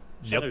Chow.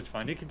 Shadow's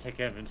fine. He can take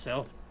care of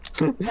himself.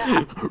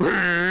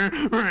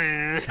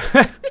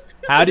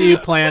 How do you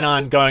plan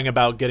on going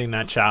about getting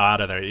that Chow out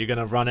of there? Are you going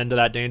to run into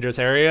that dangerous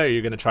area, or are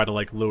you going to try to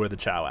lure the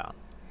Chow out?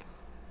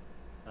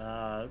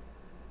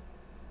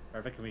 I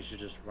reckon we should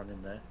just run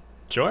in there.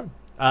 Sure.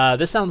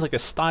 This sounds like a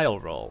style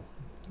roll.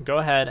 Go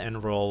ahead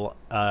and roll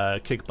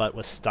kick butt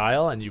with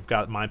style, and you've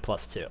got my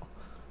 +2.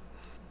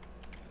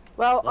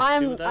 Well, Let's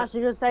do I'm that.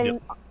 actually just saying.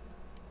 Yep.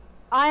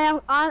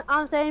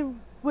 I'm staying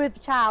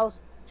with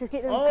chows to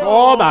keep them.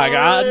 Oh my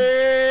god!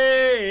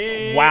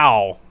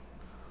 Wow.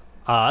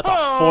 That's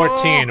a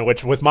 14,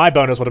 which with my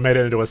bonus would have made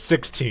it into a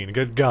 16.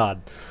 Good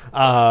God.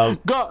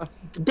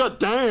 God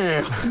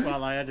damn.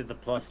 Well, I added the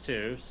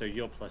 +2, so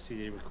your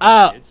 +2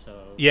 required. So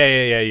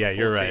Yeah.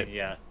 You're 14, right.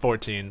 Yeah.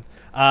 14.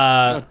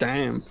 God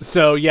damn.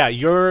 So yeah,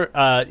 you're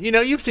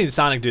you've seen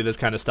Sonic do this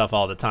kind of stuff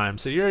all the time,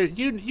 so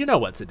you know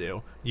what to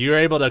do. You're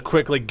able to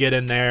quickly get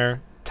in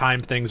there,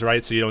 time things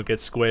right so you don't get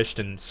squished,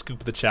 and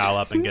scoop the Chow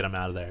up and get them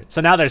out of there. So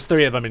now there's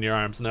 3 of them in your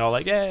arms, and they're all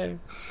like, yay.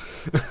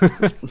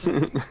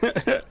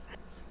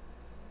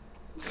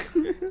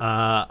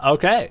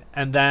 Okay,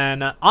 and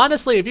then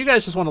honestly, if you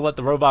guys just want to let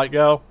the robot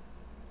go,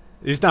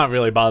 he's not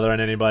really bothering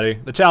anybody.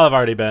 The Chow have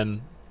already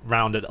been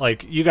rounded.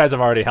 Like, you guys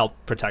have already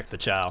helped protect the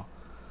Chow.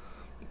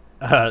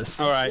 All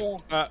right.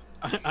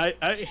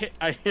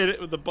 I hit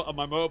it with the butt of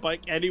my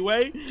motorbike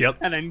anyway. Yep.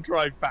 And then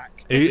drive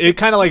back. It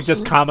kind of like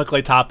just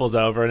comically topples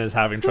over and is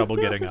having trouble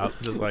getting up.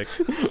 Just like,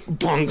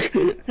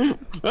 bonk.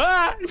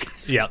 Ah!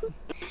 yep.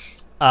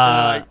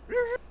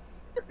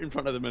 In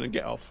front of them and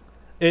get off.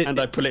 It, And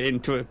I pull it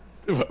into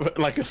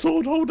like a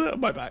sword holder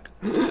on my back.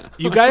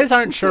 You guys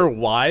aren't sure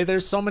why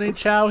there's so many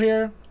Chow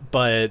here,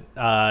 but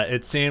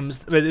it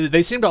seems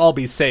they seem to all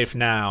be safe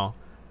now.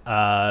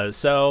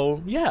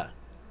 So yeah,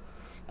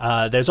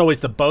 there's always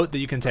the boat that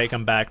you can take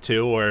them back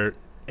to, or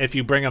if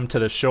you bring them to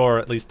the shore,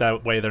 at least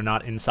that way they're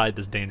not inside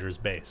this dangerous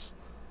base.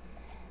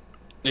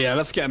 Yeah,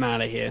 let's get him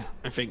out of here.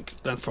 I think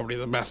that's probably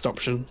the best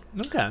option.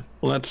 Okay.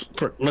 Well, let's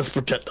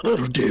protect the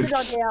little dude. Good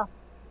idea.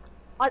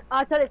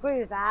 I totally agree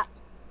with that.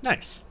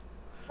 Nice.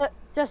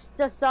 Just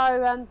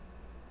so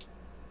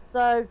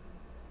so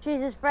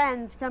Jesus'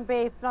 friends can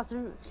be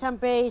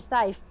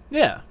safe.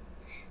 Yeah.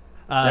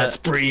 That's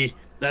Bree.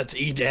 That's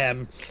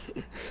Edam.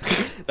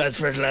 That's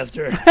Fred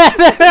Lester.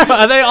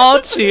 Are they all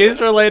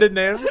cheese-related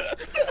names?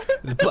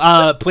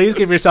 Please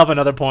give yourself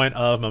another point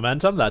of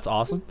momentum. That's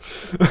awesome.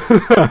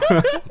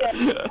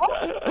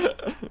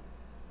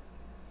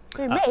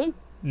 Who, me?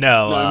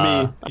 No, me.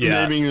 I'm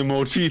yeah. naming them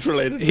all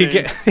cheese-related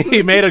names.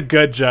 He made a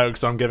good joke,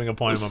 so I'm giving a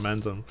point of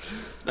momentum.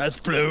 That's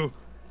Blue.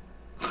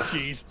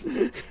 Cheese.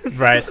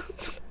 Right.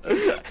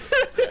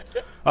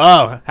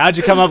 Oh, how'd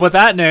you come up with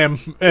that name?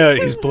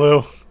 He's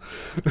blue.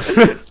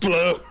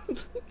 Blue.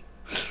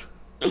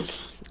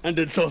 And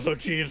it's also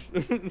cheese.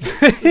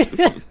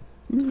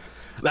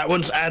 That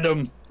one's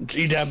Adam. It's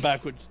Edam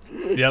backwards.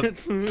 Yep.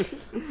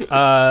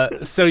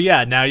 So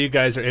yeah, now you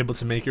guys are able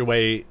to make your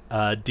way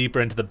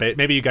deeper into the base.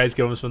 Maybe you guys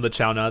give them some of the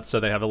chow nuts so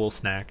they have a little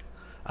snack.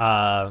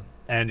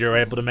 And you're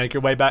able to make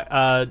your way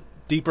back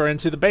deeper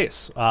into the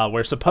base,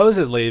 where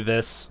supposedly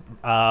this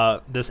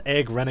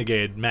egg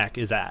renegade mech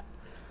is at.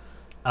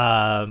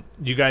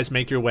 You guys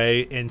make your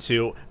way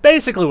into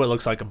basically what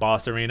looks like a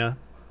boss arena.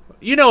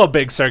 You know, a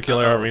big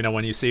circular arena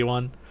when you see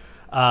one.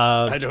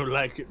 I don't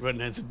like it when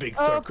there's a big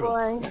circle.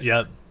 Boy.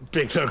 Yep.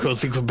 Big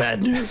circles equal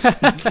bad news.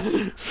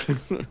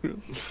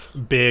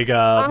 Big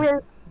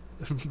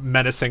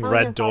menacing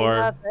red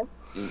door.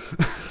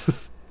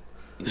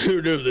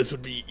 Who knew this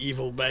would be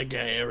evil bad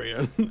guy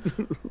area?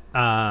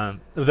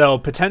 Though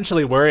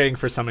potentially worrying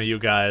for some of you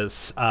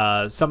guys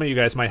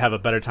might have a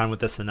better time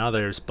with this than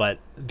others, but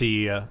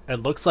it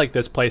looks like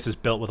this place is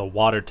built with a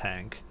water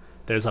tank.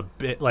 There's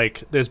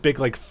there's big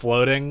like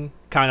floating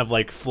kind of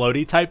like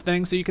floaty type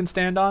things that you can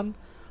stand on,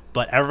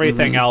 but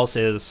everything else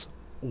is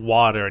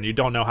water, and you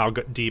don't know how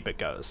deep it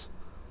goes.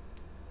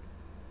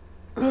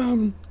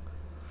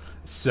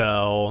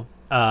 So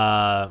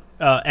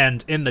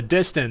and in the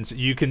distance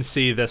you can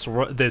see this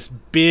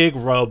big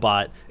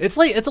robot. It's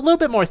a little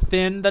bit more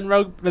thin than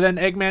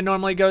Eggman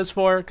normally goes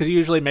for, because he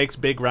usually makes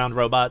big round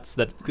robots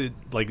that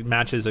like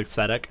match his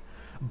aesthetic.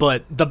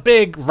 But the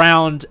big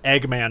round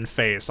Eggman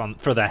face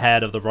for the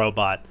head of the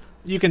robot,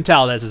 you can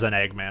tell this is an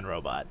Eggman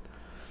robot.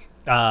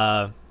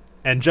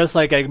 And just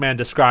like Eggman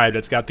described,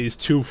 it's got these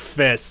 2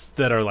 fists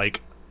that are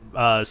like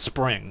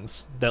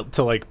springs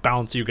to like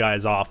bounce you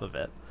guys off of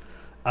it.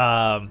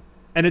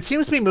 And it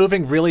seems to be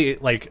moving really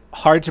like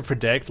hard to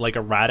predict, like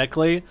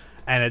erratically,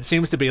 and it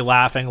seems to be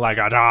laughing like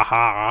a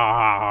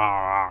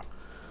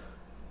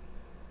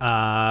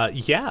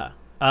yeah.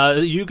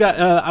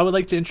 I would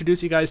like to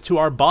introduce you guys to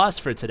our boss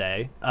for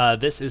today.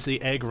 This is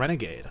the Egg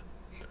Renegade.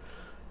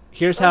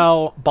 Here's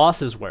how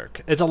bosses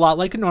work. It's a lot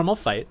like a normal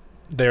fight.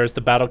 There's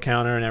the battle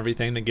counter and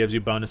everything that gives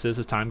you bonuses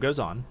as time goes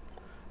on.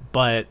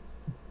 But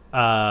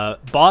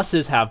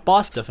bosses have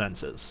boss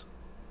defenses.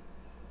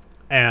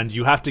 And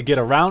you have to get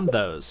around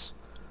those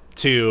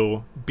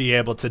to be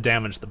able to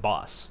damage the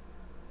boss.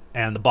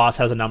 And the boss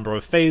has a number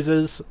of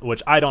phases,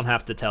 which I don't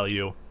have to tell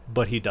you,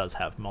 but he does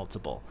have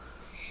multiple.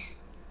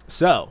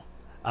 So,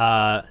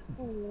 the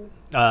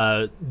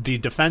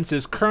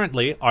defenses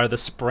currently are the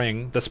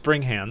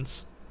spring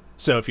hands.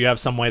 So if you have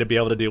some way to be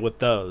able to deal with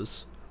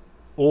those,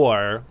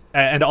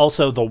 and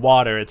also the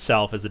water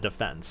itself is a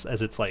defense,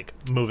 as it's like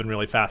moving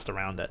really fast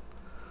around it.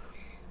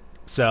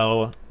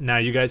 So now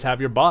you guys have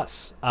your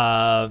boss.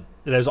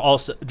 There's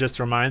also, just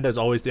to remind, there's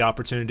always the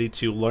opportunity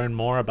to learn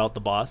more about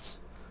the boss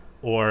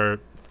or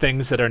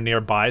things that are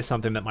nearby,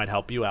 something that might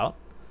help you out.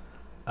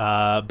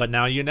 But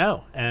now you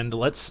know, and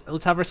let's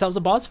have ourselves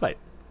a boss fight.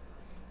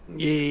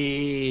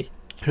 Yeah.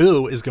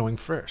 Who is going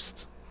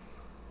first?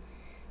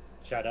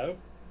 Shadow.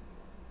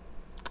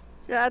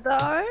 Shadow.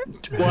 Why?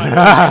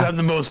 Because I'm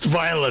the most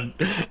violent.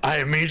 I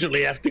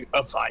immediately have to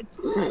fight.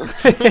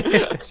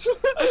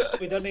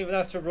 We don't even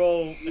have to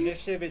roll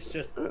initiative. It's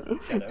just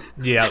Shadow.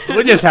 Yeah,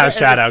 we'll just have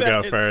Shadow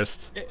go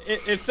first.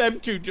 It's them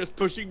two just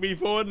pushing me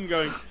forward and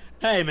going,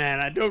 "Hey man,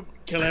 I don't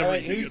kill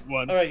everything at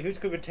once." All right, who's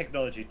good with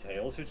technology?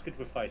 Tails. Who's good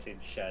with fighting?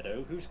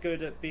 Shadow. Who's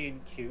good at being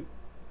cute?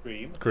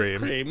 Cream.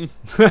 Cream.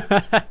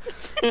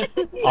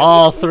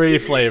 All three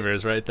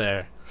flavors right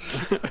there.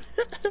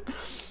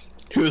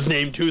 Who's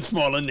named too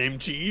small and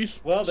named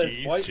cheese? Well, there's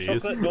Cheese. white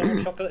chocolate,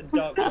 normal chocolate, and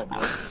dark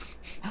chocolate.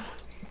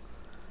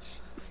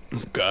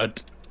 Oh,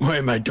 God, why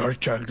am I dark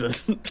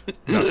chocolate?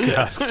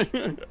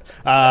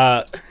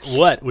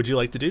 What would you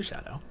like to do,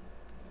 Shadow?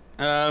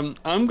 I'm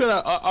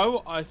gonna.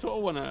 I sort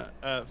of want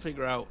to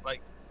figure out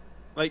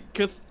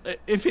because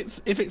if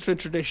it's a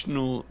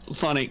traditional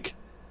Sonic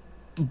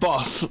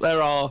boss,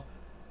 there are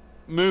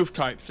move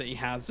types that he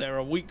has. There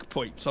are weak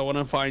points. I want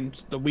to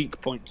find the weak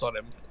points on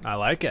him, I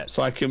like it.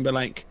 so I can be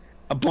like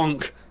a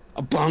bonk,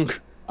 a bonk,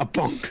 a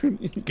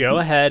bonk. Go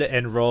ahead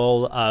and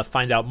roll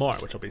find out more,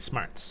 which will be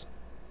smarts.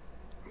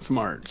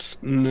 Smarts,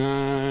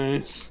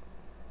 nice.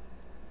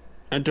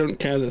 I don't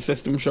care that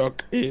System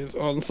Shock is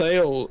on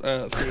sale.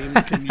 Steam,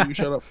 can you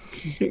shut up?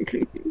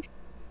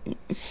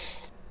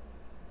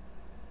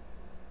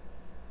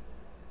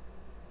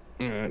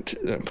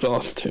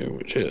 +2,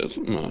 which is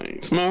my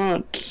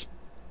smarts.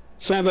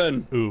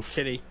 7. Oof.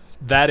 Kitty.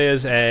 That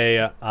is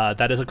a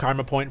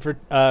karma point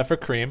for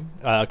Cream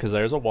because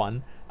there's a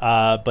 1.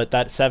 But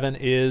that 7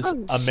 is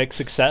a mixed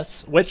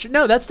success, which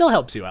no, that still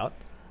helps you out.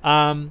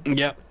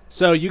 Yep.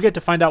 So you get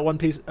to find out one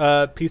piece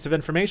of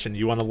information.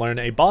 You want to learn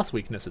a boss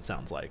weakness. It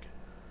sounds like.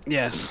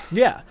 Yes.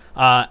 Yeah.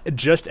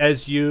 Just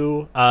as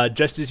you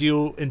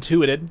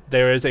intuited,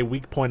 there is a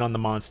weak point on the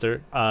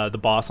monster, the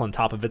boss on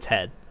top of its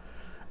head,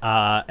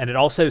 and it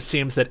also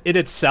seems that it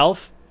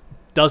itself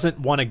doesn't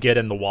want to get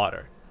in the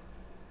water.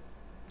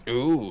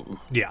 Ooh.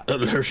 Yeah.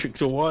 Allergic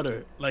to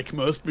water, like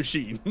most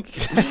machines.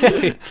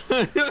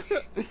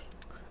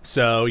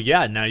 So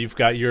yeah, now you've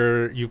got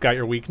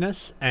your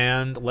weakness,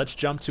 and let's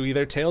jump to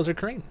either Tails or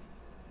Cream.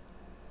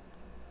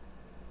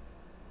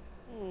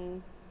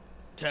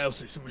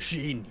 Tails is a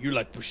machine. You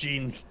like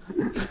machines.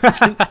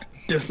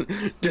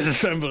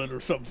 Disassemble it or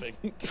something.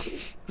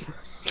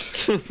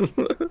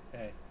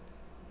 Okay.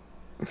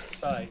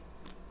 Right.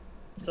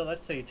 So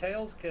let's see.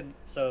 Tails can.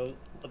 So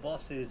the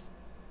boss is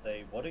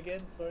the what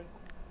again? Sorry.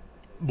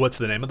 What's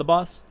the name of the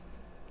boss?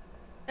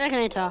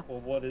 Eganator.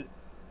 Or what is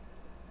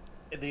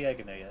the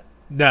Eganator?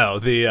 No,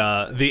 the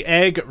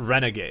Egg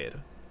Renegade.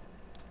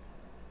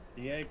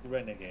 The Egg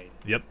Renegade.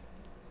 Yep.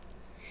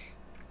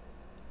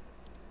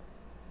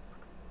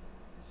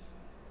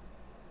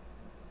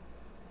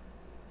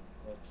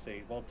 Let's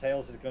see. Well,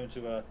 Tails is going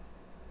to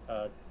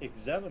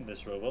examine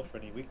this robot for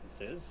any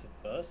weaknesses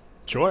first.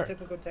 Sure.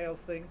 Typical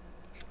Tails thing.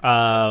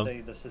 Uh,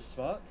 Say this is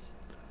smarts.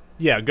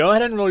 Yeah, go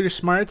ahead and roll your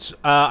smarts.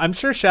 I'm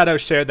sure Shadow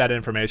shared that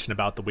information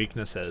about the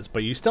weaknesses,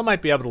 but you still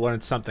might be able to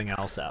learn something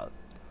else out.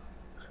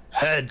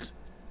 Head.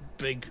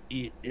 Big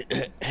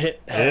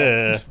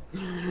head.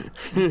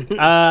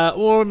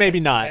 Or maybe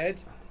not.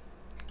 Head.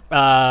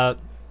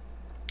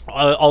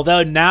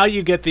 Although now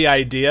you get the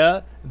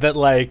idea that,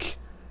 like,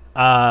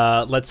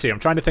 let's see, I'm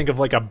trying to think of,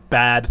 like, a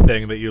bad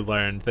thing that you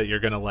learned that you're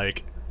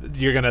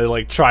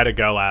gonna try to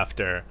go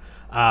after.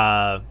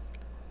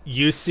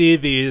 You see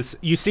these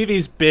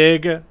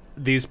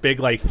big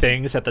like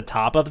things at the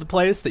top of the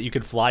place that you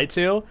could fly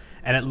to,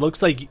 and it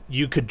looks like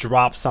you could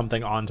drop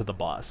something onto the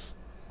boss.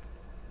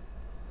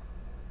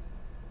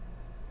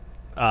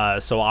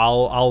 So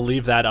I'll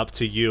leave that up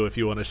to you if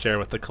you want to share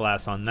with the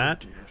class on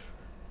that.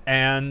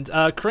 And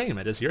Cream,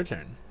 it is your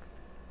turn.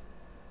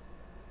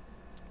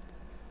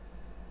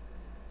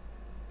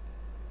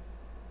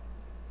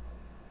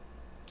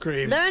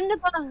 Cream. Learn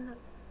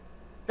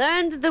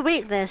the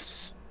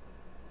weakness.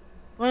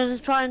 I want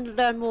to try and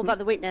learn more about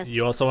the weakness.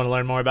 You also want to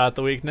learn more about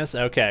the weakness?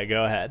 Okay,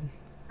 go ahead.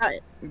 I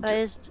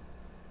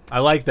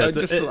like this.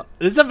 This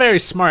is a very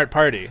smart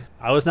party.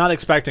 I was not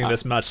expecting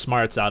this much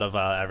smarts out of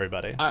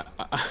everybody.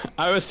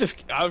 I was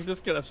just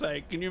gonna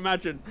say, can you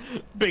imagine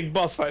big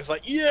boss fights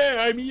like, yeah,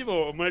 I'm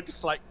evil, and we're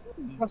just like,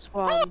 Plus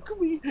how 1. can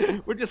we?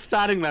 We're just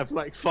standing there for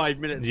like 5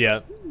 minutes. Yeah.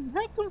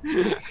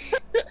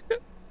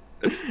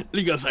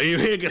 He goes, are you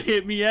here gonna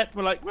hit me yet?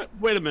 We're like,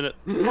 wait a minute.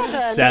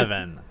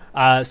 7.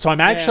 So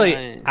I'm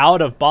actually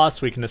out of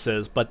boss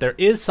weaknesses, but there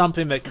is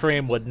something that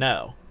Cream would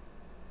know.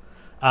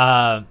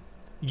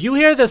 You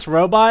hear this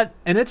robot,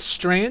 and it's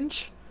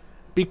strange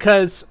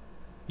because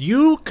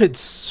you could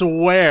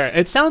swear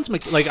it sounds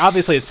like,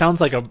 obviously it sounds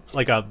like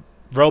a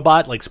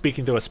robot like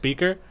speaking through a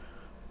speaker,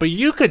 but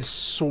you could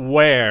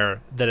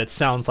swear that it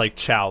sounds like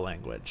Chow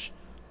language.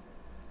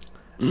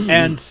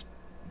 And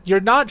you're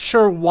not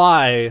sure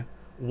why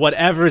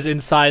whatever's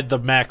inside the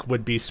mech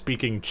would be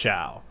speaking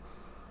Chow.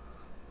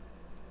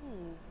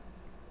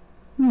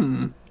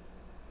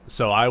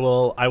 So I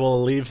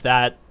will leave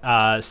that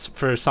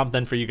for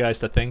something for you guys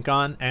to think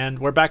on, and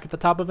we're back at the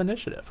top of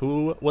initiative.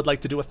 Who would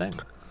like to do a thing?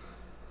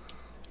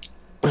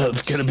 Well,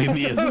 it's gonna be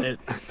me, isn't it?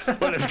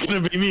 Well, it's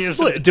gonna be me,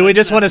 isn't it? Do we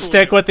just want to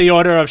stick with the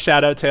order of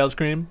Shadow, Tails,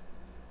 Cream?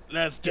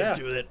 Let's just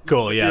do it.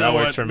 Cool, yeah, You that know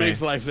works what? for me.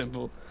 Makes life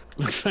simple.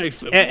 Makes life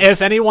simple.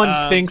 If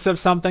anyone thinks of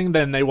something,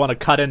 then they want to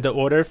cut into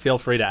order, feel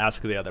free to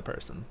ask the other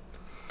person.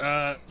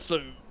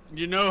 So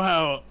you know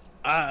how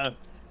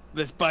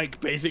this bike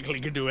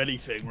basically can do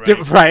anything,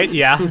 right? Right,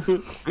 yeah.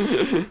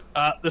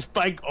 This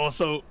bike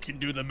also can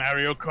do the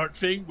Mario Kart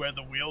thing where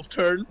the wheels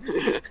turn.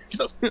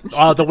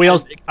 Oh, the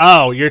wheels.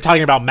 Oh, you're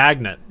talking about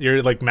magnet.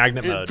 You're like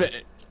magnet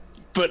mode.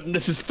 But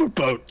this is for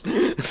boat.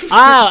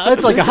 Ah,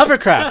 it's like a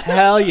hovercraft.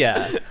 Hell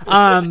yeah.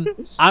 I'm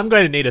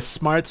going to need a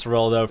smarts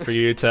roll though for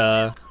you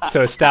to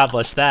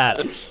establish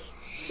that.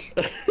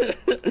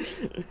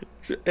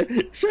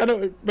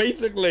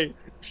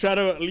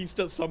 Shadow at least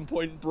at some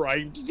point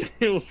bribed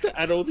Tails to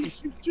add all these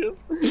features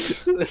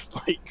to this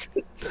bike.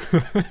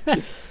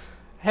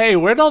 Hey,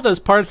 where'd all those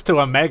parts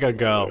to Omega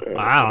go?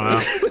 I don't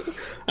know.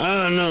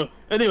 I don't know.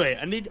 Anyway,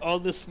 I need all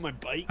this for my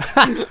bike.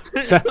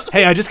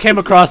 Hey, I just came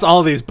across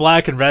all these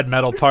black and red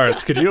metal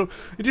parts. Could you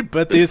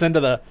put these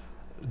into the...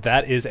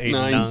 That is a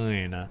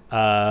 9.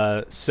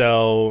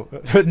 So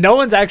no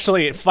one's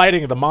actually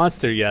fighting the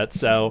monster yet.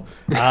 So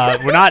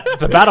we're not.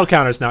 The battle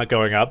counter's not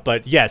going up.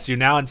 But yes, you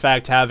now in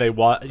fact have a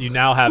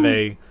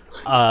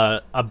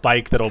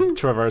bike that'll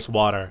traverse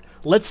water.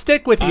 Let's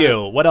stick with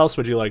you. What else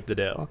would you like to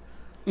do?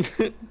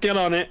 Get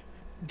on it.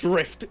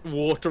 Drift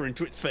water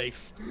into its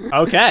face.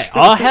 Okay.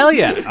 Oh hell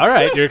yeah! All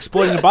right, you're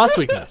exploiting the boss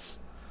weakness.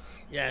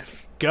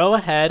 Yes. Go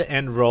ahead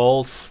and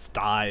roll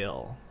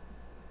style.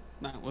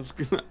 That was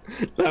good.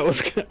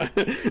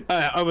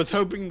 I was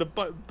hoping the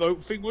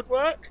boat thing would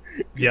work.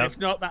 Yeah. If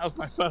not, that was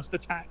my first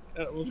attack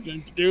that I was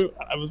going to do.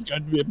 I was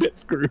going to be a bit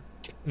screwed.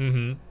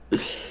 Mm-hmm.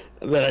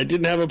 And then I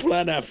didn't have a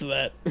plan after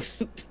that.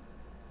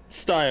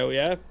 Style,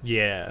 yeah?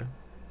 Yeah.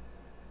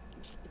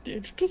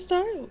 Digital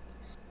style.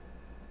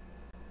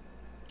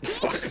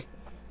 Fuck.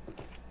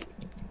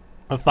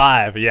 A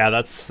 5. Yeah,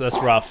 that's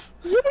rough.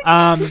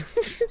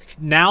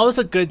 Now is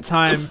a good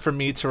time for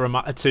me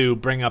to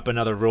bring up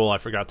another rule I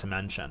forgot to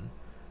mention.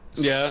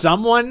 Yeah.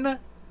 Someone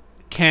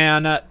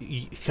can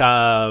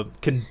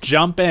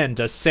jump in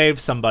to save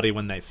somebody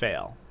when they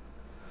fail.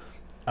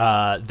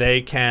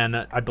 They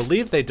can, I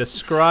believe, they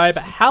describe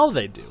how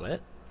they do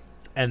it,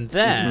 and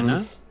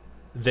then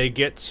they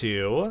get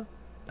to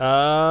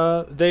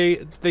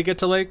they get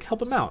to like help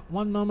them out.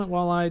 One moment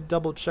while I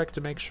double check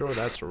to make sure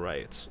that's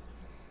right.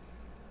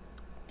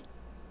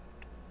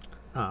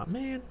 Oh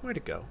man, where'd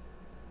it go?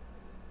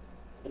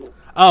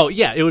 Oh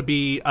yeah, it would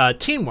be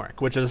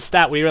teamwork, which is a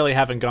stat we really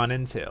haven't gone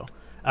into.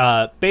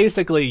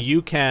 Basically,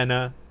 you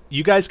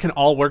guys can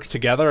all work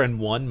together in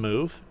one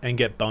move and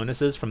get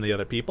bonuses from the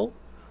other people.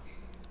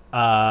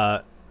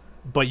 But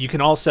you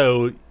can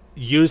also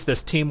use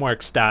this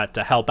teamwork stat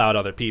to help out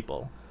other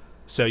people.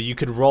 So you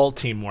could roll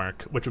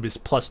teamwork, which would be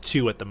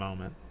 +2 at the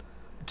moment,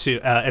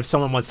 to if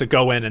someone wants to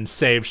go in and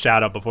save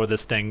Shadow before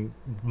this thing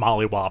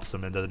mollywops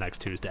him into the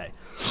next Tuesday.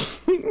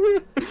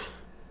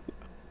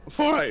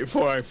 Before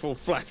I fall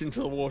flat into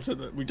the water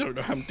that we don't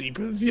know how deep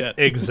it is yet.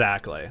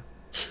 Exactly.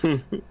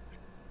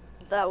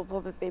 That will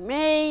probably be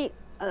me.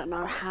 I don't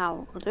know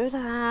how I'll do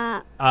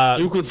that.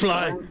 You could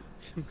fly.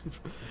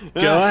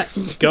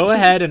 Go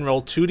ahead and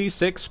roll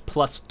 2d6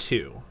 +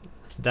 2.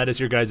 That is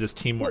your guys'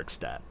 teamwork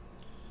stat.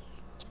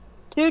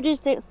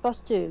 2d6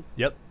 + 2.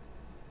 Yep.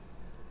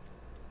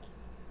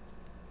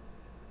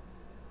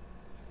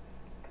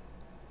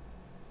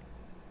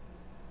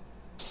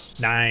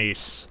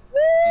 Nice.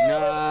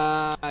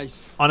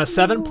 Nice. On a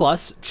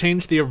 7+,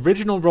 change the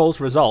original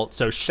roll's result,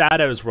 so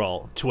Shadow's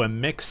roll, to a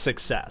mixed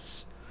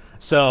success.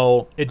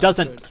 So it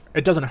doesn't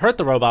hurt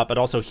the robot, but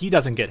also he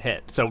doesn't get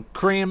hit. So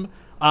Cream,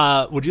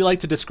 would you like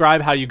to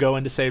describe how you go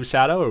in to save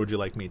Shadow, or would you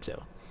like me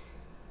to?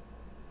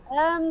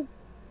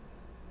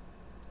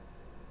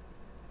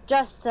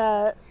 Just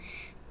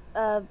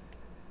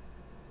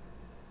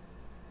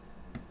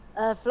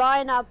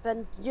flying up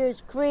and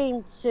use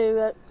Cream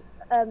to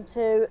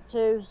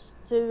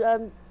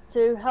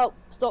help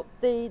stop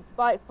the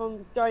bike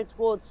from going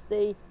towards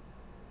the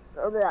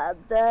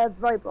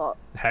robot.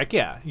 Heck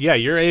yeah. Yeah,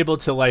 you're able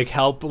to like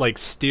help like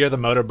steer the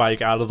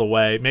motorbike out of the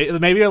way.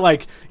 Maybe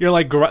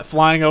you're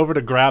flying over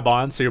to grab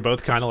on, so you're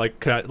both kind of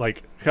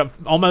like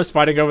almost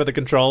fighting over the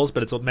controls,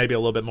 but it's maybe a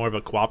little bit more of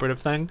a cooperative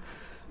thing.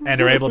 And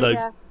you're able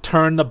to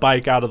turn the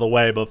bike out of the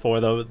way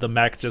before the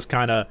mech just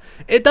kind of...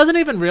 It doesn't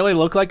even really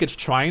look like it's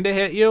trying to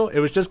hit you. It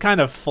was just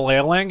kind of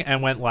flailing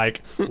and went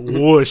like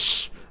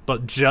whoosh,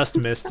 but just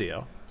missed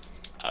you.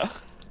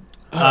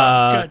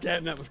 God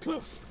damn, that was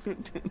close.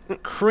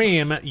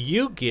 Cream,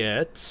 you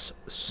get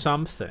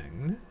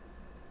something.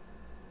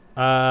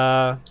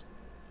 I'm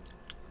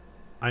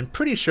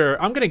pretty sure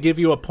I'm going to give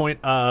you a point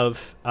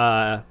of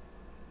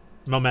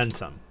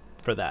momentum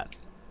for that.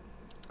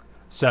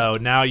 So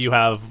now you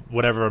have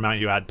whatever amount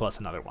you had plus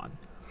another one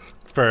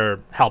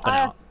for helping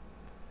out.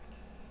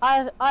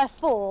 I have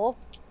 4.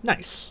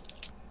 Nice.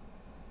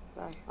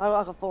 So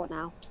I got 4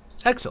 now.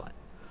 Excellent.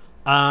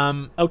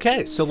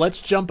 Okay, so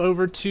let's jump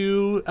over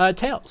to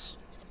Tails.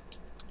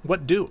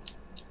 What do?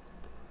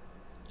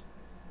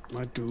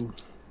 I do.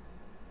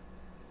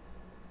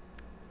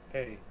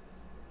 Okay.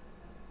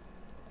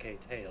 Okay,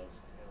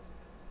 Tails.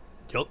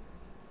 Yup.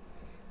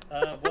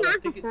 Well, I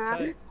think it's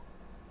time.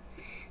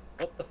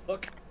 What the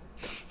fuck?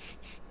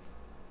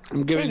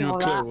 I'm giving you a all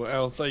that. clue what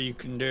else you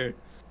can do.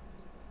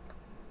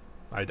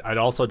 I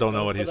also don't know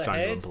Go what for he's the trying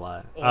to head,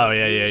 imply. or Oh,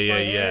 yeah. use my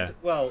head?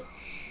 Well,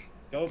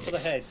 go for the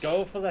head.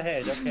 Go for the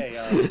head.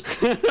 Okay.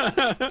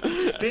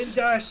 Spin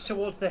dash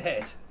towards the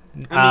head.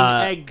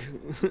 I mean, egg.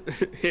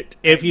 Hit.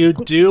 If you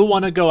do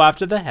want to go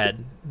after the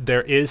head,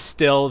 there is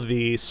still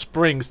the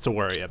springs to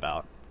worry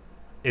about.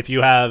 If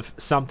you have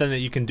something that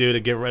you can do to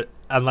get rid,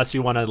 unless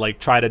you want to like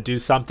try to do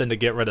something to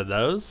get rid of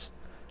those.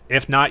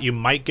 If not, you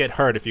might get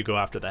hurt if you go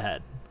after the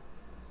head.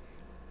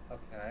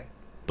 Okay.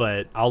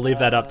 But I'll leave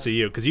that up to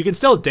you because you can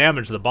still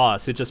damage the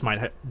boss. It just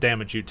might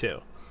damage you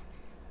too.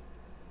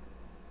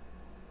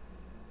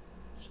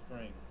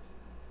 Springs.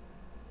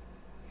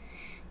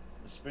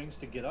 The springs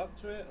to get up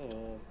to it,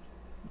 or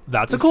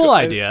That's a Let's cool go-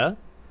 idea.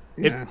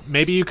 Yeah.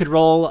 Maybe you could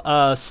roll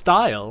a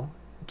style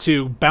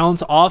to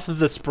bounce off of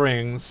the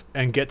springs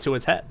and get to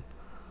its head.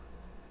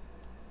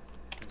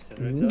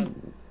 consider it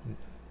done.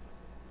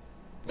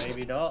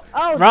 Maybe not.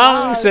 Oh,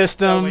 Wrong no.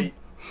 system. wait.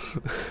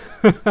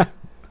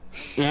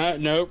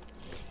 Nope.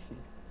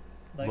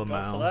 Like, go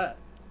Lamau. for that.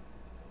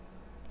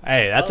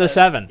 Hey, that's Well, a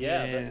 7.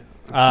 Yeah.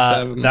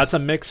 That's a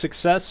mixed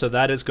success, so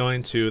that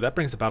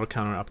brings the battle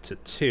counter up to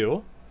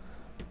 2.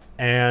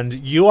 And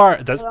you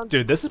are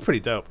dude, this is pretty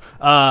dope.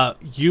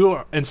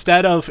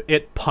 Instead of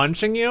it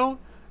punching you,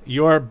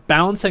 you're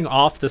bouncing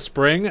off the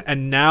spring,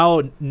 and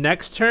now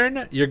next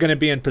turn you're gonna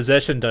be in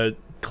position to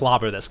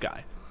clobber this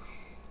guy.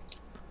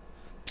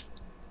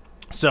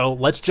 So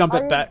let's jump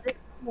it back.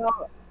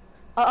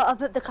 I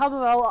put the karma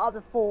roll up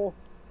to 4.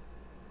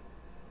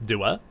 Do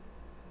what?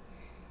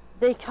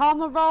 The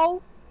karma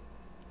roll.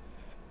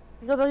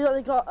 Because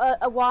I got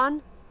a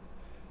 1.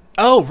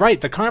 Oh,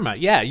 right, the karma.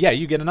 Yeah,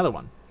 you get another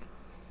one.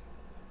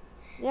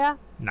 Yeah.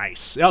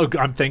 Nice. Oh,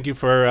 thank you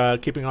for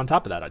keeping on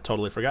top of that. I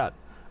totally forgot.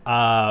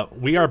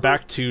 We are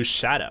back to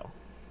Shadow.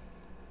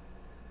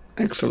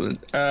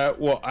 Excellent.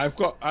 I've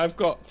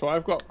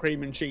got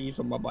cream and cheese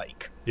on my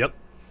bike. Yep.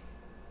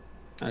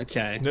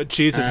 Okay. No,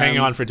 Cheese is hanging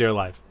on for dear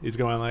life. He's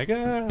going like,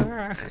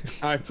 ah.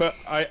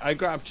 I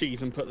grab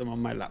cheese and put them on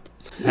my lap.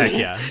 Heck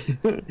yeah.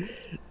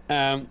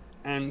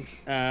 And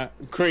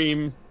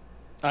cream,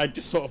 I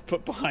just sort of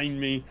put behind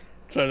me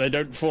so they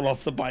don't fall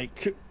off the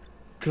bike.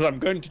 Because I'm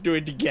going to do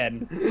it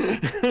again.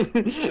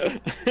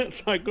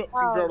 So I got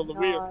control of the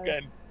wheel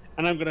again.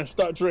 And I'm going to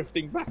start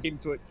drifting back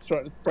into it to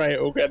try to spray it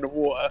all again of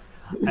water.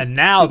 And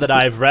now that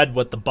I've read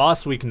what the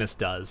boss weakness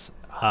does,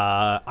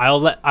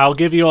 I'll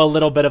give you a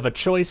little bit of a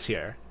choice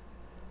here.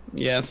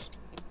 Yes.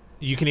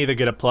 You can either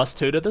get a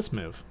 +2 to this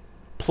move,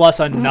 plus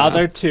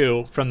another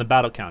 2 from the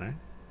battle counter,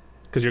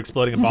 because you're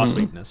exploding a boss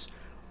weakness,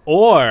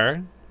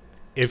 or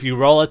if you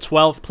roll a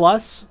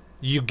 12+,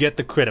 you get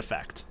the crit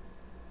effect.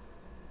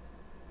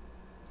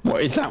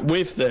 What is that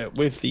with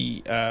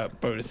the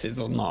bonuses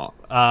or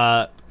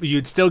not?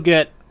 You'd still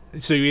get,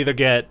 so you either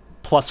get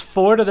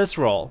 +4 to this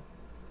roll,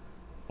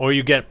 or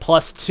you get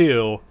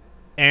 +2,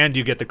 and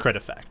you get the crit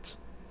effect.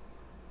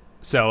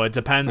 So it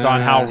depends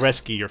on how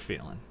risky you're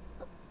feeling.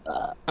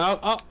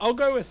 I'll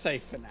go with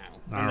safe for now.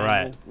 All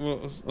right.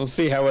 We'll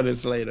see how it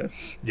is later.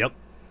 Yep.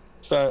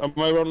 So am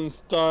I rolling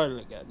style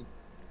again?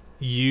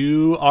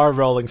 You are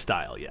rolling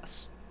style,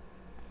 yes.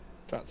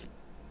 That's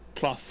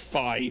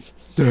 +5.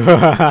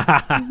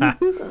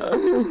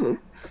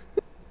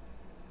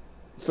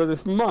 So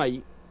this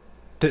might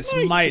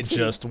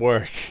just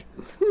work.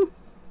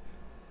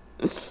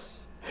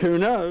 Who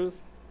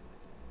knows?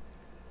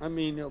 I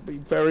mean, it'll be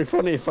very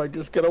funny if I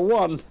just get a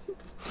 1.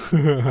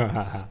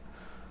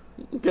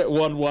 Get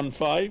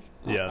 115.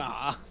 Yeah.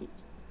 Ah.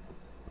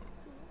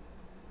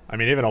 I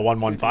mean, even a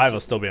 115 will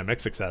still be a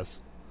mixed success.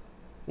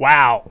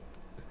 Wow.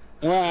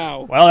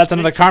 Wow. Well, that's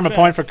another Mixed karma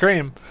success. point for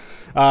Cream.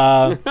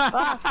 But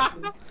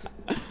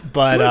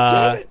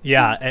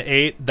yeah, at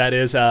 8, that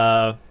is.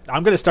 I'm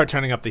gonna start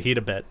turning up the heat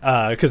a bit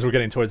because we're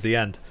getting towards the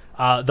end.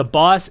 The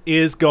boss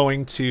is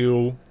going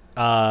to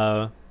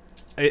like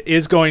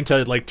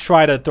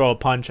try to throw a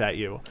punch at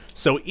you.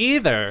 So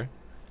either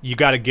you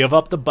got to give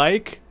up the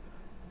bike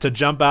to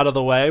jump out of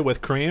the way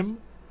with Cream,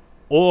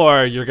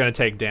 or you're gonna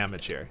take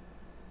damage here.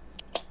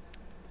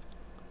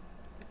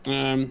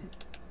 I'm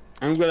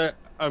gonna.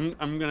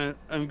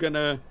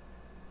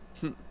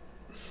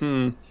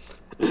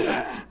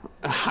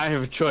 I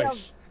have a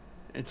choice.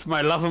 It's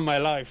my love of my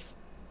life,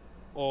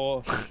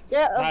 or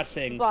that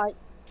thing. Right.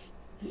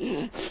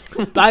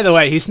 By the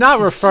way, he's not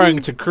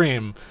referring to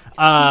Cream.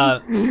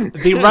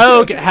 The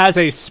rogue has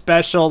a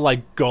special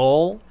like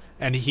goal,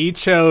 and he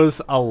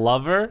chose a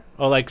lover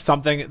or like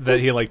something that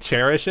he like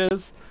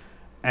cherishes,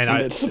 and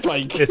it's a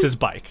bike. It's his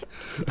bike.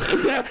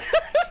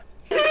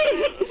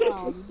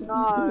 Oh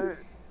no.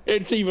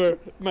 It's either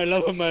my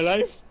love of my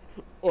life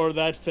or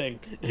that thing.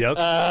 Yep.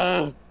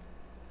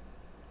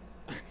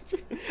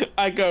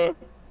 I go,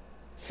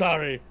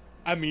 sorry,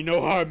 I mean no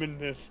harm in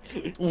this.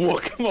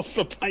 Walk him off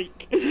the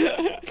bike.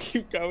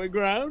 Keep going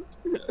round.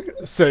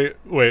 So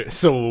wait,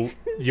 so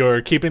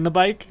you're keeping the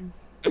bike?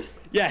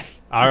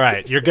 Yes. All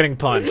right, you're getting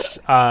punched.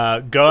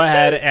 Go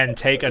ahead and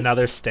take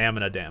another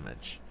stamina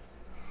damage.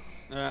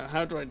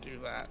 How do I do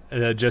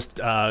that? Just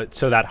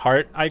so that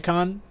heart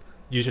icon,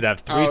 you should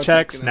have 3 Oh,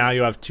 checks. taking it. Now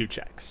you have 2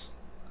 checks.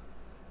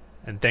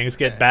 And things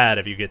get Okay. bad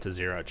if you get to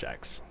 0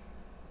 checks.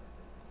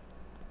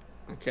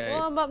 Okay.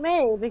 What about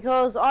me?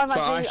 Because I'm So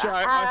I actually. should,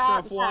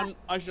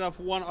 I should have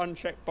one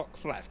unchecked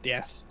box left.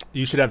 Yes.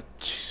 You should have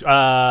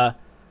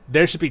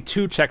there should be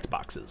 2 checked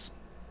boxes.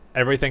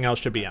 Everything else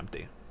should be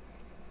empty.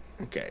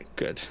 Okay.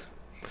 Good.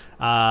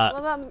 What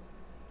about,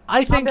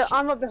 I think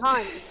I'm not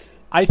behind.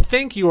 I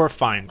think you are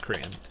fine,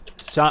 Korean.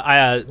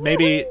 So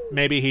maybe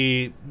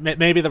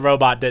the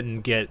robot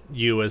didn't get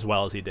you as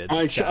well as he did.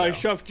 I Shadow.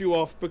 shoved you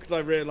off because I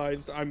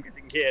realized I'm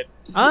getting hit.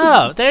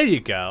 Oh, there you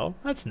go.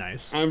 That's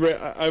nice. I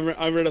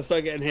realized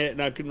I'm getting hit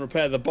and I can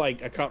repair the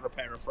bike. I can't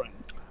repair a friend.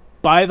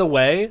 By the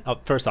way,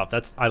 first off,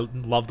 I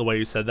love the way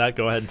you said that.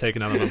 Go ahead and take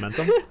another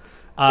momentum.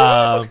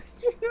 Uh,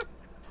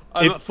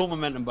 I'm If- at full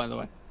momentum, by the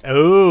way.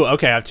 Oh,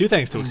 okay. I have 2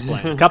 things to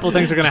explain. A couple of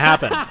things are going to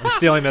happen. I'm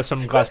stealing this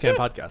from Glass Can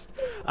Podcast.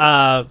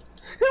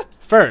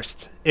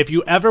 First, if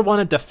you ever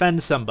want to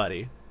defend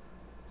somebody,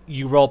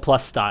 you roll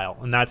plus style,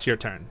 and that's your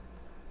turn.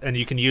 And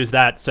you can use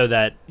that so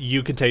that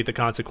you can take the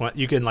consequence.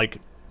 You can, like,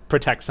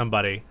 protect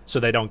somebody so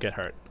they don't get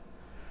hurt.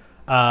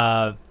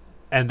 And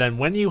then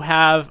when you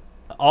have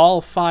all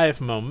 5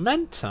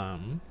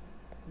 momentum,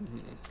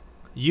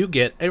 you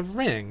get a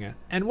ring.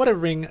 And what a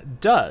ring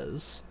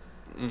does,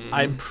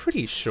 I'm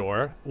pretty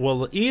sure,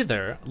 will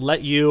either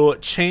let you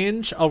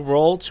change a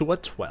roll to a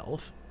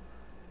 12.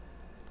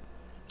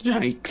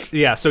 Yikes.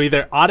 Yeah, so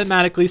either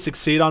automatically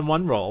succeed on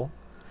 1 roll,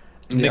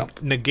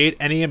 Yep. negate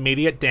any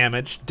immediate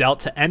damage dealt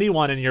to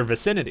anyone in your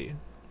vicinity.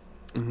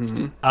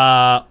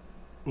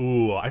 Mm-hmm.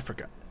 Ooh, I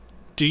forgot.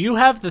 Do you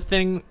have the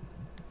thing,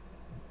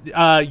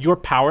 your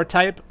power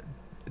type,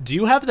 do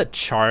you have the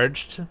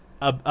charged,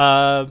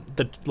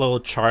 the little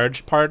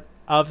charge part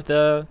of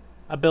the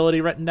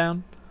ability written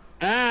down?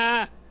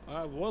 I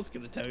was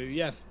going to tell you,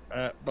 yes.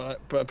 But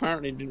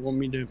apparently you didn't want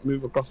me to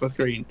move across my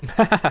screen.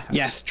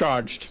 Yes,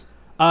 charged.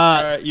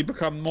 You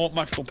become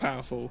much more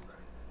powerful.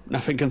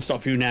 Nothing can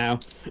stop you now.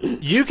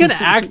 You can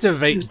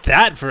activate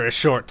that for a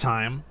short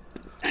time.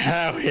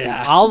 Hell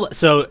yeah.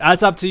 So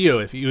that's up to you.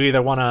 If you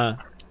either want to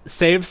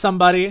save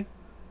somebody,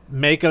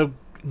 make a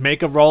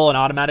roll an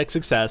automatic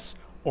success,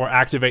 or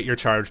activate your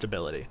charged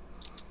ability.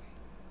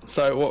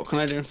 So what can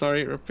I do?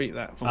 Sorry, repeat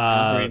that for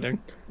reading.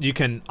 You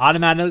can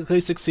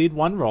automatically succeed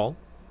 1 roll.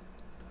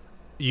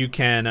 You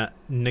can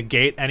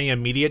negate any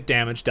immediate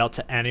damage dealt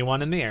to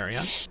anyone in the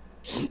area,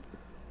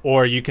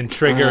 or you can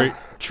trigger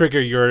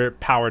your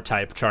power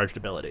type charged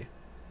ability.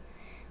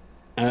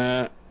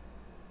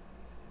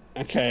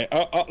 Okay.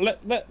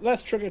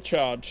 Let's trigger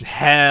charge.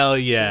 Hell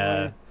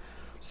yeah!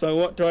 So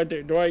what do I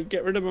do? Do I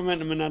get rid of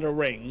momentum and add a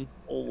ring,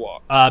 or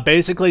what?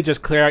 Basically,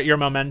 just clear out your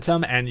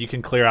momentum, and you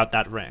can clear out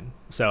that ring.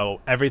 So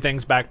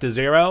everything's back to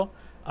 0.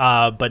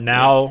 But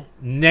now,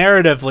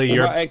 narratively, What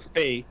your about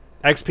XP?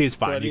 XP is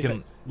fine. Do You can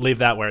anything. leave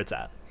that where it's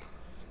at.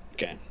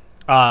 Okay.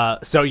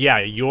 So yeah,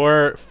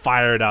 you're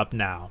fired up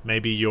now.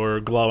 Maybe you're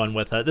glowing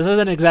with it. This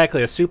isn't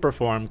exactly a super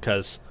form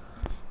because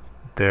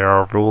there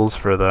are rules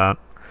for that.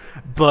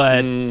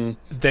 But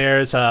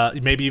there's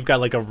maybe you've got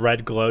like a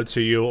red glow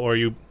to you, or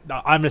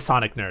I'm a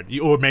Sonic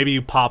nerd. Or maybe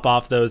you pop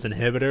off those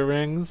inhibitor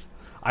rings.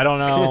 I don't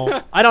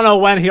know. I don't know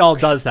when he all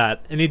does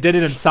that, and he did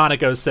it in Sonic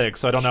 06.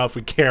 So I don't know if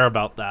we care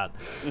about that.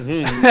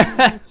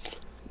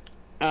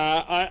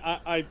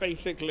 I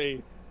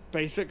basically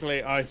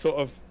I sort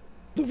of,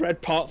 the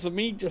red parts of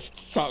me just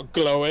start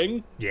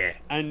glowing. Yeah.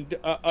 And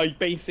I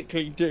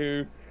basically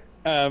do,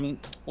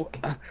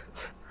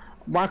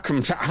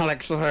 welcome to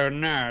Alex the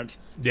Nerd.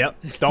 Yep.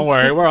 Don't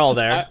worry, we're all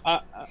there.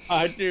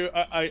 I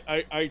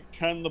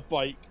turn the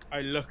bike,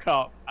 I look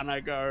up, and I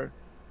go,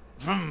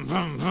 vroom,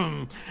 vroom,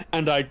 vroom,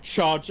 and I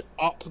charge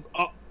up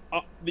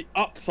the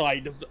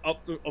upside of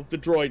the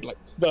droid, like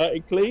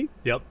vertically.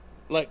 Yep.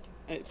 Like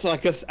it's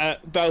like a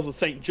Bells of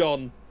St.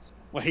 John,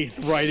 where he's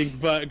riding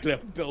vertically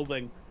up a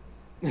building.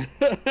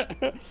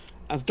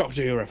 As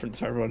Doctor Who reference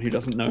for everyone who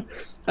doesn't know.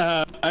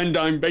 And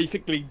I'm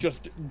basically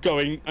just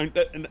going,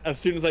 and as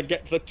soon as I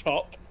get to the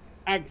top,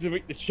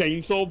 activate the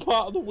chainsaw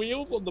part of the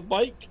wheels on the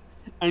bike,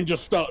 and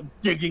just start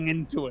digging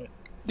into it.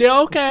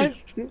 Yeah, okay.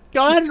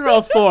 Go ahead and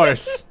roll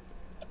force.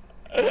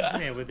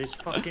 Isn't it, with his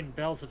fucking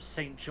Bells of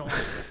St. John.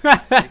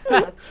 It's like,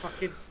 that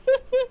fucking...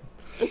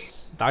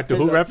 Doctor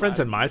Who reference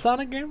in my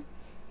Sonic game?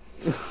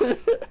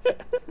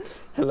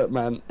 Hey, look,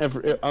 man.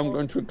 I'm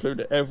going to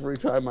include it every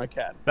time I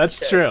can. That's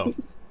true.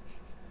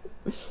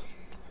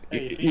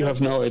 Hey, You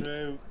have no idea.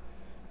 idea.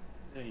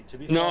 Hey, to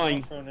be fair, I'm 9.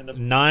 not throwing in a,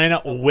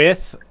 9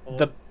 with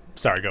the...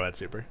 Sorry, go ahead,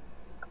 Super.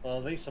 well,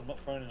 at least I'm not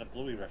throwing in a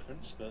Bluey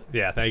reference, but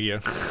Yeah, thank you.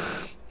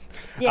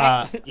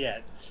 Yeah.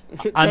 yet.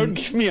 Don't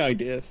give me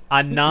ideas.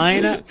 A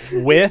 9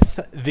 with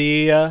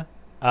the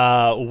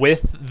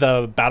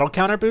battle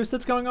counter boost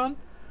that's going on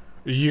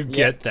you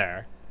get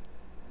there.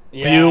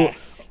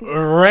 Yes. You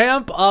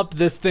ramp up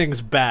this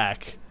thing's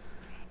back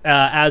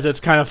as it's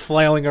kind of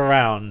flailing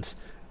around,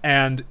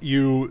 and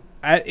you,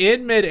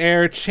 in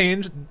midair,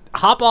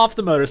 hop off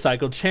the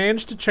motorcycle,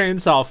 change to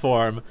chainsaw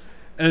form,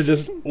 and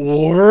just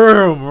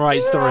whirm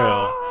right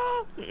through.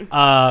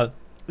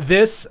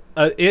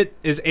 It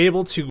is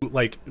able to,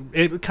 like,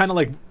 it kind of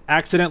like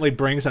accidentally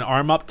brings an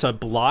arm up to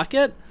block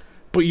it,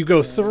 but you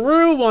go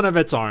through one of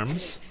its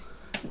arms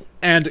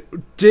and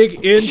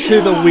dig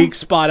into the weak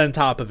spot on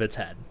top of its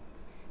head.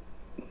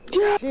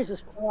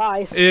 Jesus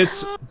Christ.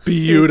 It's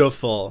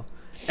beautiful.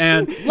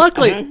 And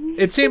luckily,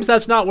 it seems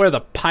that's not where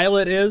the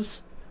pilot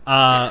is.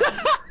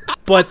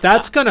 But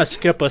that's gonna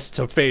skip us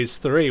to phase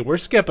 3. We're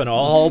skipping a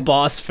whole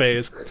boss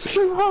phase.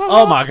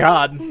 Oh my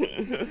god.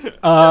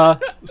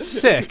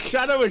 Sick.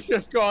 Shadow has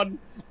just gone.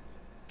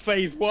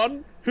 Phase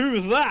 1?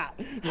 Who's that?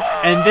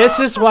 And this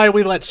is why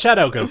we let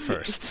Shadow go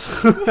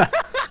first.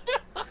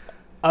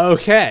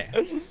 Okay.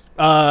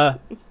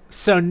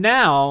 So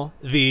now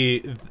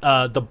the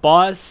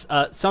boss,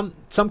 some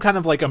kind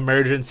of like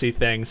emergency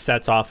thing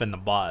sets off in the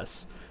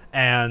boss,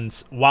 and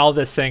while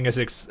this thing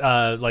is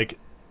like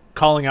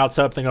calling out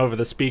something over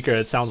the speaker,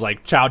 it sounds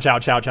like chow chow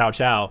chow chow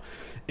chow.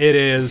 It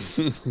is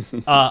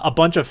a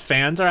bunch of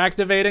fans are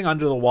activating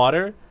under the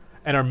water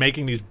and are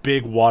making these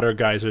big water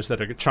geysers that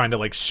are trying to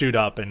like shoot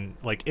up and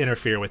like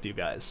interfere with you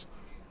guys.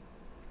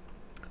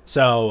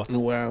 So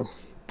wow.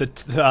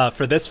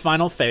 For this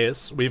final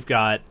phase, we've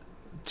got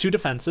 2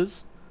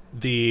 defenses.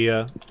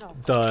 The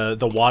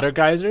water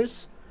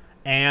geysers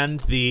and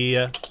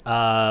the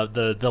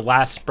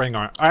last spring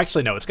arm.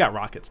 Actually, no, it's got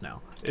rockets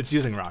now. It's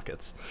using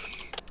rockets.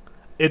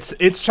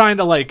 It's trying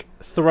to like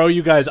throw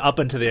you guys up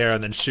into the air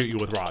and then shoot you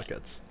with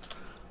rockets.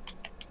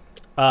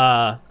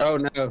 Oh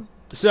no.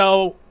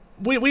 So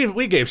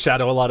we gave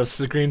Shadow a lot of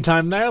screen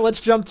time there. Let's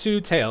jump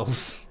to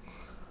Tails.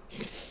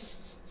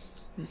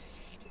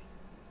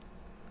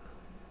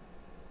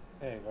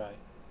 Okay, right.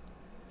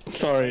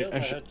 Sorry. Tails, I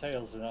heard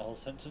Tails in that whole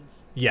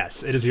sentence.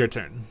 Yes, it is your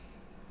turn.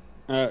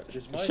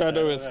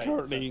 Shadow is Right,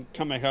 currently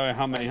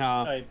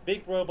Kamehameha. A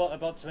big robot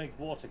about to make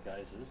water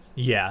geysers.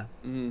 Yeah.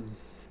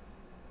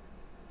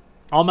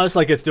 Almost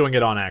like it's doing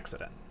it on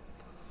accident.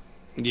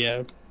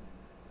 Yeah.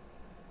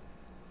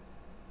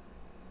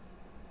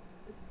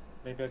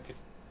 Maybe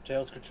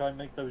Tails could try and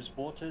make those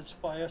waters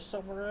fire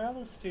somewhere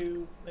else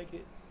to make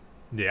it.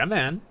 Yeah,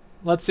 man.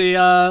 Let's see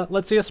a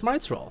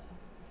smarts roll.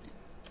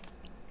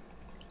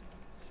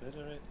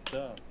 Consider it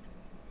done.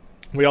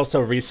 We also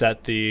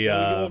reset the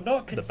No, you will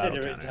not the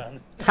consider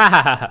battle it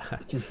counter.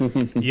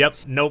 done. Yep.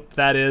 Nope.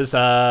 That is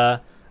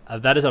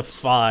a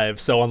 5.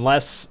 So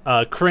unless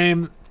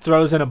Cream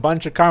throws in a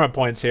bunch of karma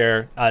points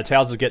here,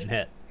 Tails is getting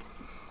hit.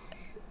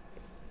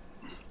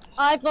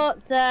 I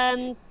got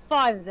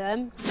 5 of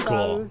them. So...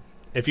 Cool.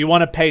 If you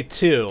want to pay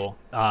 2,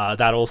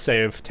 that'll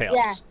save Tails.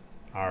 Yeah.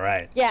 All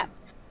right. Yeah,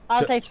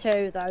 I'll So- save 2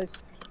 of those.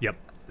 Yep.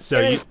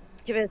 So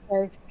Give it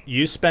 2.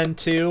 you spend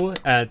 2,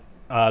 and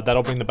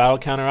that'll bring the battle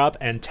counter up.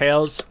 And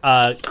Tails,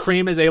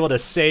 Cream is able to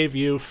save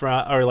you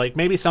from, or like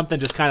maybe something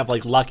just kind of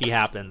like lucky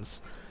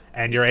happens,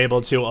 and you're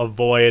able to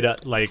avoid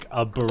like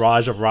a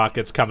barrage of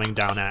rockets coming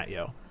down at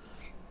you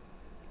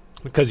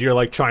because you're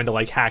like trying to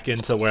like hack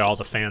into where all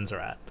the fans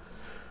are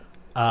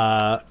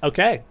at.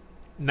 Okay.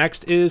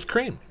 Next is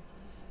Cream.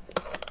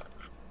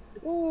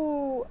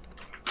 Ooh.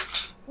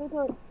 Hold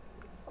on.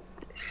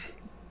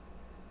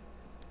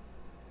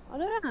 I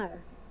don't know.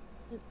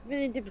 It's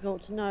really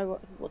difficult to know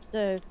what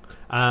to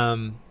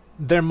do.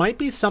 There might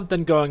be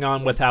something going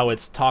on with how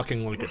it's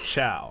talking like a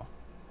chow.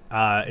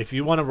 If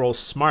you want to roll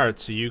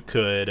smarts, you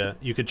could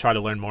try to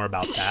learn more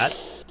about that,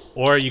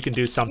 or you can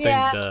do something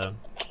to.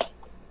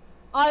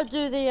 I'll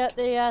do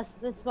the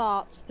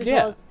smarts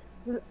because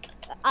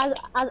as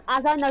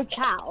I know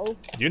Chow.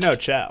 You know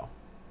chow.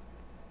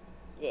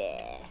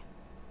 Yeah.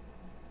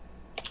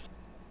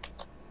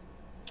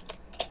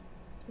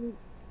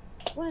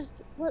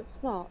 What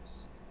smarts?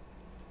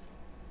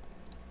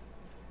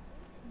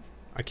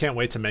 I can't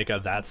wait to make a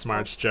that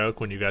smarts joke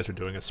when you guys are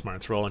doing a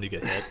smarts roll and you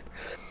get hit.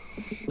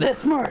 That's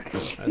smart.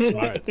 That's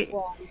smarts.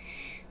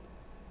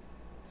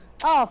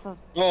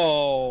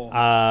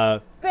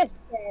 Oh,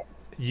 biscuits.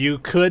 You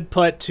could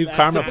put 2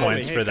 karma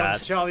points Here for comes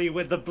that. Charlie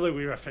with the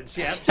Bluey reference.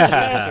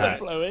 Yeah.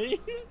 Bluey.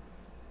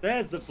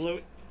 There's the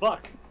Bluey.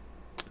 Fuck.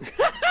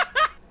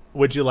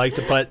 Would you like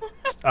to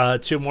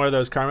put 2 more of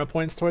those karma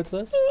points towards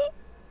this?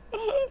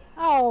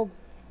 Oh,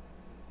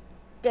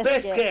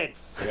 biscuits.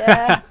 Biscuits.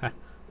 Yeah.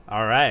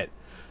 All right.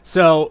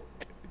 So,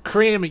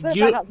 Cream, Put it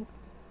back up.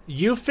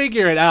 you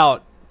figure it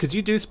out because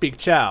you do speak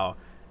Chow,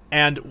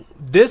 and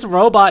this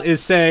robot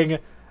is saying,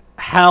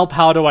 "Help!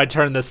 How do I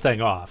turn this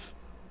thing off?"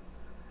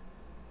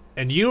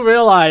 And you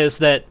realize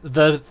that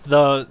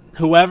the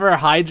whoever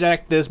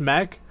hijacked this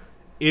mech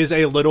is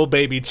a little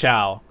baby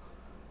Chow,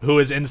 who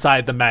is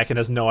inside the mech and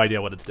has no idea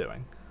what it's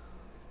doing.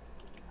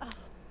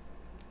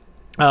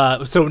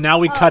 So now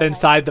we cut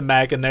inside the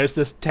mech, and there's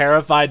this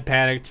terrified,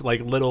 panicked,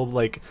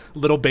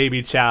 little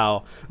baby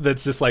Chow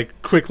that's just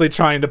like quickly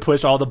trying to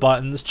push all the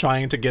buttons,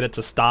 trying to get it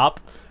to stop,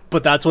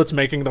 but that's what's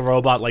making the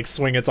robot like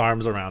swing its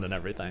arms around and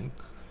everything.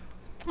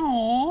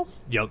 Aww.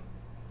 Yep.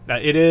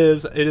 It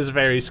is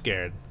very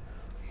scared.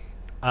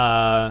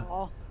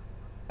 So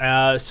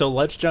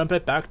let's jump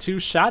it back to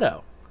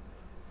Shadow.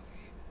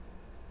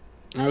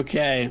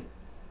 Okay.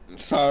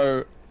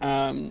 So,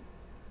 well,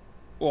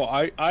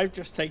 I've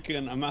just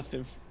taken a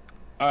massive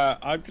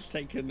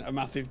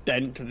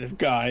dent to this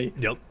guy.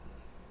 Yep.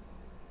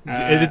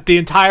 The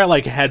entire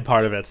like head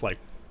part of it's like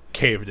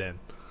caved in.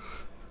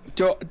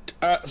 So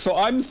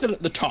I'm still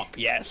at the top,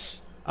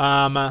 yes.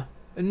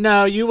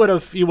 No, you would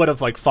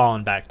have like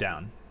fallen back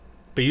down,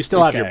 but you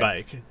still have your Okay.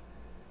 bike.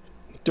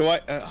 Do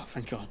I? Oh,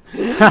 thank God.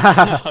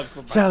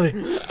 Sally.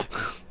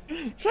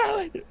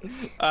 Sally.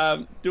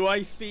 Do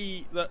I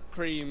see that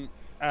Cream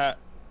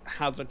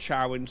has a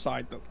chow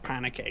inside that's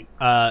panicking?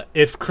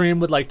 If Cream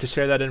would like to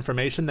share that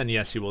information, then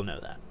yes, you will know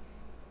that.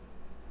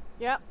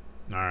 Yep.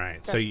 All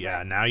right. So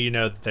yeah, now you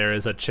know that there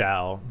is a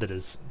chow that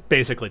is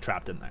basically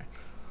trapped in there.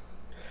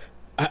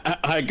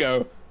 I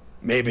go,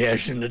 maybe I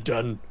shouldn't have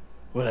done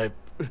what I.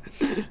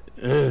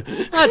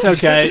 That's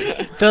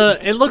okay.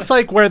 It looks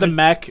like where the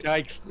mech,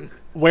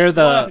 where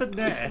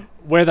the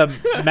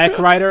mech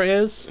rider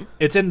is.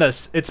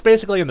 It's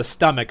basically in the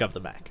stomach of the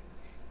mech.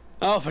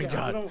 Oh, thank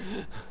Yeah, God.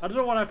 I don't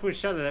know what I put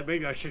Shadow that.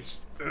 Maybe I should.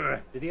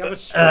 Did he have a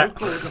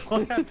stroke or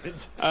what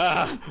happened?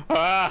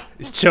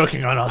 He's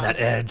choking on all that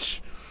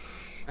edge.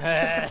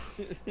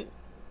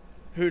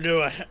 Who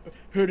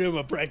knew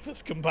a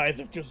breakfast comprised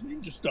of just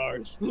ninja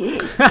stars?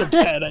 It's a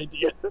bad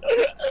idea.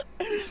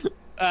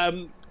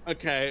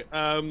 Okay.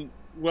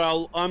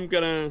 Well, I'm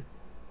gonna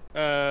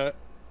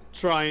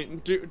try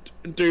and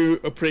do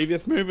a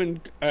previous move,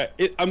 and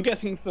I'm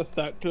guessing it's the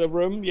circular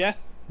room.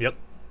 Yes. Yep.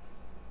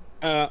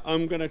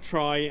 I'm gonna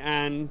try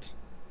and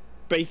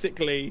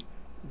basically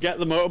get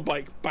the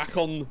motorbike back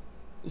on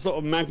sort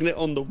of magnet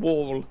on the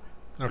wall,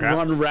 Okay.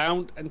 run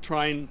around and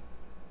try and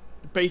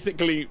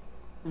basically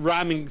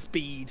ramming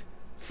speed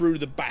through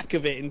the back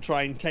of it and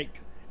try and take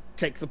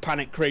the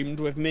panic creamed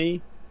with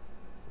me.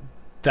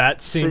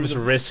 That seems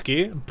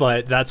risky,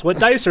 but that's what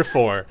dice are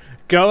for.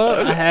 Go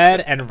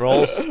ahead and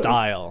roll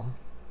style.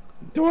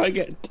 Do I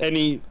get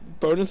any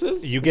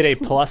bonuses? You get a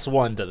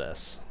 +1 to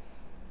this.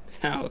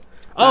 How?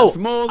 Oh, That's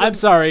more than... I'm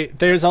sorry.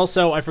 There's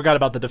also, I forgot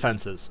about the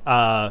defenses.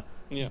 Yeah.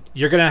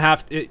 You're gonna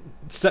have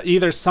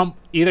either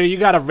you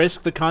gotta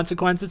risk the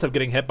consequences of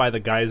getting hit by the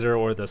geyser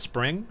or the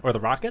spring or the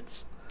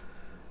rockets.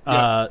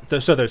 Yeah.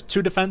 So there's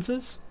 2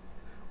 defenses.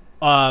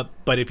 But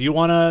if you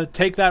want to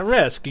take that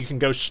risk, you can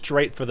go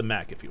straight for the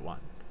mech if you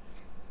want.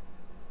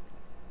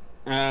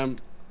 I'm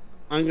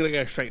gonna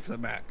go straight for the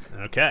back.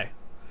 Okay.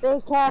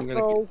 Be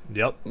careful.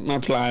 Yep. My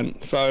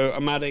plan. So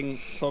I'm adding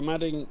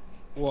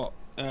what?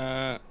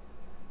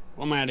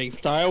 I'm adding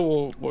style,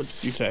 or what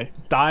did you say?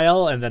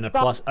 Style, and then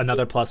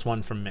another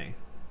 +1 from me.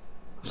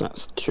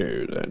 That's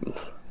 2 then.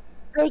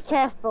 Be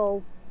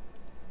careful.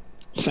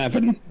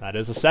 7. That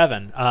is a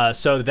 7.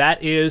 So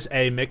that is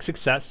a mixed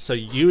success. So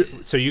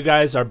you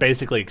guys are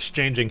basically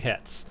exchanging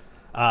hits,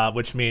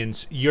 which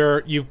means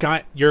you're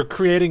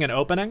creating an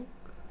opening,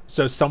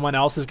 so someone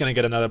else is going to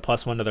get another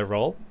 +1 to their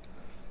roll.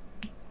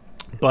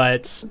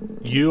 But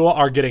you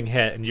are getting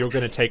hit, and you're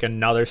going to take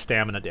another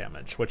stamina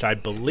damage, which I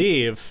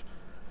believe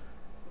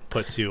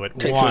puts you at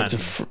 1.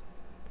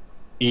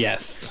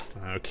 Yes.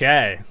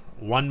 Okay,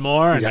 1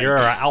 more, and Yikes. you're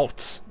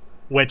out.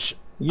 Which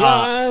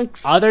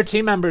Yikes. other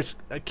team members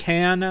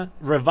can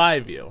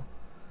revive you,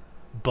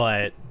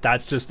 but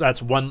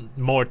that's 1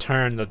 more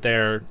turn that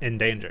they're in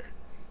danger.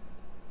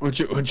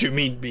 What you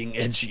mean being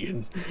edgy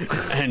and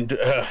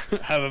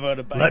have a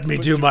motorbike?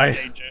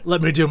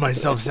 Let me do my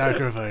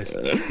self-sacrifice.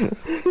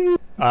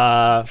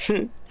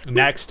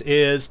 Next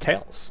is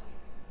Tails.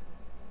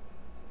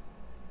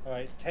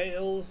 Alright,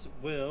 Tails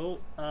will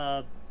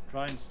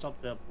try and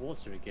stop the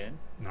water again.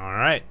 All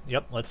right.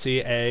 Yep. Let's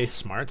see a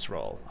smarts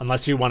roll.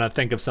 Unless you want to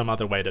think of some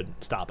other way to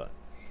stop it.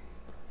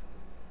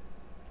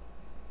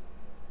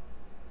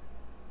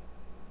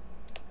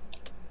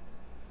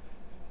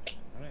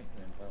 Alright,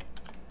 then, well,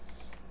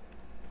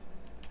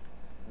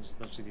 that's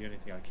literally the only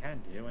thing I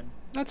can do, and...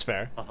 That's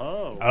fair.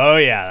 Oh! Oh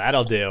yeah,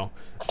 that'll do.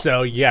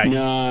 So yeah,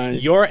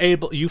 Nice.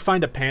 you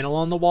find a panel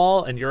on the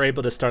wall, and you're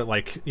able to start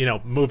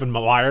moving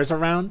wires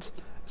around.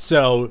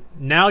 So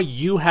now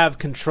you have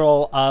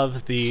control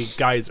of the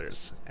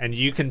geysers, and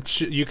you can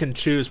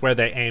choose where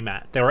they aim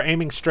at. They were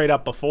aiming straight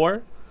up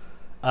before,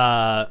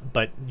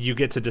 but you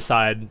get to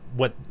decide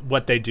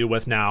what they do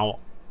with now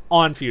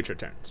on future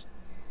turns.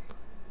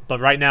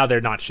 But right now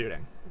they're not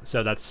shooting,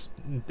 so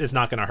it's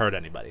not going to hurt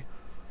anybody.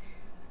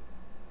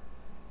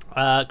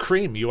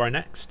 Cream, you are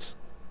next.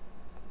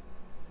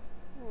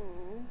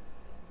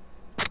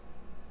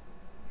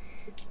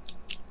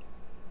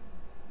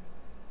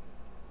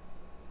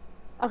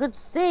 I could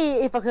see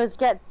if I could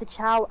get the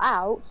chow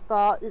out,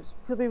 but it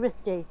could be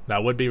risky.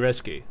 That would be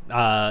risky.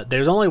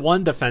 There's only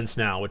 1 defense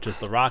now, which is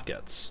the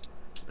rockets.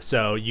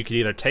 So you could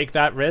either take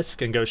that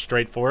risk and go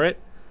straight for it,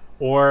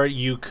 or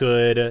you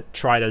could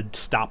try to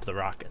stop the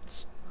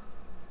rockets.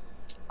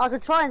 I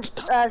could try and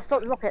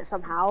stop the rocket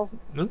somehow.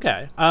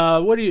 Okay.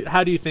 How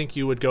do you think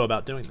you would go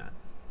about doing that?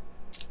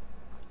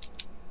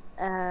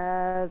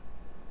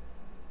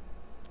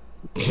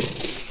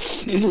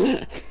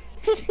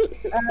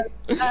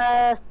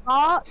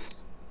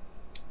 Smarts.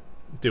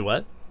 Do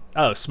what?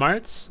 Oh,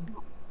 smarts?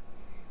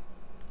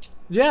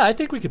 Yeah, I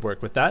think we could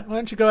work with that. Why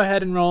don't you go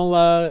ahead and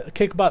roll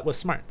kick butt with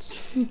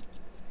smarts?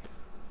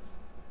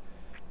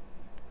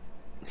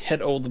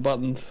 Hit all the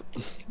buttons.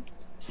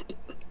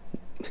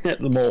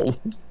 Hit them all.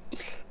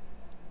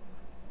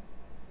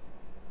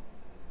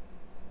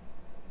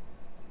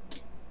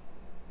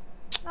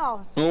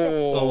 Oh.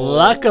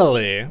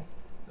 Luckily,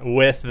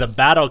 with the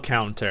battle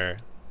counter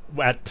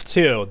at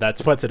 2, that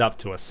puts it up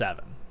to a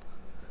 7.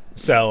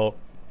 So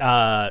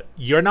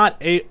you're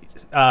not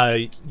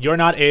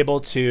able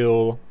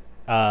to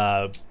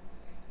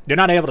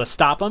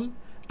stop them,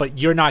 but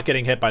you're not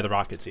getting hit by the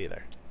rockets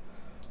either.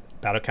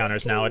 Battle counter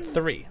is now at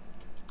 3.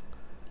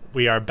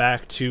 We are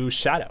back to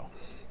Shadow.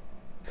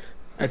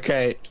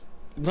 Okay,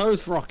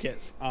 those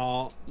rockets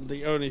are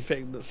the only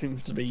thing that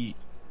seems to be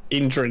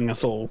injuring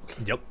us all.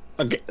 Yep.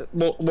 Okay,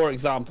 more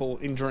example,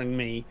 injuring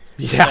me.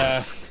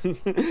 Yeah.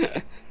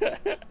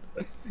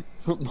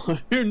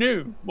 Who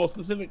knew? More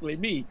specifically,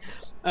 me.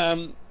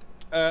 So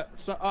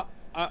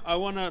I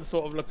want to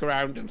sort of look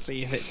around and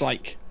see if it's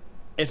like,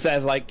 if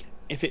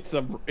it's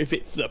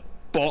a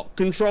bot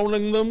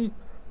controlling them,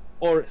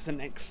 or it's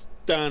an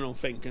external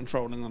thing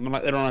controlling them.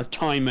 Like they're on a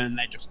timer and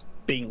they're just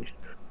being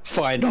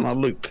fired on a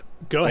loop.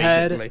 Go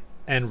basically. ahead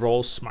and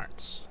roll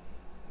smarts.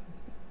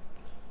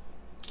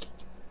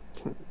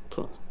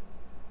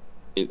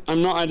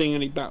 I'm not adding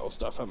any battle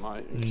stuff, am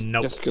I?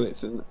 Nope. Just because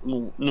it's a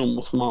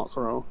normal smarts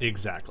roll.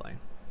 Exactly.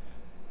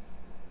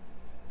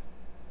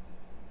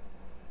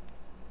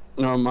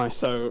 No, am I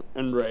so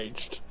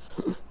enraged?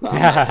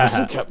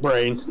 I forgot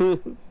brain.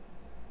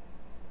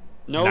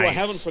 No, Nice. I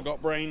haven't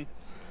forgot brain.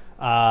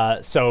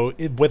 So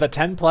with a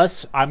 10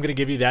 plus, I'm going to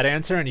give you that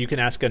answer, and you can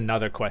ask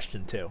another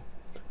question too.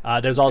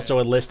 There's also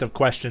a list of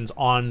questions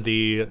on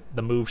the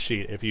move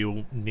sheet if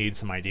you need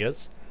some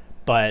ideas.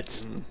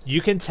 But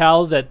you can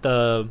tell that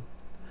the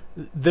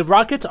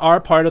rockets are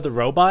part of the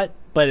robot,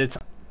 but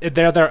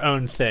they're their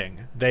own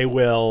thing. They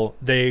will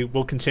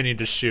continue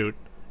to shoot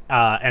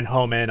and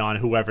home in on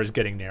whoever's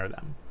getting near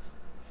them.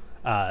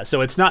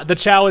 So it's not, the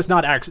Chow is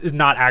not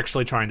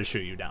actually trying to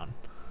shoot you down.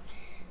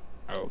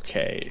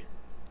 Okay.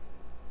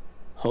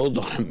 Hold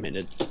on a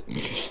minute.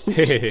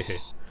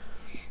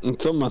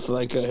 It's almost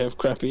like I have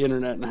crappy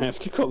internet and I have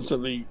to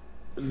constantly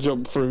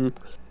jump through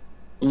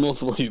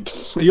multiple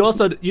hoops. You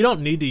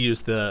don't need to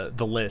use the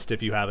list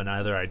if you have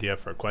another idea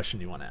for a question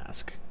you want to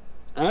ask.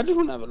 I just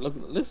want to have a look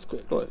at the list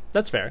quickly.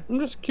 That's fair. I'm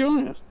just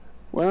curious.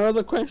 Where are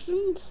the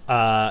questions?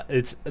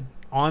 It's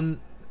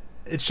on.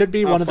 It should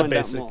be I'll one of the find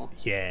out basic. more.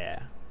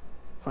 Yeah.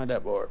 Find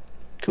out more.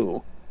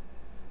 Cool.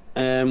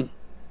 All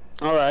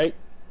right.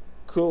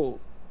 Cool.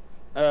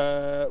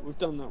 We've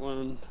done that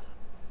one.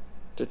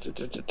 Is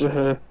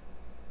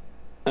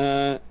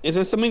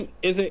there something?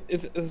 Is there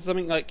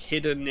something like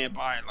hidden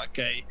nearby, like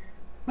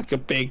a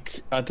big,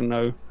 I don't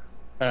know,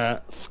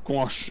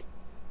 squash?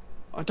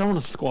 I don't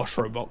want to squash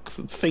robot because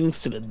there's things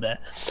still in there.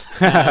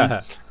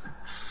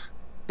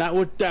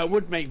 That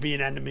would make me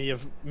an enemy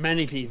of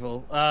many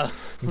people.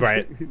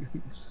 Right.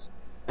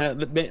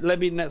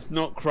 Let's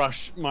not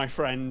crush my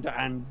friend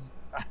and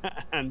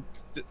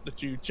the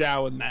two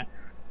Chow in there.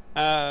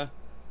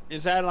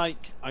 Is there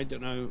like, I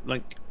don't know,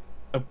 like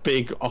a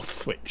big off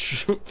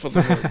switch for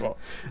the robot?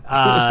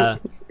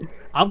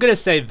 I'm gonna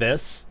say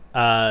this.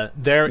 There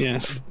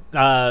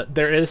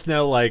is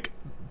no like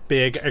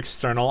big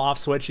external off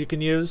switch you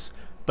can use,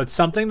 but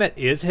something that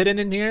is hidden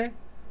in here.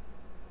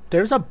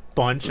 There's a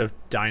bunch of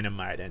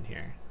dynamite in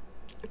here.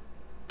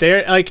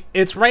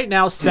 It's right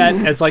now set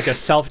as like a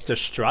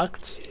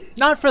self-destruct.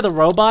 Not for the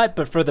robot,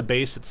 but for the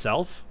base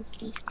itself.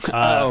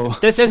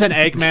 This is an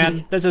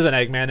Eggman. This is an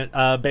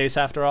Eggman base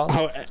after all.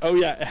 Oh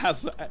yeah, it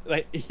has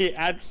he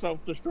adds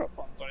self-destruct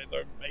buttons on his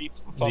own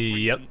base for some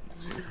reason.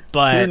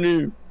 But who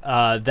knew?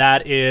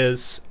 that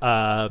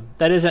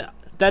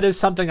is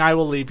something I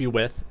will leave you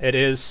with. It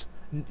is,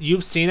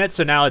 you've seen it,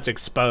 so now it's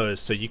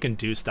exposed, so you can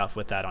do stuff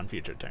with that on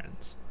future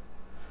turns.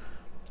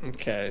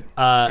 Okay.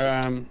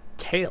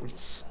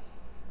 Tails.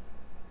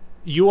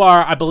 You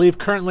are, I believe,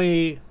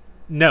 currently.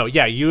 No,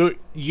 yeah, you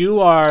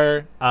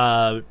are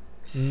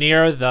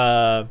near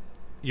the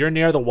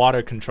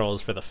water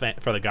controls for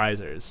the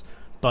geysers.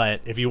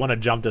 But if you want to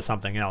jump to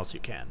something else, you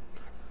can.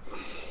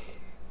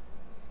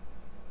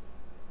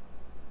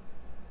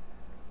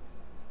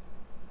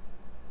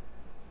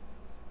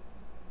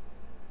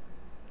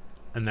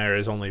 And there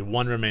is only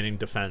one remaining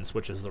defense,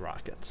 which is the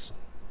rockets.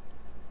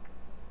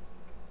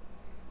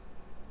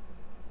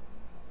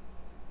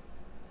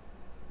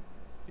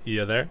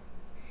 You there?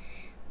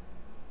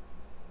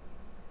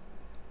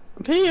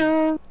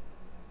 Pia.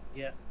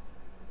 Yeah.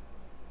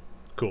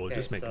 Cool, Okay,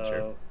 just making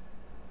sure.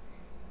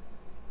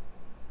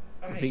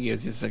 I think you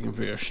was just looking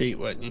for your sheet,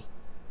 weren't you?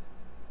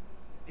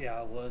 Yeah,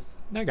 I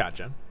was. I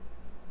gotcha.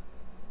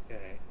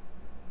 Okay.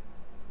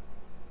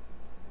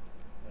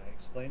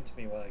 explain to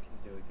me what I can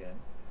do again?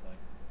 It's like...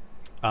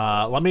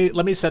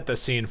 Let me set the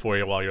scene for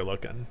you while you're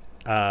looking.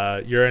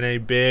 You're in a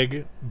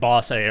big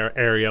boss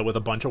area with a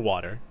bunch of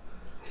water.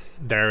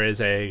 There is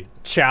a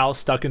Chow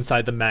stuck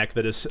inside the mech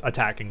that is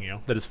attacking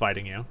you, that is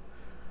fighting you.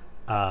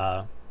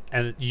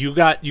 And you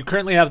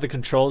currently have the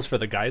controls for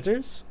the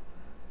geysers,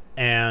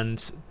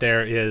 and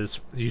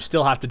you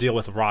still have to deal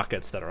with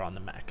rockets that are on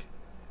the mech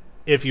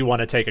if you want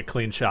to take a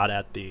clean shot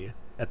at the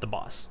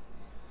boss.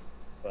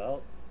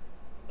 Well,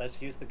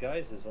 let's use the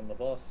geysers on the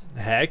boss.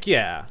 Heck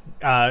yeah.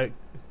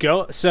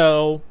 Go.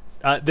 So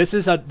this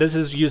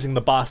is using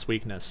the boss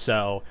weakness.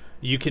 So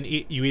you can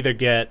you either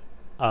get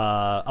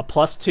a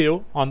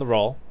 +2 on the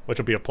roll, which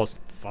will be a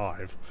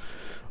 +5,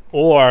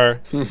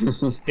 or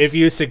if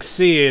you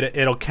succeed,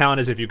 it'll count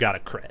as if you got a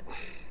crit.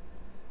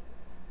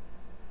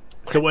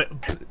 So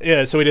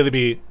so it'd either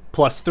be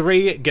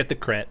 +3, get the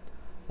crit,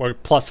 or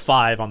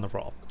 +5 on the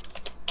roll.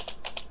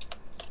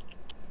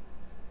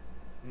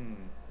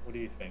 What do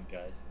you think,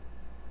 guys?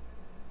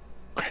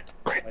 Crit.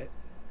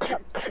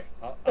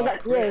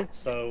 Crit.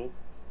 So,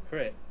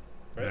 crit.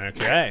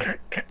 Okay.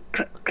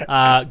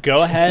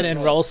 Go ahead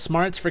and roll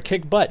smarts for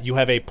kick butt. You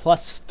have a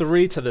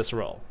 +3 to this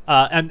roll,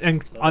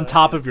 and So on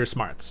top of your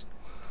smarts.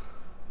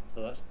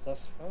 So that's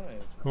 +5.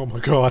 Oh my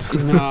god.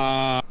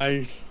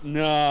 Nice.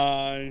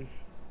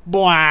 Nice.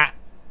 Blah.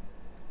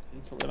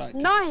 That's what we like to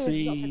Nice,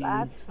 see.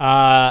 not too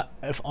bad.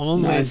 If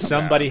only Nice.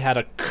 somebody had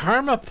a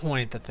karma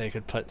point that they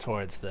could put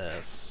towards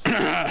this.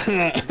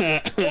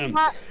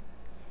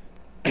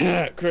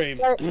 Cream.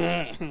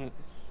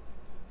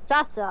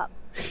 Shut up.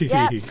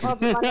 Yep,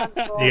 open my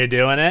damn door. You're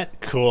doing it?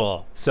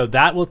 Cool. So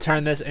that will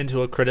turn this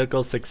into a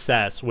critical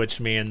success,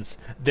 which means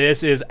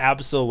this is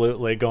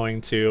absolutely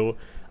going to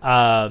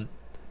I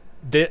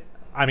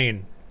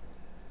mean,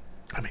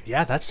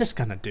 yeah, that's just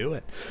gonna do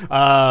it.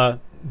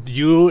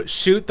 You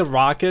shoot the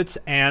rockets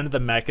and the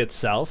mech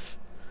itself,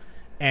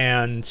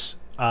 and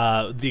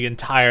the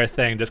entire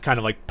thing just kind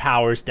of like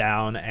powers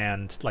down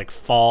and like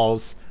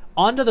falls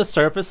onto the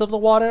surface of the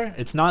water.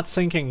 It's not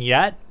sinking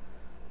yet,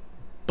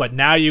 but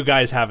now you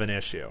guys have an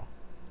issue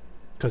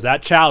because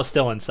that Chow's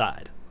still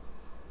inside.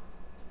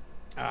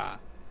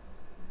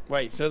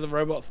 Wait, so the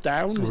robot's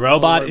down?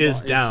 Robot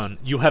is down.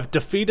 You have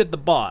defeated the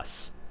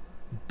boss,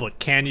 but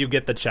can you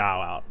get the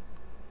Chow out?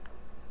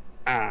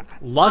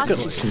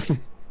 Luckily,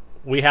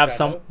 we have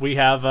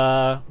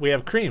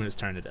Cream whose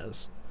turn it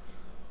is.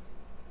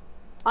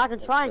 I can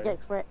try and get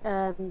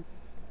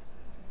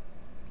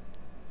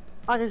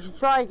I can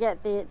try and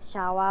get the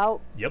Chow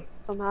out Yep.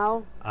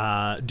 somehow.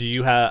 Do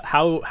you have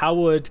how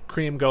would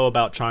Cream go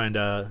about trying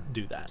to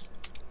do that?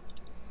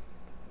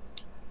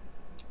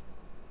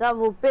 That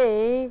will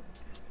be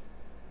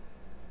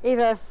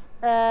either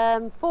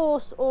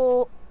force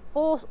or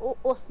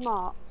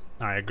smart.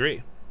 I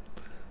agree.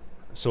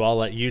 So I'll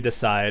let you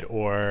decide,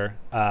 or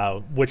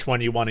which one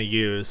you want to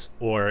use,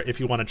 or if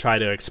you want to try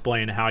to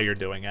explain how you're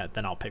doing it,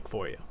 then I'll pick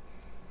for you.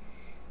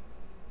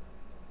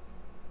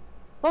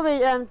 Probably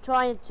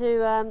trying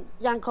to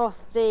yank off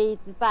the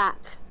back.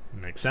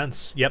 Makes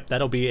sense. Yep,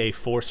 that'll be a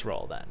force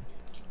roll then.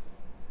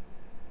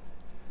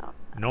 Oh.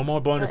 No more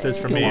bonuses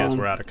for me as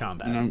we're out of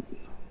combat. No.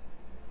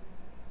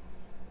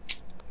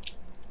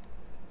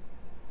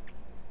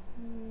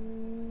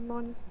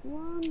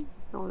 -1.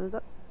 No, is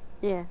that?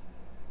 Yeah.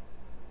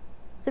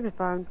 Super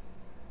phone.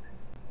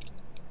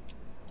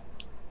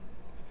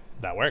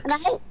 That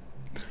works.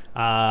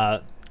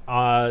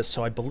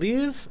 So I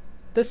believe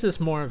this is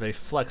more of a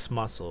flex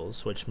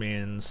muscles, which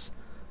means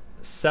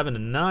 7 to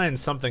 9,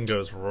 something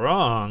goes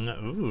wrong.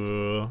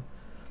 Ooh.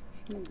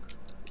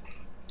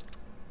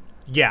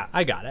 Yeah,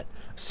 I got it.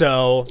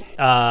 So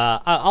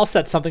I'll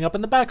set something up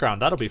in the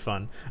background. That'll be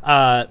fun.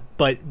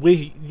 But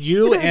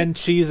you and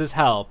Cheese's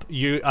help,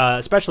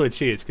 especially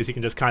Cheese, because he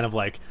can just kind of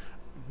like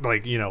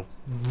you know,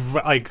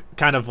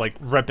 kind of like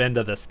rip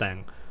into this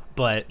thing.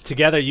 But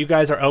together, you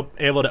guys are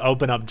able to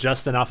open up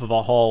just enough of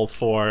a hole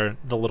for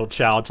the little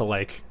Chow to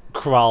like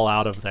crawl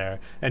out of there.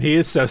 And he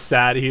is so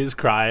sad. He is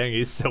crying.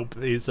 He's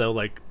so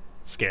like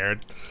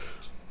scared.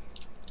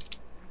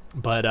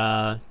 But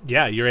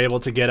yeah, you're able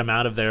to get him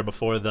out of there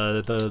before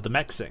the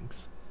mech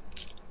sinks.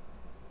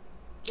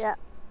 Yeah.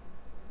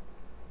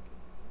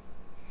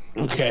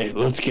 Okay,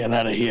 let's get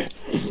out of here.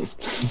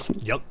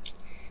 Yep.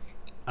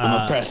 I'm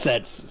gonna press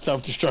that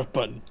self-destruct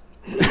button.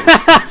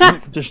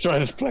 Destroy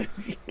this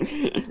place.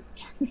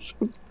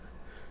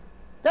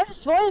 Don't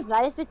destroy the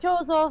place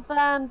because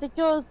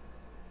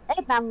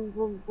Eggman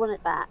will run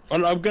it back.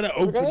 Well, I'm gonna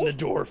open Really? the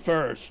door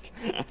first.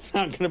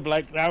 I'm not gonna be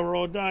like, now we're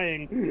all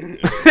dying.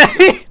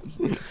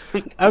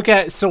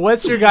 Okay, so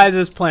what's your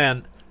guys'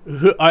 plan?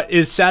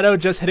 Is Shadow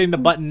just hitting the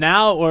button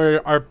now,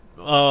 or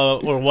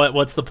what?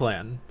 What's the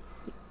plan?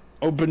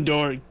 Open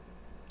door.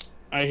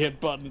 I hit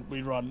button,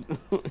 we run.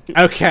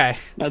 Okay.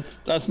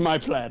 That's my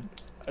plan.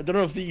 I don't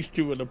know if these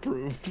two would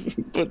approve,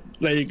 but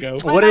there you go.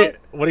 What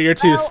are your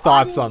two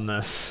thoughts on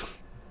this?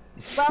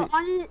 Well,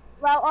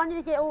 I need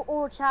to get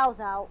all Chows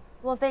out.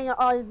 One thing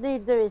I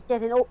need to do is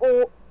get in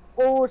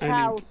all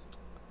Chows.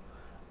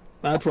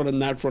 That's what a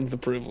nat one's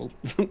approval.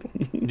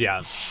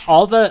 Yeah.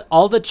 All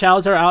the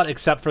chows are out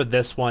except for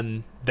this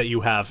one that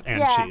you have and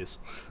Yeah. cheese,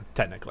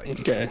 technically.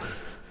 Okay.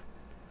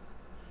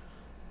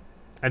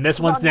 And this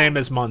one's name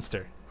is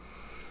Monster.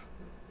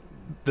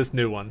 This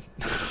new one.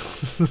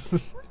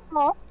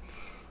 Oh.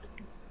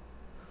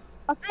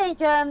 I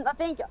think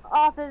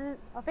after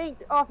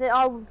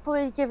I'll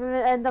probably give him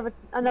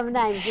another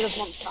name to the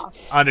monster.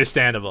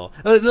 Understandable.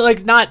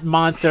 Like not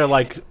monster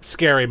like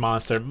scary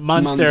monster.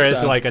 Munster is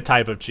Munster. like a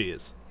type of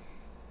cheese.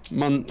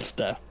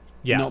 Monster.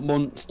 Yeah. Not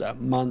monster.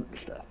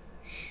 Monster.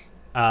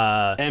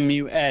 Uh,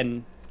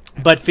 M-U-N.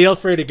 but feel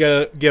free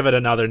to give it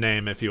another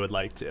name if you would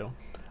like to.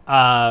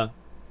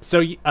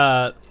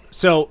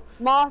 So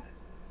Mar.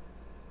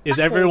 is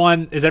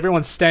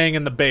everyone staying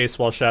in the base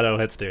while Shadow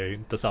hits the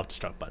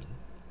self-destruct button?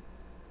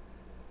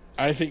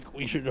 I think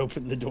we should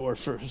open the door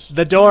first.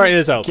 The door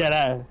is open. Get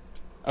out.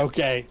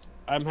 Okay.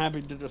 I'm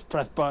happy to just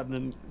press button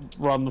and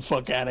run the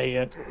fuck out of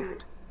here.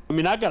 I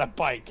mean, I got a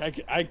bike.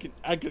 I can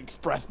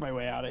express my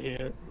way out of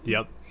here.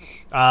 Yep.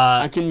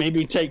 I can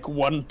maybe take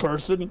one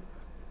person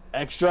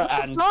extra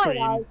and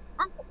stream.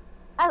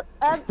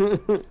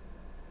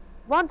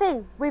 One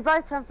thing, we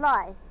both can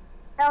fly.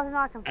 Els and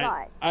I can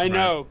fly. I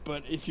know,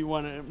 but if you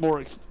want to more,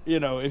 if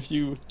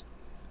you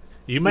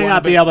may want not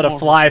a be bit able to more-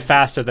 fly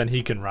faster than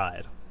he can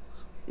ride.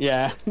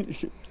 Yeah,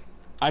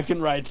 I can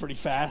ride pretty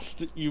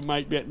fast. You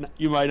might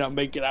not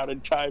make it out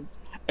in time.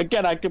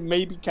 Again, I can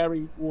maybe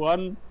carry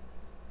 1,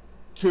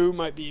 2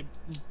 might be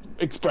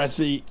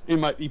expressy. It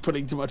might be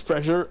putting too much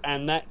pressure,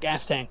 and that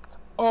gas tank's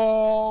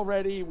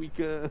already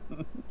weaker.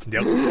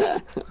 Yep.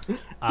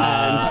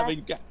 And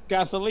having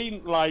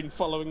gasoline line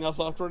following us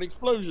after an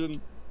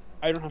explosion,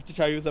 I don't have to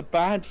tell you, is a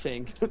bad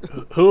thing.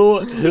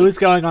 Who's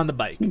going on the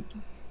bike?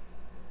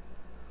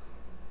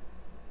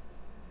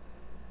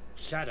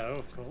 Shadow,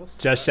 of course.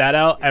 Just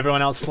Shadow.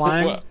 Everyone else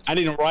flying. Well, I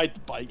didn't ride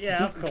the bike.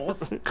 Yeah, of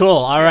course. Cool.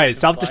 All right.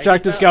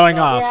 Self-destruct is going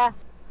off. Yeah.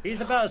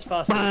 He's about as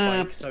fast as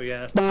Spike, so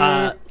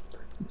yeah.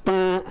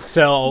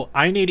 So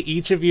I need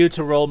each of you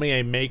to roll me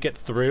a make it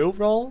through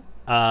roll.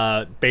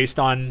 Based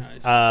on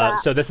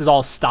so this is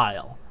all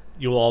style.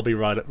 You will all be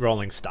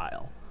rolling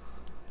style.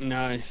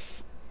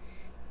 Nice.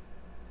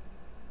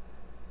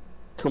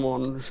 Come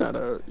on,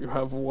 Shadow. You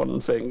have one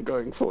thing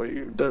going for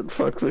you. Don't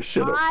fuck this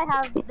shit up. I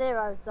have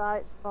 0, so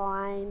it's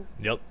fine.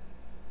 Yep.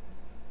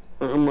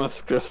 I must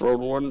have just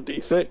rolled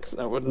 1d6.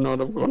 That would not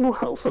have gone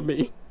well for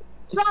me.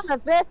 Son of a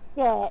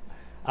biscuit.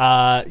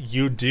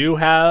 You do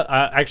have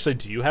actually.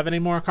 Do you have any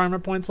more karma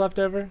points left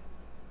over?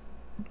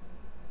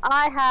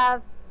 I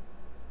have.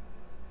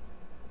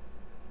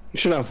 You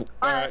should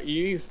have.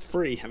 You used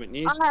 3, haven't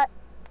you?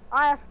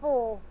 I have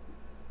 4.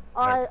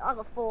 I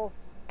got 4.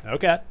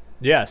 Okay.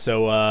 Yeah.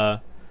 So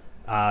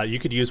you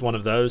could use one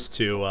of those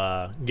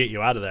to get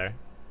you out of there.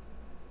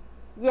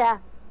 Yeah.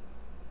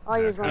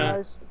 I'll use one of Uh,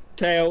 those.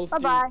 Tails.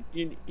 Bye-bye.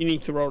 You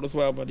need to roll as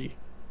well, buddy.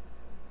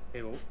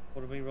 Okay, well,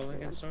 what are we rolling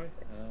again? Sorry.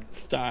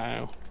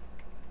 Style.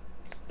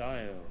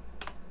 Style.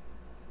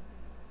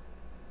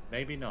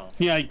 Maybe not.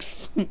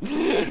 Yikes.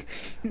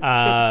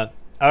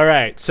 All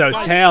right. So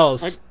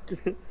Tails.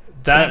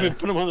 That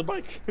put him on the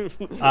bike.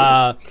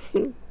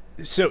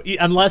 So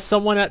unless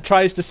someone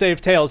tries to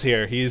save Tails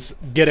here, he's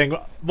getting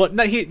well.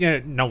 No,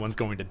 no one's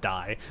going to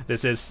die.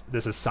 This is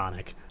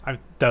Sonic.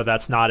 Though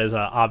that's not as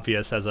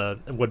obvious as it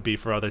would be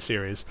for other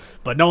series.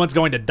 But no one's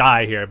going to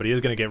die here. But he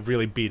is going to get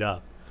really beat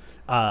up.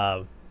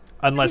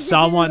 Unless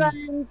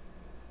someone.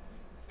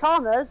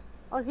 Karmas.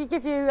 I could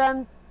give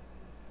you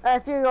a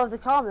few of the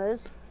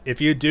karmas. If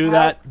you do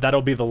that,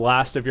 that'll be the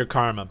last of your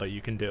karma. But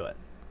you can do it.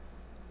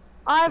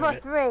 I have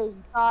got 3,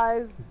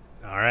 so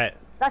All right.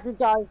 that could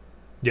go.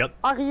 Yep.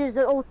 I could use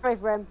all 3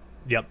 for him.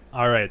 Yep.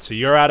 All right. So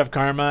you're out of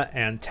karma,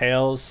 and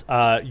Tails,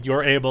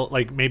 you're able.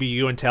 Like maybe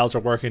you and Tails are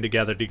working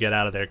together to get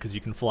out of there because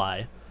you can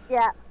fly.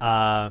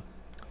 Yeah.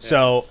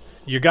 So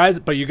you guys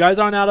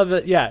aren't out of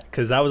it yet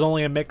because that was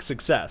only a mixed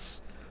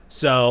success.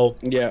 So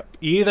Yeah.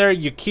 either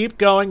you keep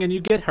going and you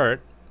get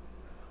hurt,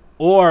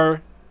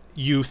 or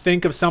you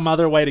think of some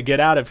other way to get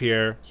out of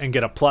here and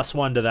get a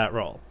 +1 to that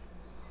roll.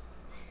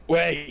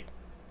 Wait.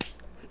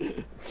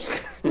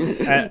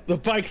 The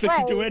bike that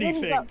can do Wait,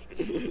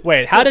 anything.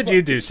 Wait, how did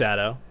you do,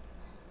 Shadow?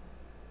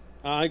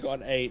 I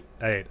got 8.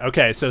 8.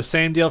 Okay, so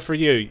same deal for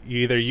you.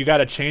 Either you got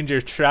to change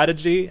your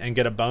strategy and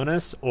get a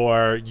bonus,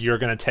 or you're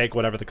gonna take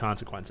whatever the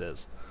consequence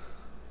is.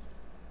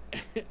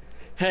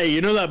 Hey,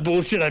 you know that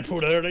bullshit I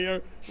pulled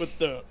earlier with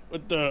the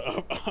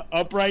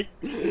upright?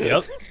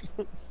 Yep.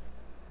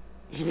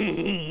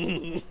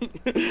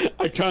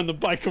 I turned the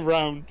bike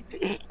around,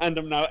 and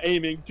I'm now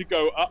aiming to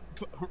go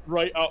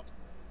right up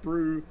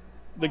through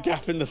the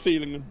gap in the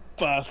ceiling and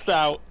burst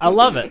out. I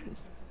love it.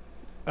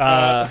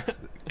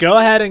 Go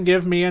ahead and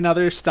give me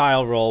another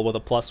style roll with a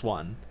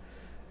 +1.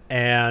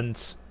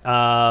 And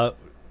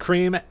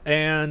Cream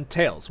and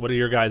Tails, what are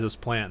your guys'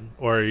 plan?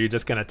 Or are you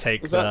just gonna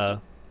take Is that-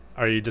 the?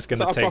 Are you just Is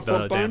gonna that a take the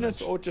 +1 bonus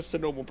damage? or just a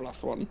normal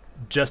 +1?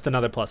 Just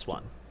another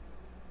 +1,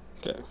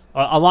 Okay.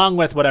 along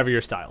with whatever your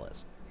style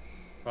is.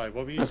 Right,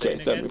 what were you Okay,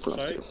 saying so again? we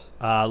Sorry?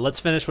 +2. Let's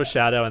finish with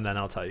Shadow, and then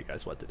I'll tell you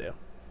guys what to do.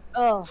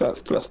 Oh. So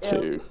that's plus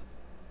 2.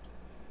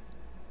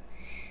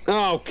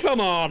 Oh,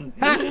 come on!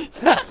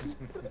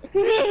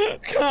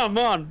 Come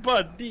on,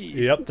 buddy!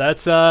 Yep,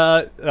 that's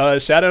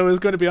Shadow is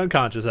going to be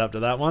unconscious after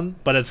that one,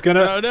 but it's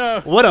gonna. Oh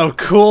no! What a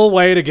cool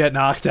way to get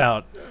knocked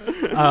out.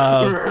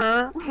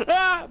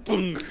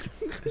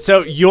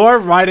 So you're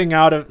riding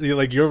out of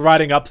you're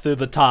riding up through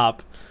the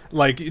top,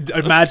 like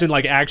imagine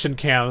like action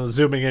cam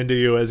zooming into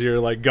you as you're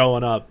like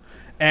going up,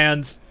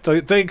 and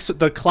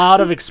the cloud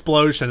of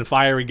explosion,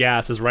 fiery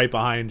gas is right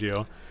behind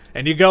you.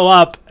 And you go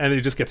up, and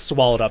you just get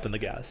swallowed up in the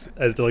gas,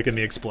 like in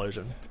the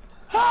explosion.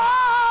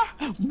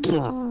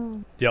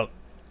 Yep.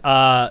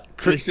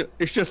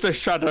 It's just a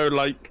shadow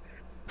like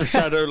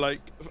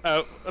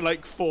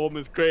form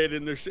is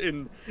created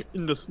in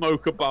the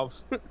smoke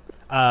above.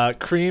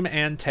 Cream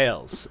and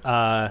Tails.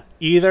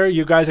 Either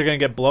you guys are gonna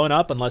get blown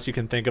up unless you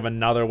can think of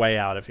another way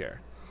out of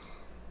here.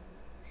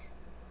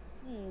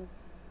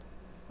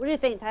 What do you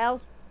think,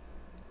 Tails?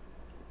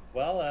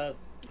 Well,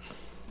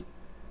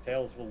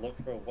 Tails will look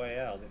for a way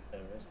out if there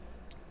is.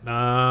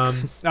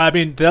 I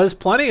mean, there's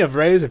plenty of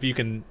ways if you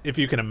can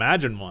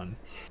imagine one.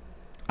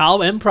 I'll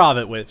improv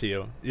it with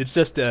you. It's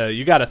just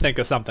you got to think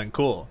of something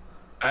cool.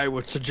 I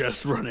would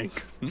suggest running.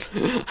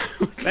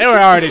 They were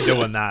already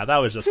doing that. That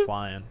was just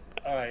flying.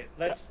 All right,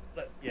 let's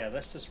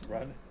just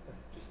run.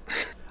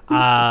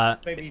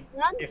 Maybe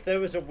if there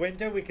was a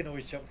window, we can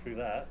always jump through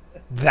that.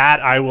 That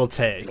I will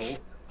take. Cool.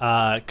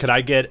 Could I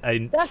get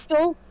a? That's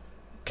cool.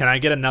 Can I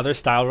get another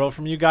style roll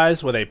from you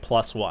guys with a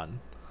 +1?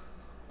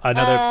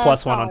 Another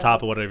 +1 on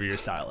top of whatever your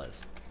style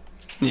is.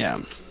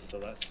 Yeah. So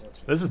that's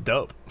This is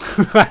dope.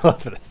 I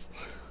love this.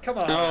 Come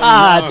on.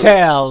 Oh, no.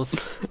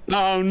 Tails.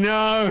 Oh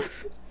no.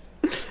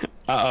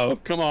 Uh-oh.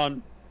 Come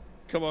on.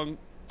 Come on.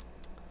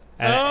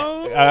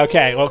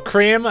 Okay, well,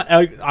 Cream,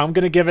 I'm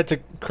going to give it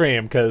to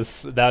Cream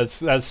because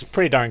that's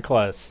pretty darn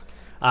close.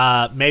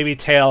 Maybe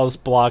Tails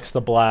blocks the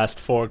blast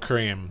for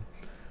Cream,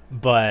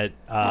 but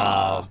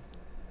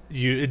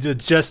you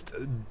just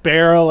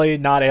barely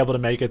not able to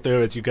make it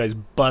through as you guys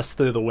bust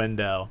through the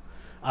window.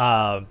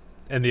 And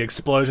the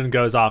explosion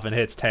goes off and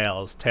hits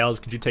Tails. Tails,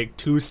 could you take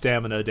 2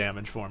 stamina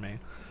damage for me?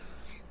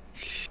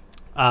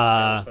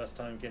 First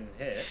time getting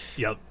hit.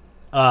 Yep.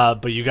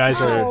 But you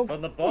guys are...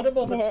 From the bottom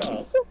or the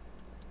top?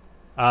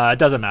 It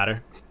doesn't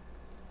matter.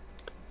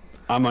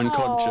 I'm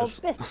unconscious.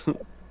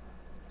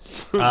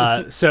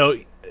 So,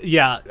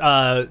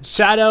 yeah,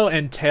 Shadow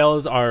and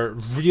Tails are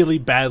really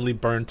badly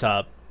burnt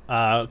up.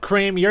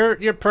 Cream,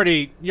 you're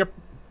pretty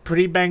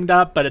banged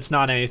up, but it's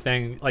not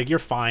anything, like, you're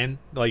fine.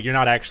 Like, you're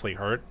not actually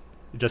hurt.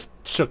 You're just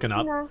shooken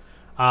up.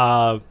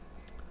 No.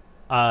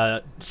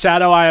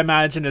 Shadow, I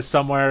imagine, is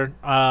somewhere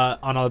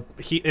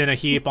in a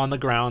heap on the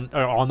ground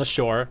or on the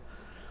shore.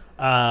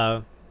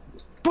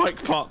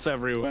 Bike parts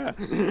everywhere.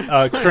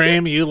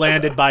 Cream, you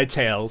landed by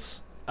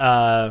Tails.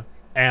 And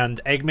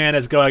Eggman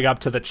is going up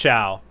to the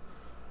Chow.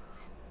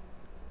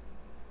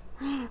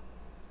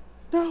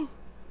 No.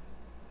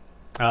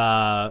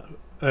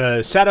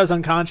 Shadow's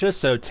unconscious,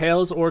 so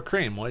Tails or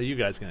Cream, what are you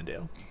guys gonna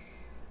do?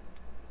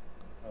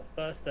 Well,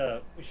 first,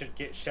 we should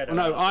get Shadow.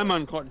 No, out of I'm there.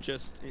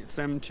 unconscious. It's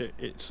them two.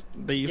 It's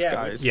these Yeah,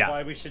 guys. which is Yeah.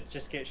 why we should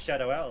just get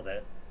Shadow out of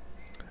there.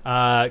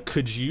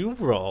 Could you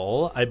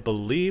roll? I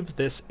believe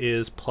this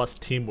is plus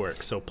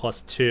teamwork, so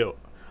 +2.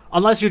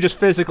 Unless you just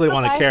physically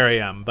want to Okay. carry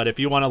him, but if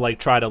you want to like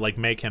try to like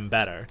make him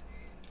better.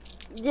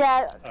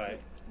 Yeah.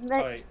 Alright,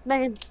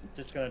 Megan.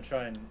 just gonna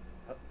try and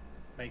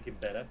make him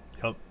better.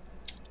 Yep.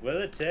 With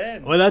a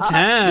 10. With a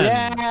 10.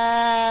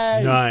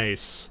 Yay!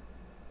 Nice.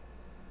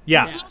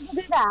 Yeah. How to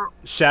do that?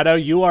 Shadow,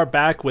 you are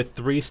back with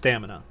 3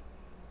 stamina.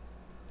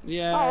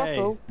 Yay! Oh,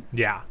 cool.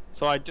 Yeah.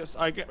 So I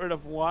get rid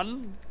of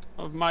 1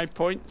 of my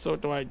points, or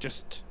do I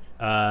just?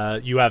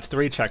 You have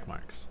 3 check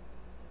marks.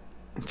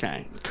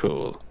 Okay,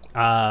 cool.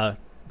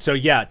 So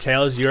yeah,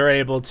 Tails, you're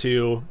able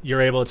to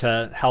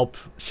help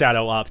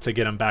Shadow up to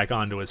get him back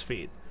onto his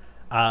feet.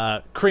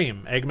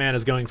 Cream, Eggman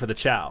is going for the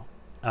Chow.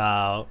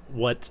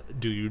 What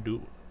do you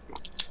do?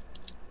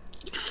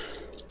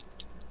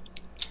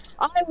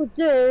 I would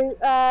do,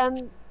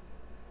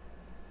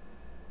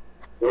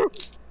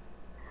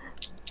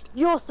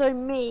 you're so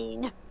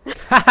mean.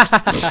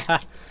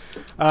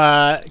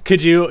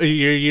 Could you're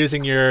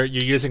using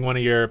one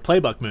of your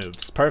playbook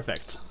moves.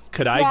 Perfect.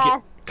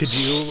 Yes. Could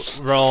you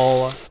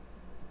roll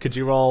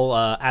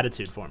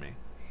attitude for me?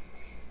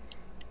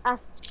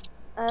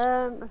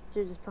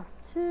 Attitude is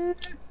 +2.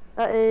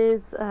 That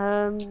is,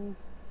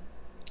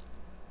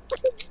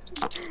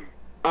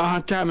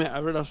 Ah, damn it! I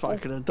realised what I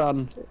could have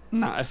done.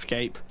 Not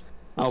escape.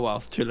 Oh well,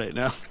 it's too late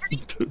now.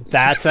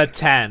 That's a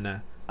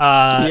 10.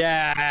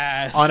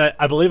 Yes.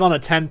 I believe on a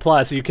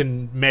 10+, you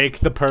can make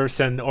the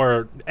person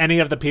or any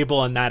of the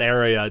people in that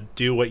area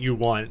do what you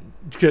want,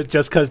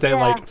 just because they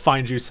like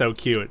find you so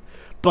cute.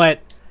 But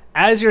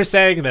as you're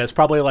saying this,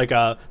 probably like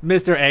a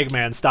Mr.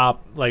 Eggman,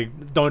 stop!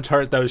 Like, don't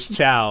hurt those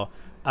Chow.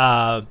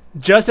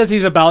 Just as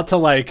he's about to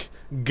like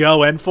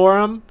go in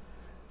for him,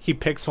 He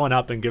picks one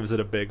up and gives it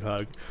a big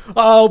hug.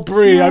 Oh,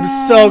 Bree,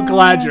 I'm so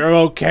glad you're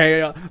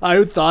okay.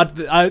 I thought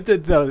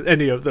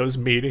any of those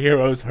mean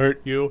heroes hurt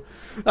you.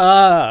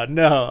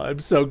 No, I'm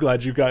so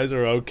glad you guys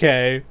are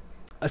okay.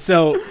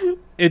 So,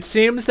 it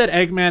seems that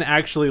Eggman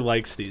actually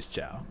likes these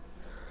chow.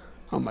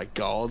 Oh my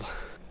god.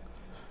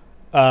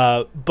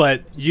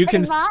 But you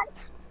can...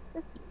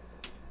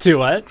 To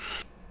what?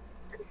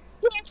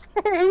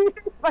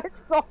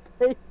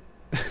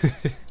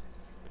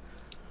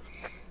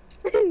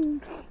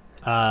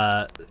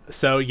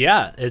 So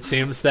yeah, it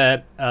seems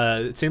that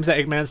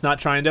Eggman's not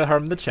trying to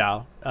harm the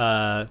chow.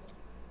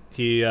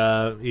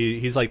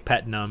 He's like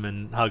petting them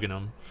and hugging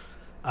them.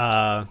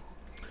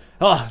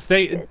 Oh,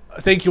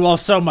 thank you all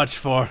so much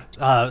for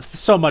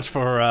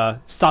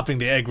stopping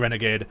the egg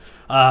renegade.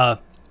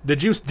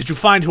 Did you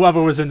find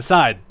whoever was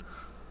inside?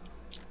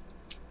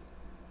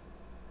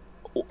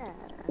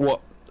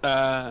 What?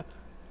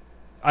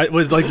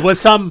 Was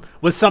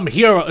some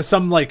hero,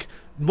 some like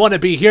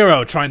wannabe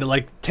hero trying to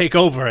like take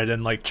over it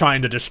and like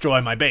trying to destroy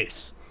my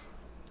base?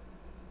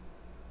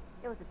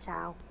 It was a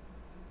chow.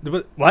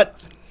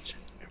 What?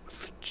 It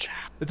was a chow.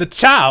 It's a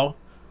chow.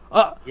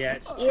 Yeah,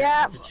 it's a chow.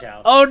 Yeah. It's a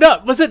chow. Oh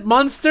no! Was it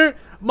Monster?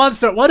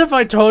 Monster, what have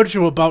I told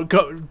you about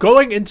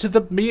going into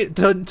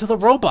the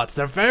robots?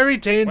 They're very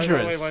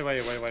dangerous.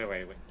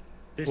 Wait.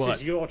 This What?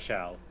 is your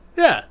chow.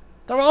 Yeah,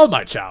 they're all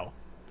my chow.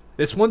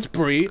 This one's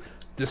Brie.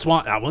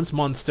 That one's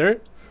Monster.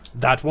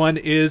 That one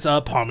is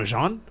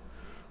Parmesan.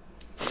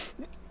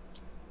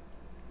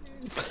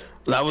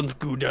 That one's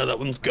Gouda, that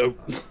one's Goat.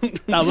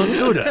 That one's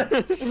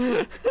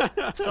Gouda.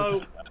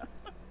 So,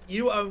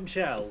 you own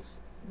chows.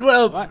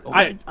 Well,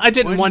 I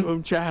didn't want.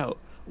 Own chow?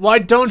 Why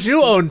don't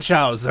you own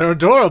chows? They're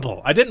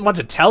adorable. I didn't want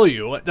to tell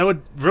you. That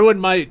would ruin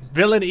my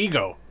villain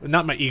ego.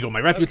 Not my ego,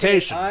 my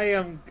reputation.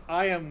 Okay,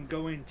 I am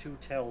going to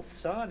tell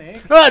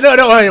Sonic.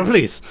 No,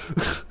 please.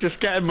 Just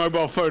get a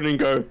mobile phone and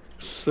go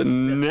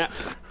snap.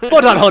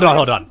 Hold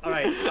on.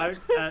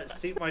 Alright,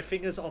 see my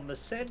fingers on the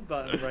send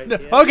button right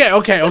here.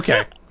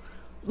 Okay.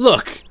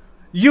 Look,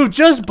 you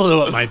just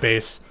blew up my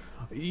base.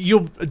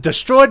 You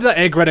destroyed the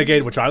egg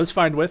renegade, which I was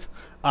fine with.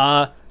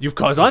 You've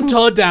caused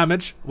untold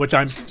damage, which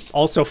I'm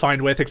also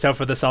fine with, except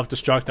for the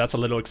self-destruct. That's a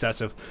little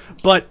excessive.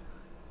 But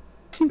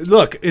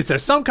look, is there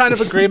some kind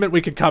of agreement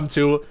we could come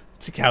to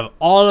have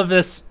all of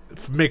this,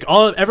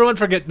 everyone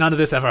forget none of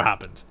this ever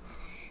happened?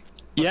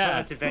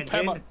 Yeah.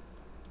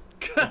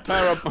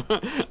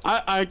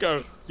 I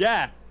go,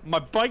 yeah, my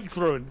bike's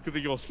ruined because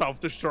of your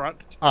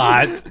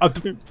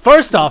self-destruct.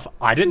 First off,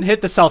 I didn't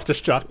hit the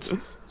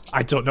self-destruct.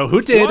 I don't know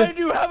who did. Why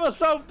do you have a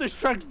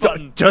self-destruct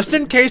button? Just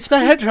in case the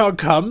hedgehog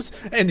comes,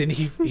 and then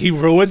he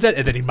ruins it,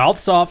 and then he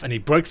mouths off, and he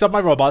breaks up my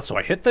robot, so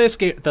I hit the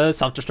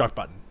self-destruct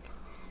button.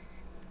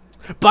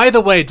 By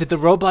the way, did the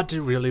robot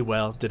do really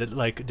well? Did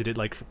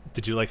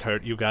you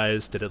hurt you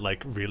guys? Did it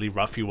like really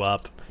rough you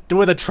up?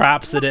 Were the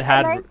traps that it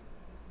had?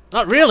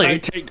 Not really.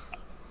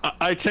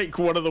 I take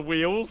one of the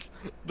wheels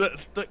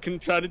that can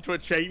turn into a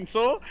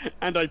chainsaw,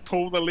 and I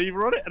pull the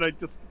lever on it, and I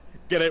just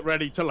get it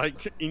ready to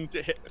like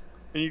into hit.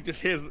 And he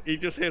just hears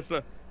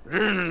the.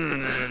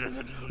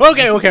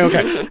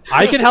 Okay.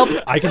 I can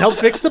help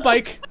fix the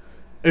bike.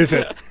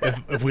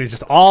 If we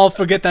just all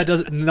forget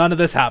that none of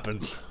this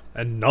happened,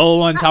 and no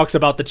one talks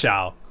about the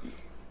chow.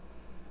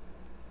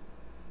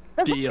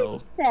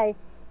 Deal.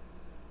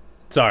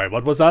 Sorry,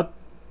 what was that?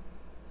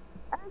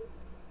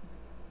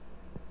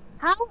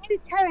 How are you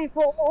caring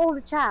for all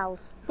the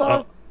chows?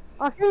 Because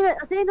I've seen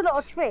a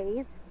lot of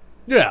trees.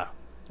 Yeah.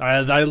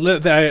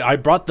 I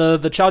brought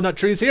the chow nut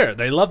trees here.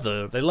 They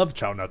love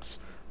chow nuts.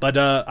 But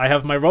I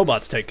have my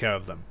robots take care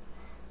of them.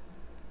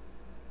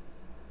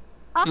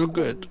 Oh,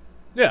 good.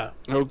 Yeah.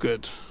 Oh,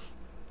 good.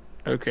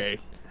 Okay.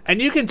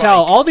 And you can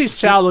tell all these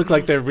chow look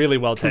like they're really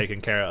well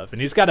taken care of.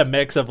 And he's got a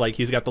mix of like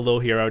he's got the little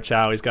hero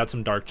chow, he's got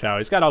some dark chow,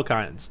 he's got all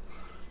kinds.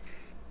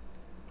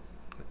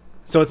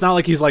 So it's not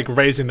like he's like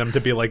raising them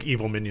to be like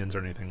evil minions or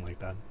anything like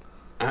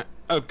that.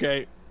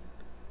 Okay.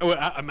 Oh,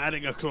 I'm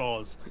adding a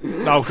clause.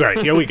 Oh, great.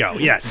 Here we go.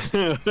 Yes.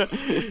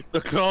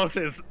 The clause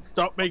is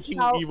stop making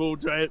evil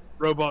giant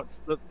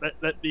robots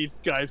that these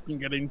guys can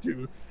get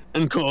into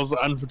and cause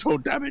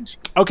untold damage.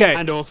 Okay.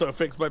 And also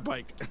fix my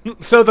bike.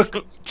 So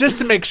just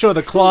to make sure,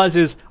 the clause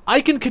is I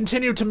can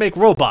continue to make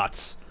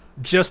robots,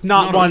 just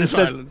not ones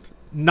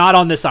not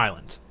on this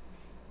island.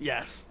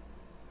 Yes.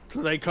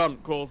 So they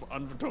can't cause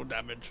untold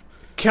damage.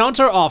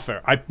 Counter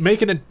offer. I'm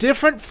making a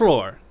different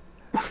floor.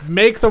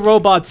 Make the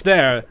robots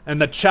there,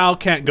 and the chow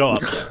can't go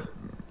up there.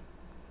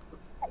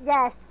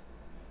 Yes.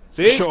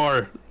 See?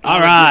 Sure. All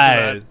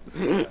right.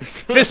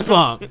 Fist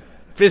bump.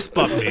 Fist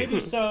bump me.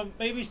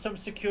 Maybe some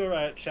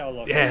secure chow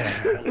lock. Yeah.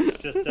 It's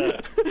just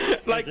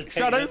like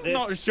Shadow's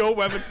not sure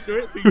whether to do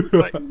it. So he's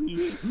like,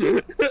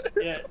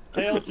 yeah,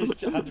 Tails is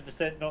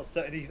 100% not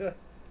certain either.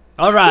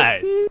 All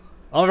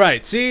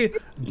right. See,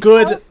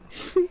 good.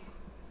 If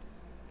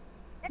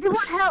you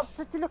want help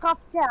to look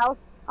after chows,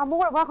 I'm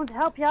more than welcome to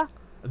help you.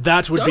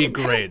 That would be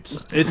great.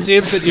 It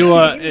seems that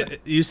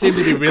you seem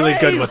to be really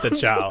good with the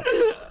chow.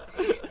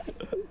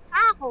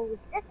 Chows!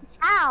 It's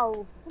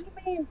chows! What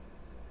do you mean?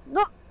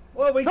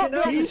 Well, we can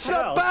help the He's the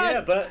Charles, bad.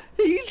 yeah, but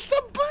He's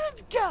the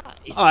bad guy.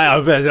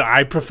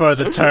 I prefer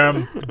the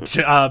term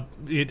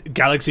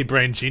galaxy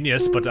brain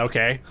genius, but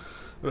okay.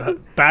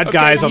 Bad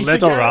guy's a he's the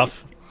little guy.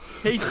 rough.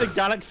 He's the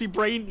galaxy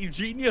brain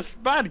genius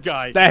bad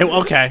guy. Hey,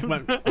 okay.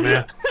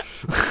 Yeah.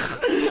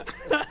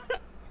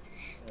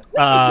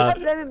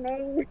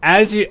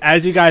 As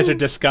you guys are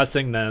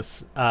discussing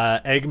this,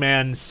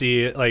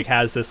 Eggman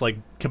has this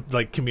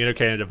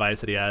communicating device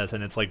that he has,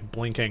 and it's like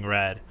blinking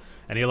red,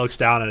 and he looks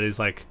down and he's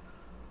like,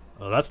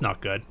 "Oh, that's not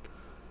good."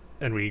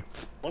 And we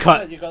what's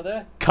that you got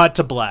there? cut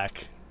to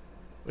black.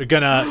 We're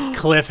gonna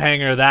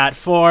cliffhanger that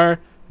for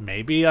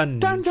maybe a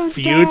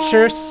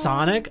future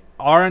Sonic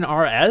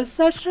R&RS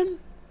session.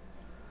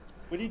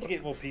 We need to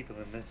get more people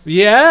in this.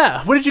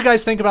 Yeah. What did you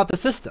guys think about the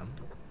system?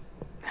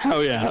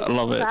 Hell yeah, I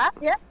love it.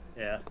 Yeah.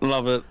 Yeah.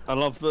 Love it. I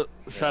love that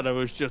Shadow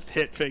has just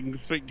hit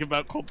things, thinking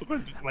about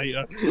consequences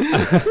later.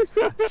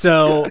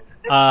 So,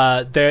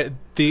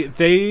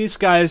 these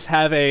guys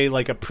have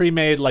a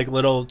pre-made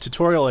little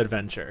tutorial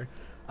adventure.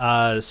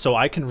 So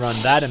I can run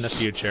that in the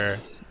future.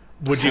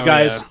 Would you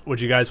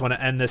guys want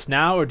to end this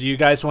now, or do you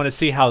guys want to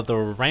see how the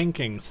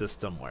ranking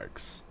system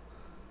works?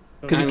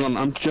 Hang on,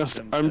 I'm just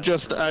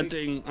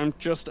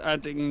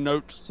adding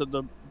notes to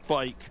the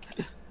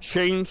bike.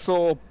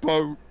 Chainsaw,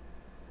 boat,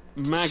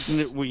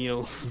 magnet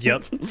wheel.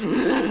 Yep.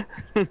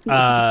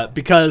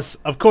 Because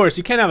of course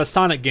you can't have a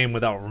Sonic game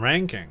without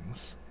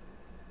rankings.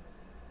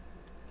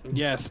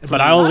 Yes, but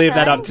I will leave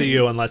that up to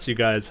you unless you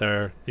guys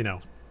are,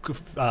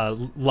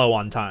 low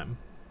on time.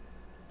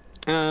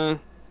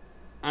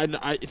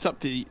 It's up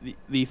to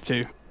these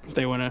two if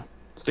they want to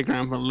stick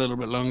around for a little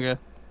bit longer.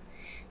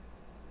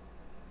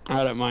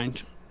 I don't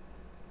mind.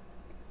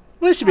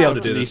 We should be able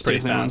to do this pretty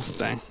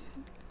fast.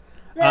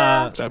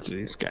 Yeah. It's up to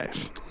these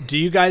guys. Do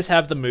you guys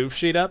have the move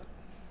sheet up?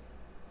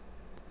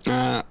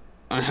 I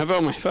have it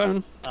on my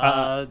phone.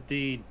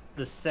 The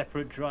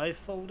separate drive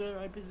folder,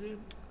 I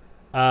presume.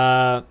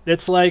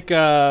 It's like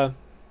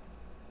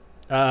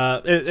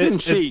It's in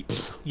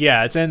Sheets.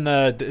 Yeah, it's in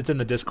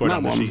the Discord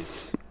on the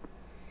Sheets.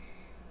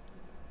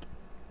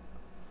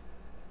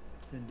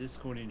 It's in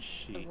Discord in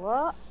Sheets.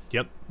 What?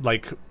 Yep,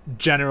 like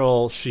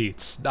general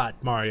Sheets,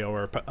 not Mario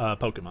or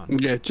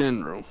Pokemon. Yeah,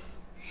 general.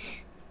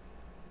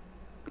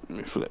 Let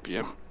me flip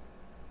you.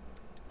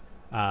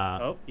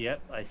 Oh,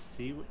 yep, I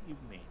see what you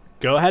mean.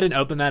 Go ahead and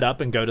open that up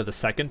and go to the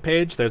second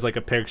page. There's like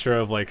a picture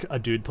of like a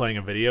dude playing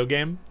a video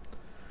game.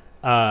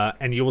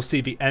 And you will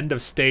see the end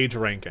of stage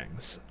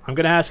rankings. I'm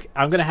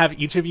gonna have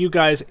each of you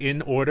guys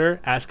in order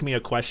ask me a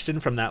question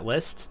from that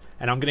list,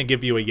 and I'm gonna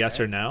give you a yes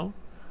or no.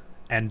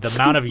 And the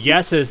amount of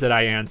yeses that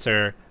I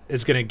answer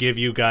is gonna give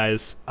you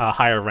guys a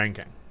higher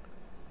ranking.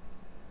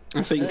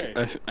 I think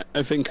I've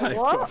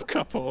got a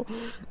couple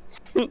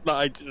that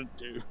I didn't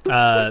do.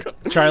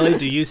 Charlie,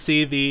 do you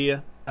see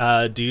the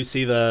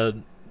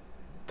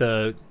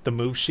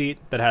move sheet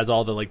that has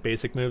all the like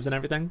basic moves and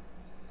everything?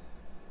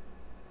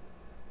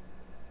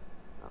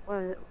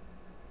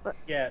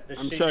 Yeah,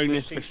 I'm showing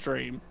this for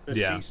stream. The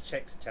Yeah. Sheets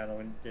checks channel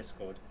in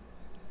Discord.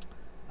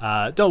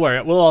 Don't worry,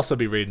 we'll also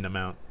be reading them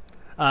out.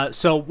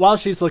 So while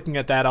she's looking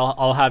at that,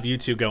 I'll have you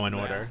two go in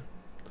order.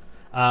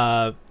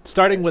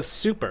 Starting with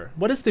Super.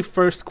 What is the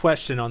first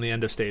question on the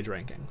end of stage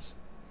rankings?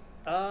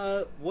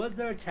 Was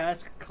there a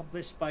task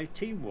accomplished by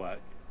teamwork?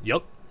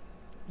 Yep.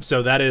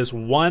 So that is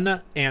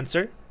one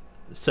answer.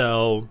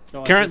 So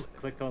I just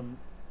click on.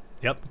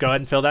 Yep. Go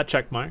ahead and fill that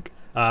check mark.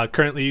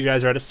 Currently, you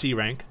guys are at a C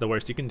rank, the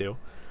worst you can do.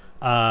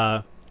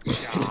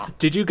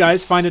 Did you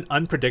guys find an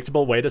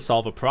unpredictable way to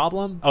solve a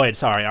problem? Oh wait,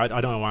 sorry, I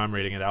don't know why I'm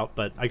reading it out,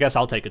 but I guess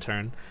I'll take a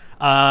turn.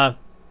 I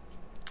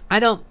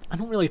don't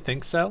really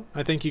think so.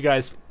 I think you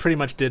guys pretty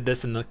much did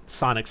this in the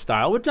Sonic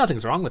style, which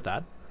nothing's wrong with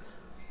that.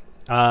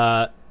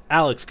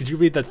 Alex, could you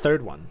read the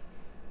third one?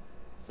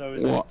 So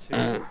is there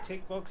two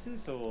tick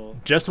boxes or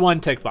just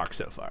one tick box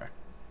so far?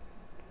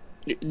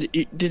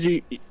 Did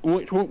you?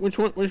 Which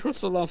was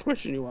the last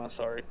question you asked?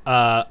 Sorry.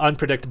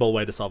 Unpredictable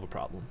way to solve a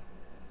problem.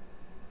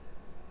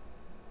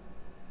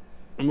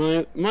 Am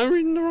I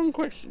reading the wrong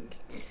question?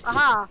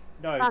 Aha.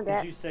 no? Found Did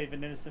it. you save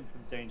an innocent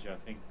from danger?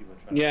 I think you were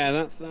trying. Yeah,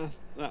 that's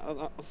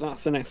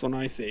the next one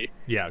I see.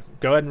 Yeah,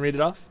 go ahead and read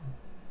it off.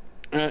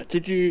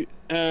 Did you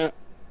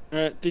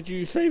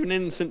save an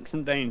innocent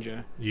from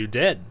danger? You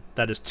did.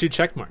 That is 2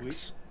 check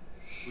marks.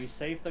 We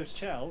saved those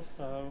chows,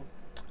 so.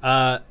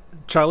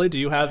 Charlie, do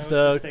you have I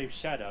also saved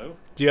Shadow.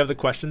 Do you have the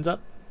questions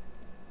up?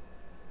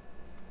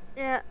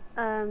 Yeah.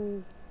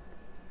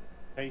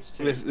 Page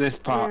 2. This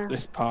part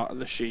of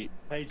the sheet.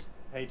 Page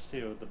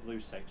 2 of the blue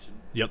section.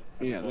 Yep.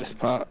 Yeah, this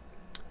part.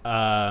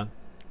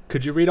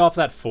 Could you read off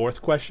that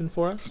 4th question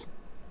for us?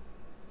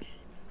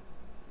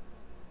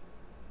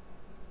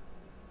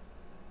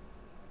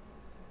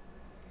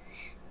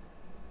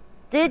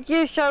 Did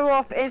you show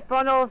off in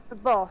front of the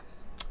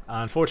boss?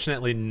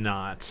 Unfortunately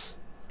not.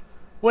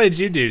 What did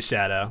you do,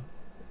 Shadow?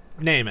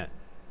 Name it.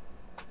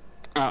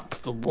 Up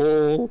the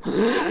wall.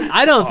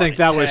 I don't think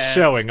that was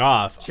showing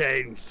off.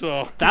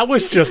 Chainsaw. That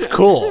was just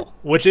cool,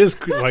 which is,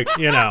 like,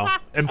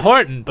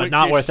 important, but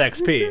not Which worth is-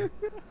 XP.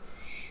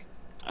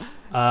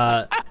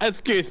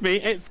 Excuse me,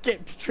 it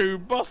skipped 2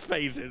 boss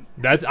phases.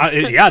 That's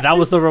yeah, that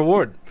was the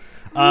reward.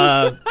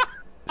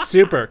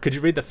 Super. Could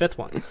you read the 5th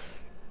one?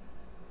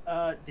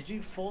 Did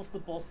you force the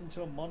boss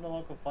into a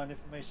monologue or find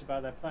information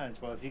about their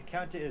plans? Well, if you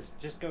count it as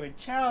just going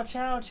chow,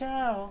 chow,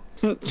 chow.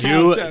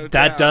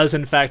 That does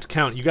in fact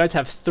count. You guys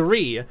have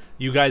 3.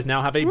 You guys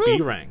now have a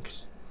B rank.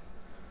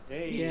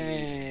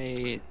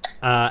 Yay.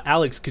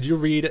 Alex, could you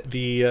read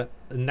the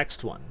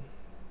next one?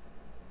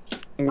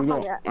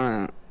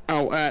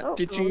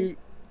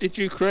 Did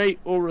you create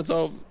or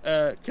resolve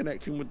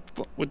connection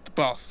with the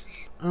boss?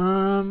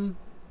 Not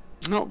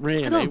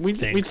really. I don't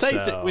think we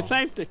saved so. we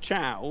saved the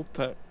chow,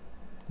 but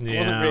Yeah. it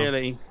wasn't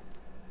really.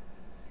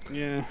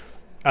 Yeah.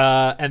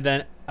 And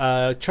then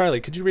Charlie,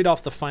 could you read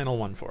off the final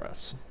one for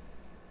us?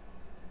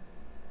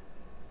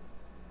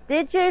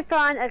 Did you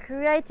find a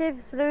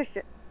creative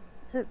solution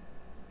to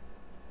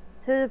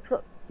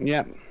the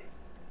Yep.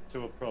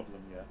 To a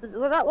problem, yeah.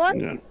 was that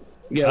one?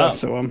 Yeah,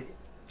 that's the one.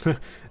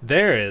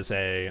 There is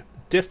a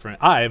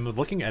different. I'm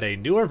looking at a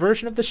newer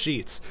version of the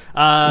sheets.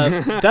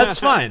 That's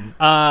fine.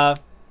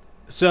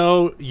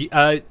 So,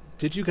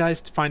 did you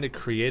guys find a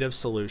creative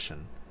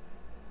solution?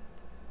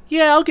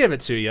 Yeah, I'll give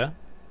it to you.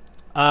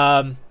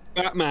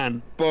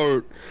 Batman,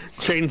 boat,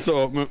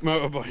 chainsaw,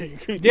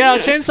 motorbike. Yeah,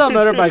 chainsaw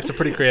motorbike's a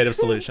pretty creative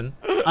solution.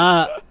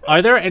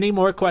 Are there any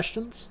more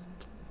questions?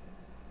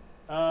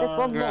 There's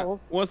one more.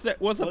 Was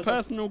a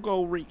personal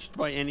goal reached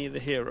by any of the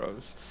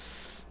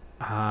heroes?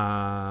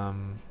 I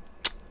mean,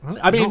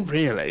 Not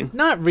really.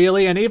 Not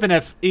really, and even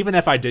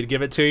if I did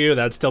give it to you,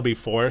 that'd still be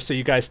 4, so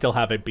you guys still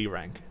have a B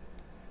rank.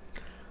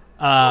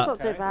 That's not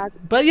too bad.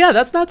 But yeah,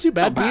 that's not too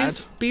bad. Not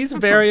bad. B's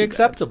That's very not too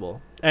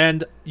acceptable.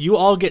 And you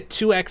all get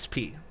 2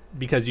 XP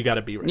because you got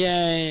a B rank.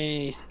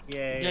 Yay!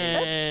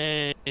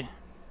 Yay. Yay!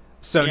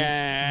 So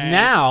Yay.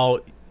 now,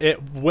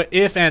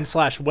 if and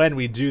 / when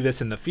we do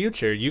this in the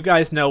future, you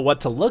guys know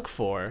what to look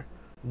for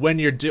when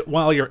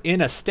while you're in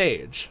a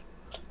stage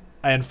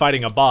and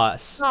fighting a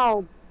boss.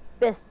 Oh,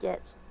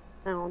 biscuits.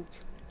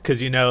 Because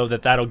you know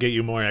that'll get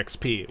you more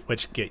XP,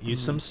 which get you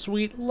some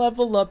sweet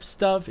level up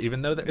stuff,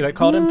 even though they're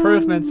called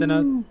improvements in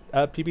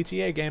a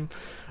PBTA game.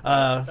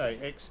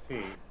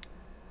 XP.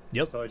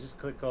 Yep. So I just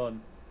click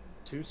on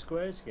 2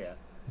 squares? Yeah.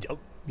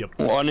 Yep.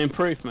 What, on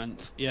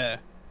improvements? Yeah.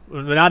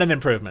 Not in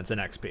improvements, in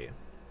XP.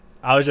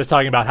 I was just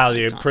talking about how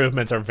the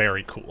improvements are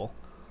very cool.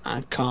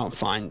 I can't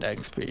find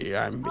XP.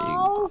 I'm being.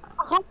 Oh,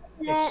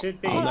 It should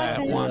be Oh, there,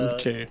 under- 1,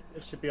 2.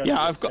 It should be Yeah,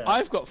 under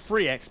I've stats. got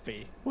free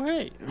XP.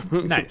 Wait.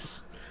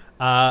 Nice.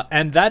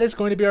 And that is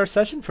going to be our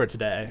session for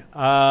today.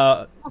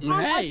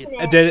 Hey.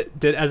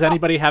 Does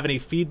anybody have any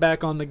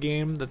feedback on the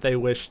game that they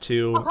wish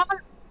to?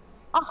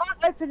 I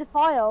can't open the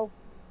file.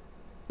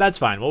 That's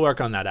fine. We'll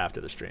work on that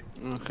after the stream.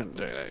 I couldn't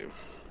do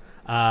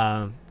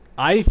that.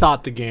 I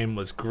thought the game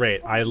was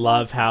great. I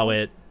love how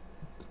it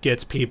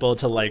gets people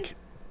to like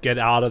get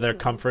out of their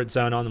comfort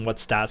zone on what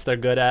stats they're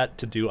good at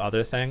to do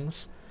other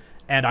things.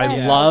 And I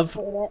Yeah. love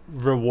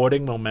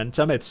rewarding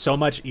momentum. It's so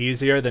much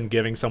easier than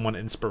giving someone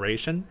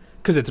inspiration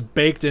because it's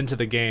baked into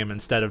the game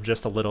instead of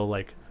just a little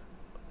like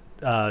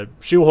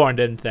shoehorned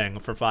in thing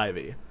for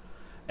 5e.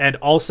 And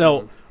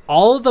also,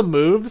 all of the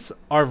moves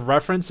are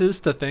references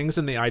to things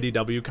in the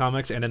IDW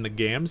comics and in the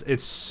games.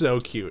 It's so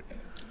cute.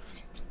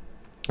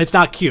 It's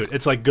not cute.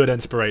 It's like good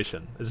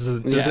inspiration.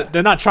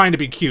 They're not trying to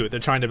be cute. They're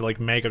trying to like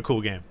make a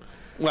cool game.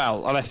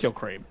 Well, unless you're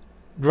cream.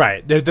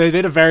 Right. They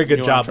did a very good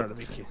You are job. trying to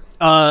be cute.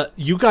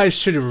 You guys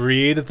should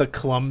read the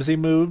clumsy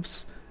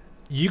moves.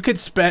 You could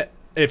spend,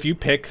 if you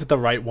pick the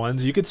right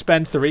ones, you could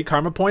spend 3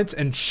 karma points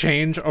and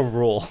change a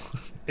rule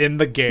in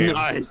the game.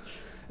 Nice.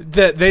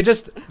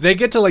 They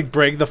get to like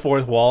break the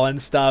 4th wall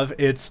and stuff.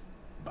 It's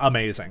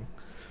amazing.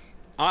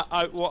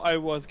 What I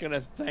was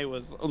gonna say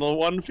was the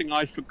one thing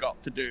I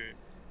forgot to do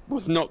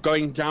was not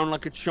going down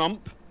like a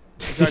chump,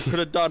 which I could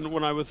have done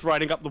when I was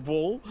riding up the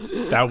wall.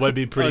 That would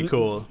be pretty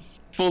cool.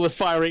 For the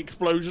fiery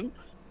explosion,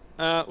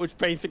 which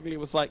basically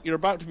was like you're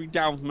about to be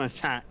down from an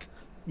attack,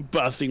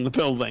 bursting the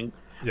building.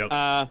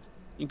 Yep.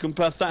 You can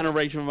burst that in a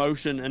range of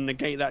motion and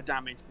negate that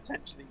damage,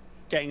 potentially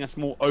getting a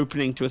small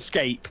opening to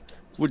escape,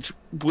 which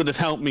would have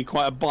helped me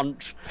quite a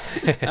bunch.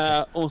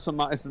 Also,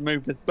 Marcus'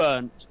 move is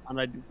burnt, and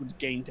I would have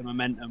gained the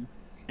momentum.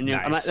 And,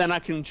 yeah, Nice. then I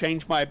can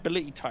change my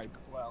ability type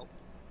as well.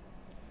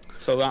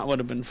 So that would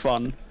have been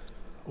fun.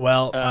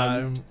 Well,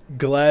 I'm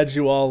glad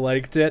you all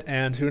liked it,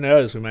 and who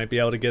knows, we might be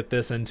able to get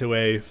this into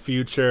a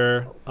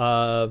future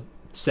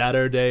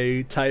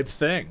Saturday type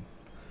thing.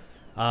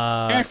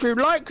 If you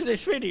like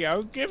this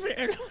video, give it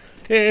a...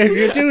 If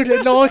you do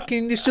the like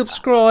and you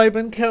subscribe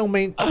and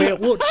comment about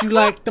what you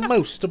like the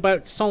most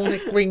about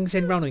Sonic rings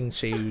and running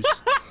shoes.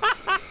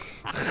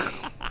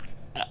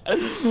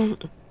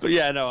 But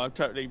yeah, no, I'd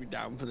totally be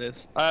down for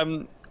this. I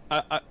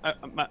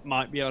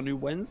might be on a new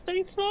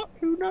Wednesday slot.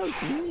 Who knows?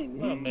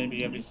 Well,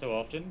 maybe every so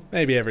often.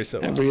 Maybe every so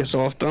often. Every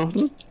so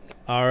often.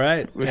 All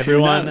right, Who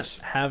everyone, knows?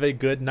 have a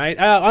good night.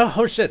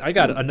 Oh shit, I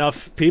got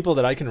enough people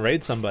that I can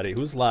raid somebody.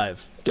 Who's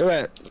live? Do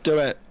it. Do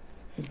it.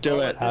 Do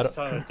Well, it. at this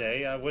time of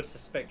day, I would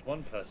suspect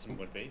one person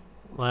would be.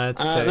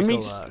 Let's take let a me.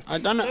 look. I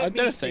don't know. Let I me don't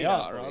know if see they that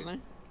are, for are you. they?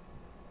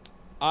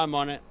 I'm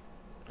on it.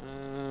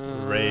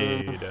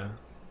 Raid.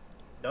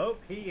 Nope,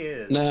 he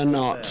is. They're Right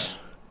not.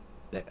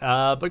 there.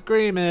 But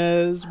Greem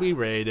is. We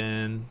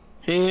raiding.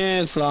 He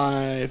is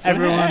live.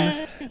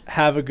 Everyone,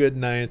 have a good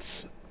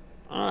night.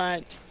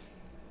 Alright.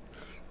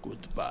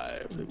 Goodbye,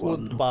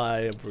 everyone.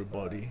 Goodbye,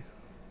 everybody.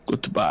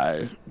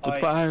 Goodbye.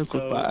 Goodbye. Alright, so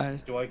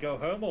Goodbye. do I go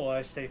home or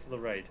I stay for the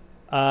raid?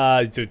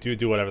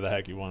 Do whatever the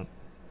heck you want.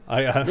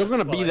 You're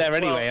gonna be there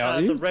anyway,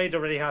 aren't The you? raid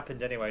already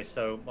happened anyway,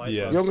 so might as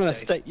Yeah. well You're gonna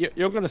stay. stay.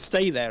 You're gonna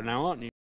stay there now, aren't you?